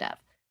what you're made of.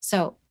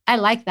 So I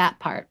like that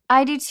part.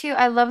 I do too.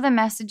 I love the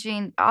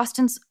messaging.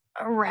 Austin's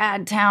a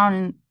rad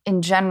town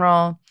in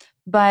general,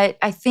 but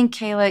I think,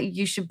 Kayla,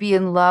 you should be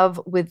in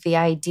love with the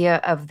idea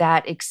of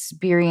that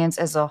experience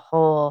as a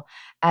whole,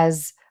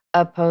 as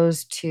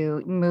opposed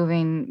to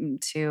moving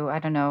to, I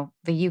don't know,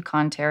 the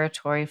Yukon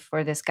territory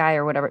for this guy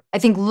or whatever. I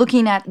think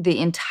looking at the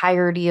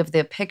entirety of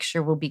the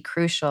picture will be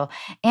crucial.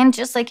 And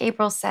just like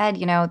April said,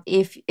 you know,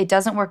 if it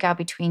doesn't work out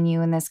between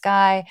you and this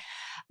guy,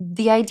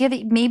 the idea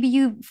that maybe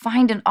you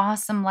find an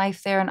awesome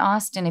life there in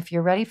Austin if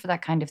you're ready for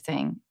that kind of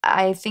thing.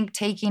 I think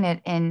taking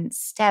it in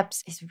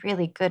steps is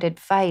really good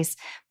advice.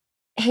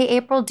 Hey,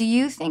 April, do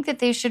you think that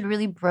they should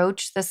really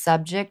broach the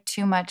subject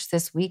too much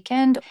this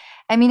weekend?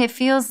 I mean, it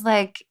feels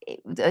like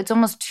it's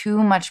almost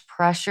too much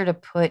pressure to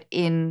put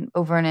in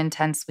over an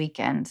intense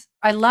weekend.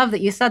 I love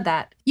that you said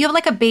that. You have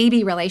like a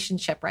baby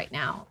relationship right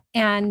now,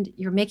 and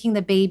you're making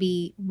the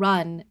baby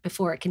run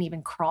before it can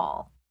even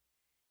crawl.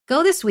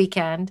 Go this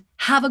weekend,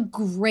 have a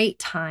great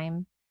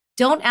time.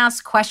 Don't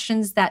ask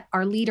questions that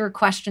are leader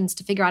questions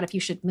to figure out if you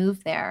should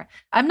move there.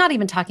 I'm not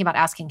even talking about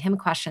asking him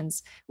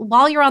questions.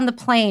 While you're on the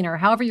plane or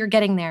however you're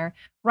getting there,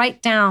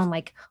 write down,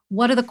 like,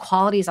 what are the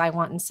qualities I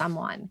want in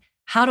someone?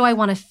 How do I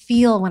want to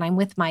feel when I'm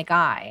with my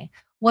guy?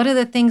 What are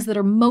the things that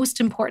are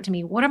most important to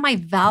me? What are my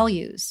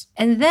values?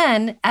 And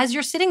then as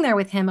you're sitting there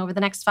with him over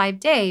the next 5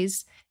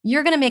 days,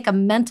 you're going to make a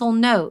mental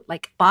note,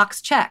 like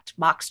box checked,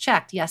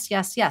 yes,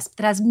 yes, yes.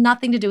 That has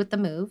nothing to do with the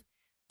move.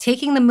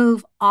 Taking the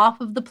move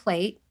off of the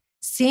plate,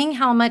 seeing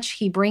how much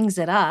he brings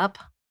it up.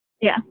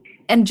 Yeah.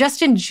 And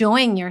just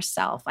enjoying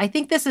yourself. I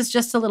think this is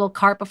just a little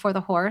cart before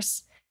the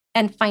horse.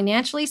 And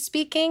financially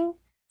speaking,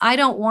 I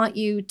don't want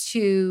you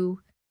to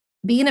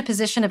be in a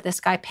position of this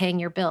guy paying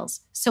your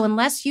bills. So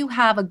unless you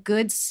have a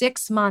good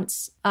 6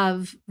 months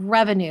of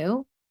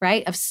revenue,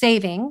 right, of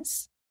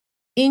savings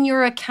in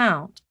your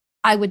account,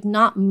 I would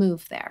not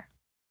move there.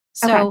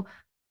 So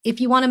if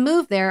you want to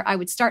move there, I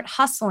would start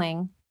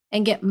hustling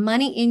and get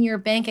money in your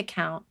bank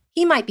account.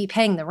 He might be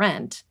paying the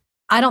rent.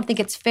 I don't think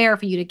it's fair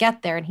for you to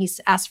get there and he's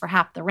asked for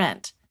half the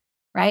rent,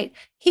 right?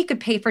 He could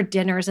pay for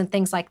dinners and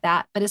things like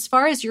that. But as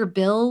far as your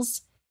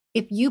bills,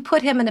 if you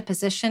put him in a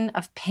position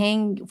of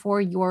paying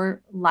for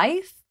your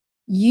life,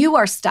 you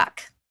are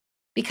stuck,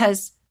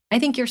 because I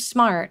think you're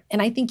smart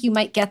and I think you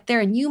might get there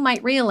and you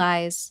might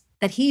realize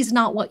that he's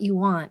not what you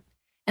want.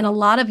 And a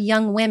lot of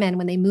young women,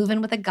 when they move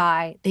in with a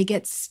guy, they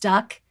get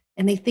stuck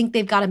and they think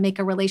they've got to make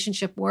a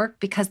relationship work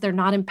because they're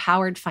not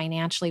empowered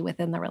financially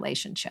within the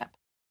relationship.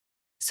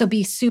 So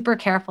be super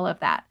careful of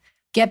that.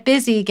 Get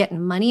busy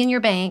getting money in your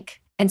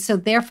bank. And so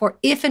therefore,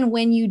 if and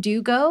when you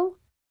do go,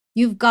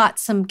 you've got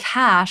some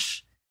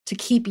cash to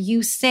keep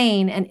you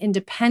sane and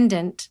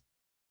independent.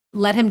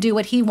 Let him do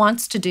what he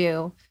wants to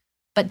do,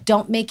 but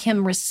don't make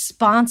him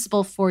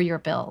responsible for your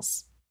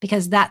bills,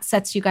 because that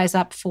sets you guys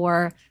up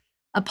for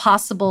a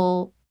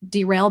possible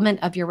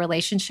derailment of your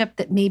relationship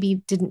that maybe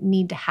didn't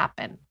need to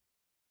happen.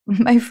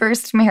 My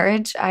first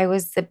marriage, I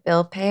was the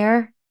bill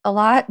payer a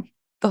lot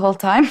the whole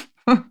time.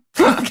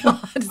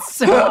 God, it's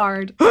so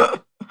hard.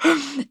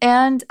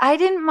 And I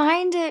didn't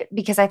mind it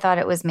because I thought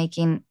it was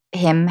making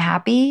him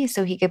happy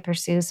so he could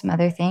pursue some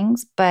other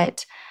things.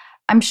 But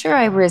I'm sure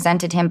I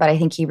resented him, but I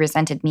think he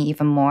resented me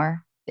even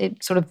more.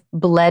 It sort of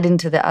bled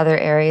into the other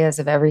areas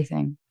of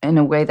everything in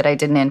a way that I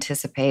didn't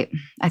anticipate.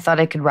 I thought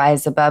I could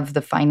rise above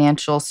the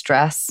financial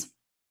stress.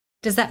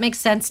 Does that make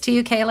sense to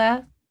you,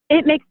 Kayla?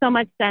 It makes so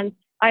much sense.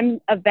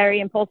 I'm a very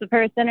impulsive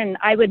person and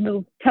I would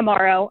move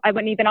tomorrow. I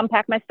wouldn't even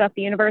unpack my stuff.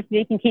 The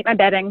university can keep my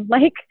bedding.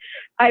 Like,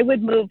 I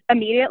would move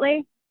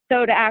immediately.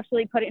 So to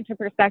actually put it into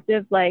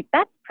perspective, like,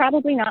 that's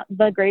probably not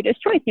the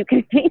greatest choice you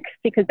can make,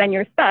 because then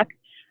you're stuck.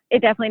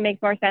 It definitely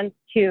makes more sense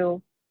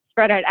to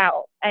spread it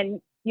out. And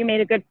you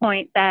made a good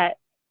point that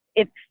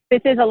if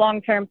this is a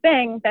long-term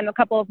thing, then a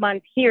couple of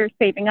months here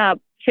saving up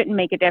shouldn't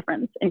make a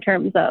difference in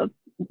terms of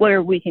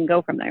where we can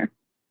go from there.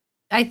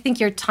 I think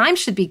your time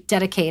should be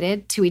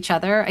dedicated to each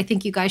other. I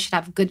think you guys should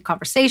have good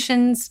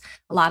conversations,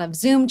 a lot of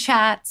Zoom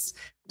chats,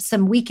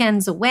 some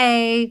weekends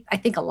away. I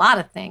think a lot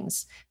of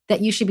things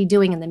that you should be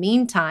doing in the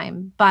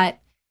meantime. But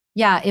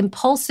yeah,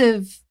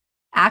 impulsive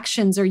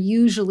actions are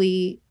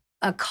usually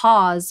a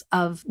cause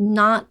of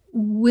not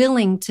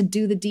willing to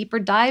do the deeper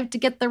dive to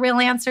get the real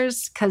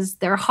answers, because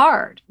they're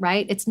hard,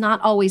 right? It's not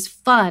always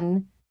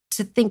fun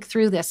to think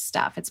through this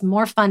stuff. It's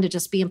more fun to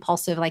just be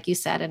impulsive, like you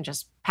said, and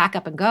just pack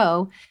up and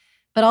go.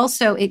 But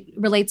also it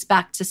relates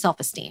back to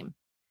self-esteem.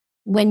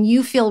 When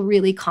you feel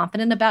really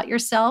confident about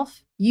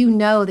yourself, you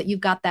know that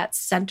you've got that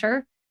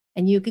center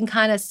and you can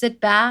kind of sit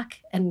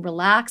back and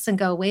relax and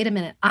go, wait a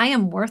minute, I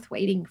am worth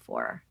waiting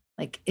for.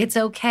 Like, it's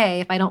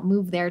okay if I don't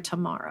move there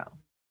tomorrow.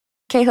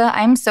 Kayla,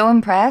 I'm so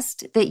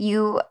impressed that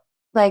you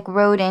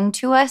wrote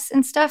into us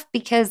and stuff,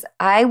 because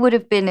I would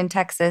have been in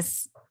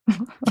Texas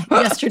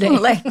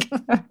yesterday.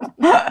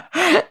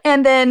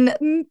 And then,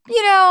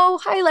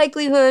 high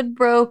likelihood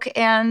broke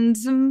and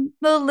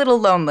a little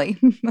lonely.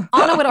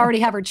 Anna would already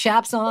have her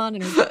chaps on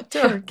and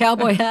her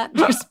cowboy hat and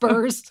her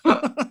spurs.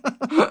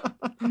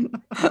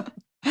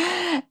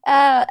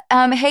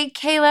 Hey,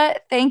 Kayla,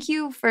 thank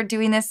you for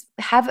doing this.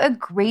 Have a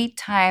great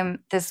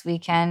time this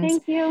weekend.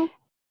 Thank you.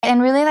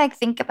 And really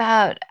think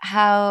about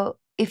how,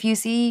 if you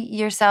see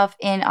yourself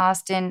in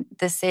Austin,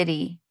 the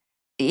city,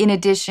 in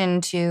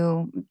addition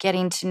to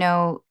getting to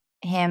know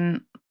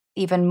him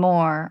even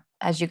more,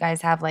 as you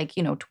guys have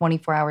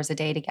 24 hours a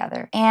day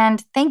together.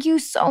 And thank you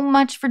so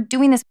much for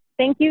doing this.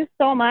 Thank you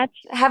so much.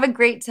 Have a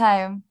great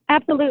time.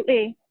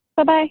 Absolutely.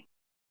 Bye-bye.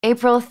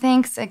 April,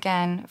 thanks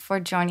again for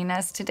joining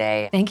us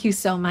today. Thank you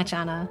so much,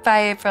 Anna.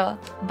 Bye, April.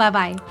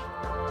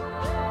 Bye-bye.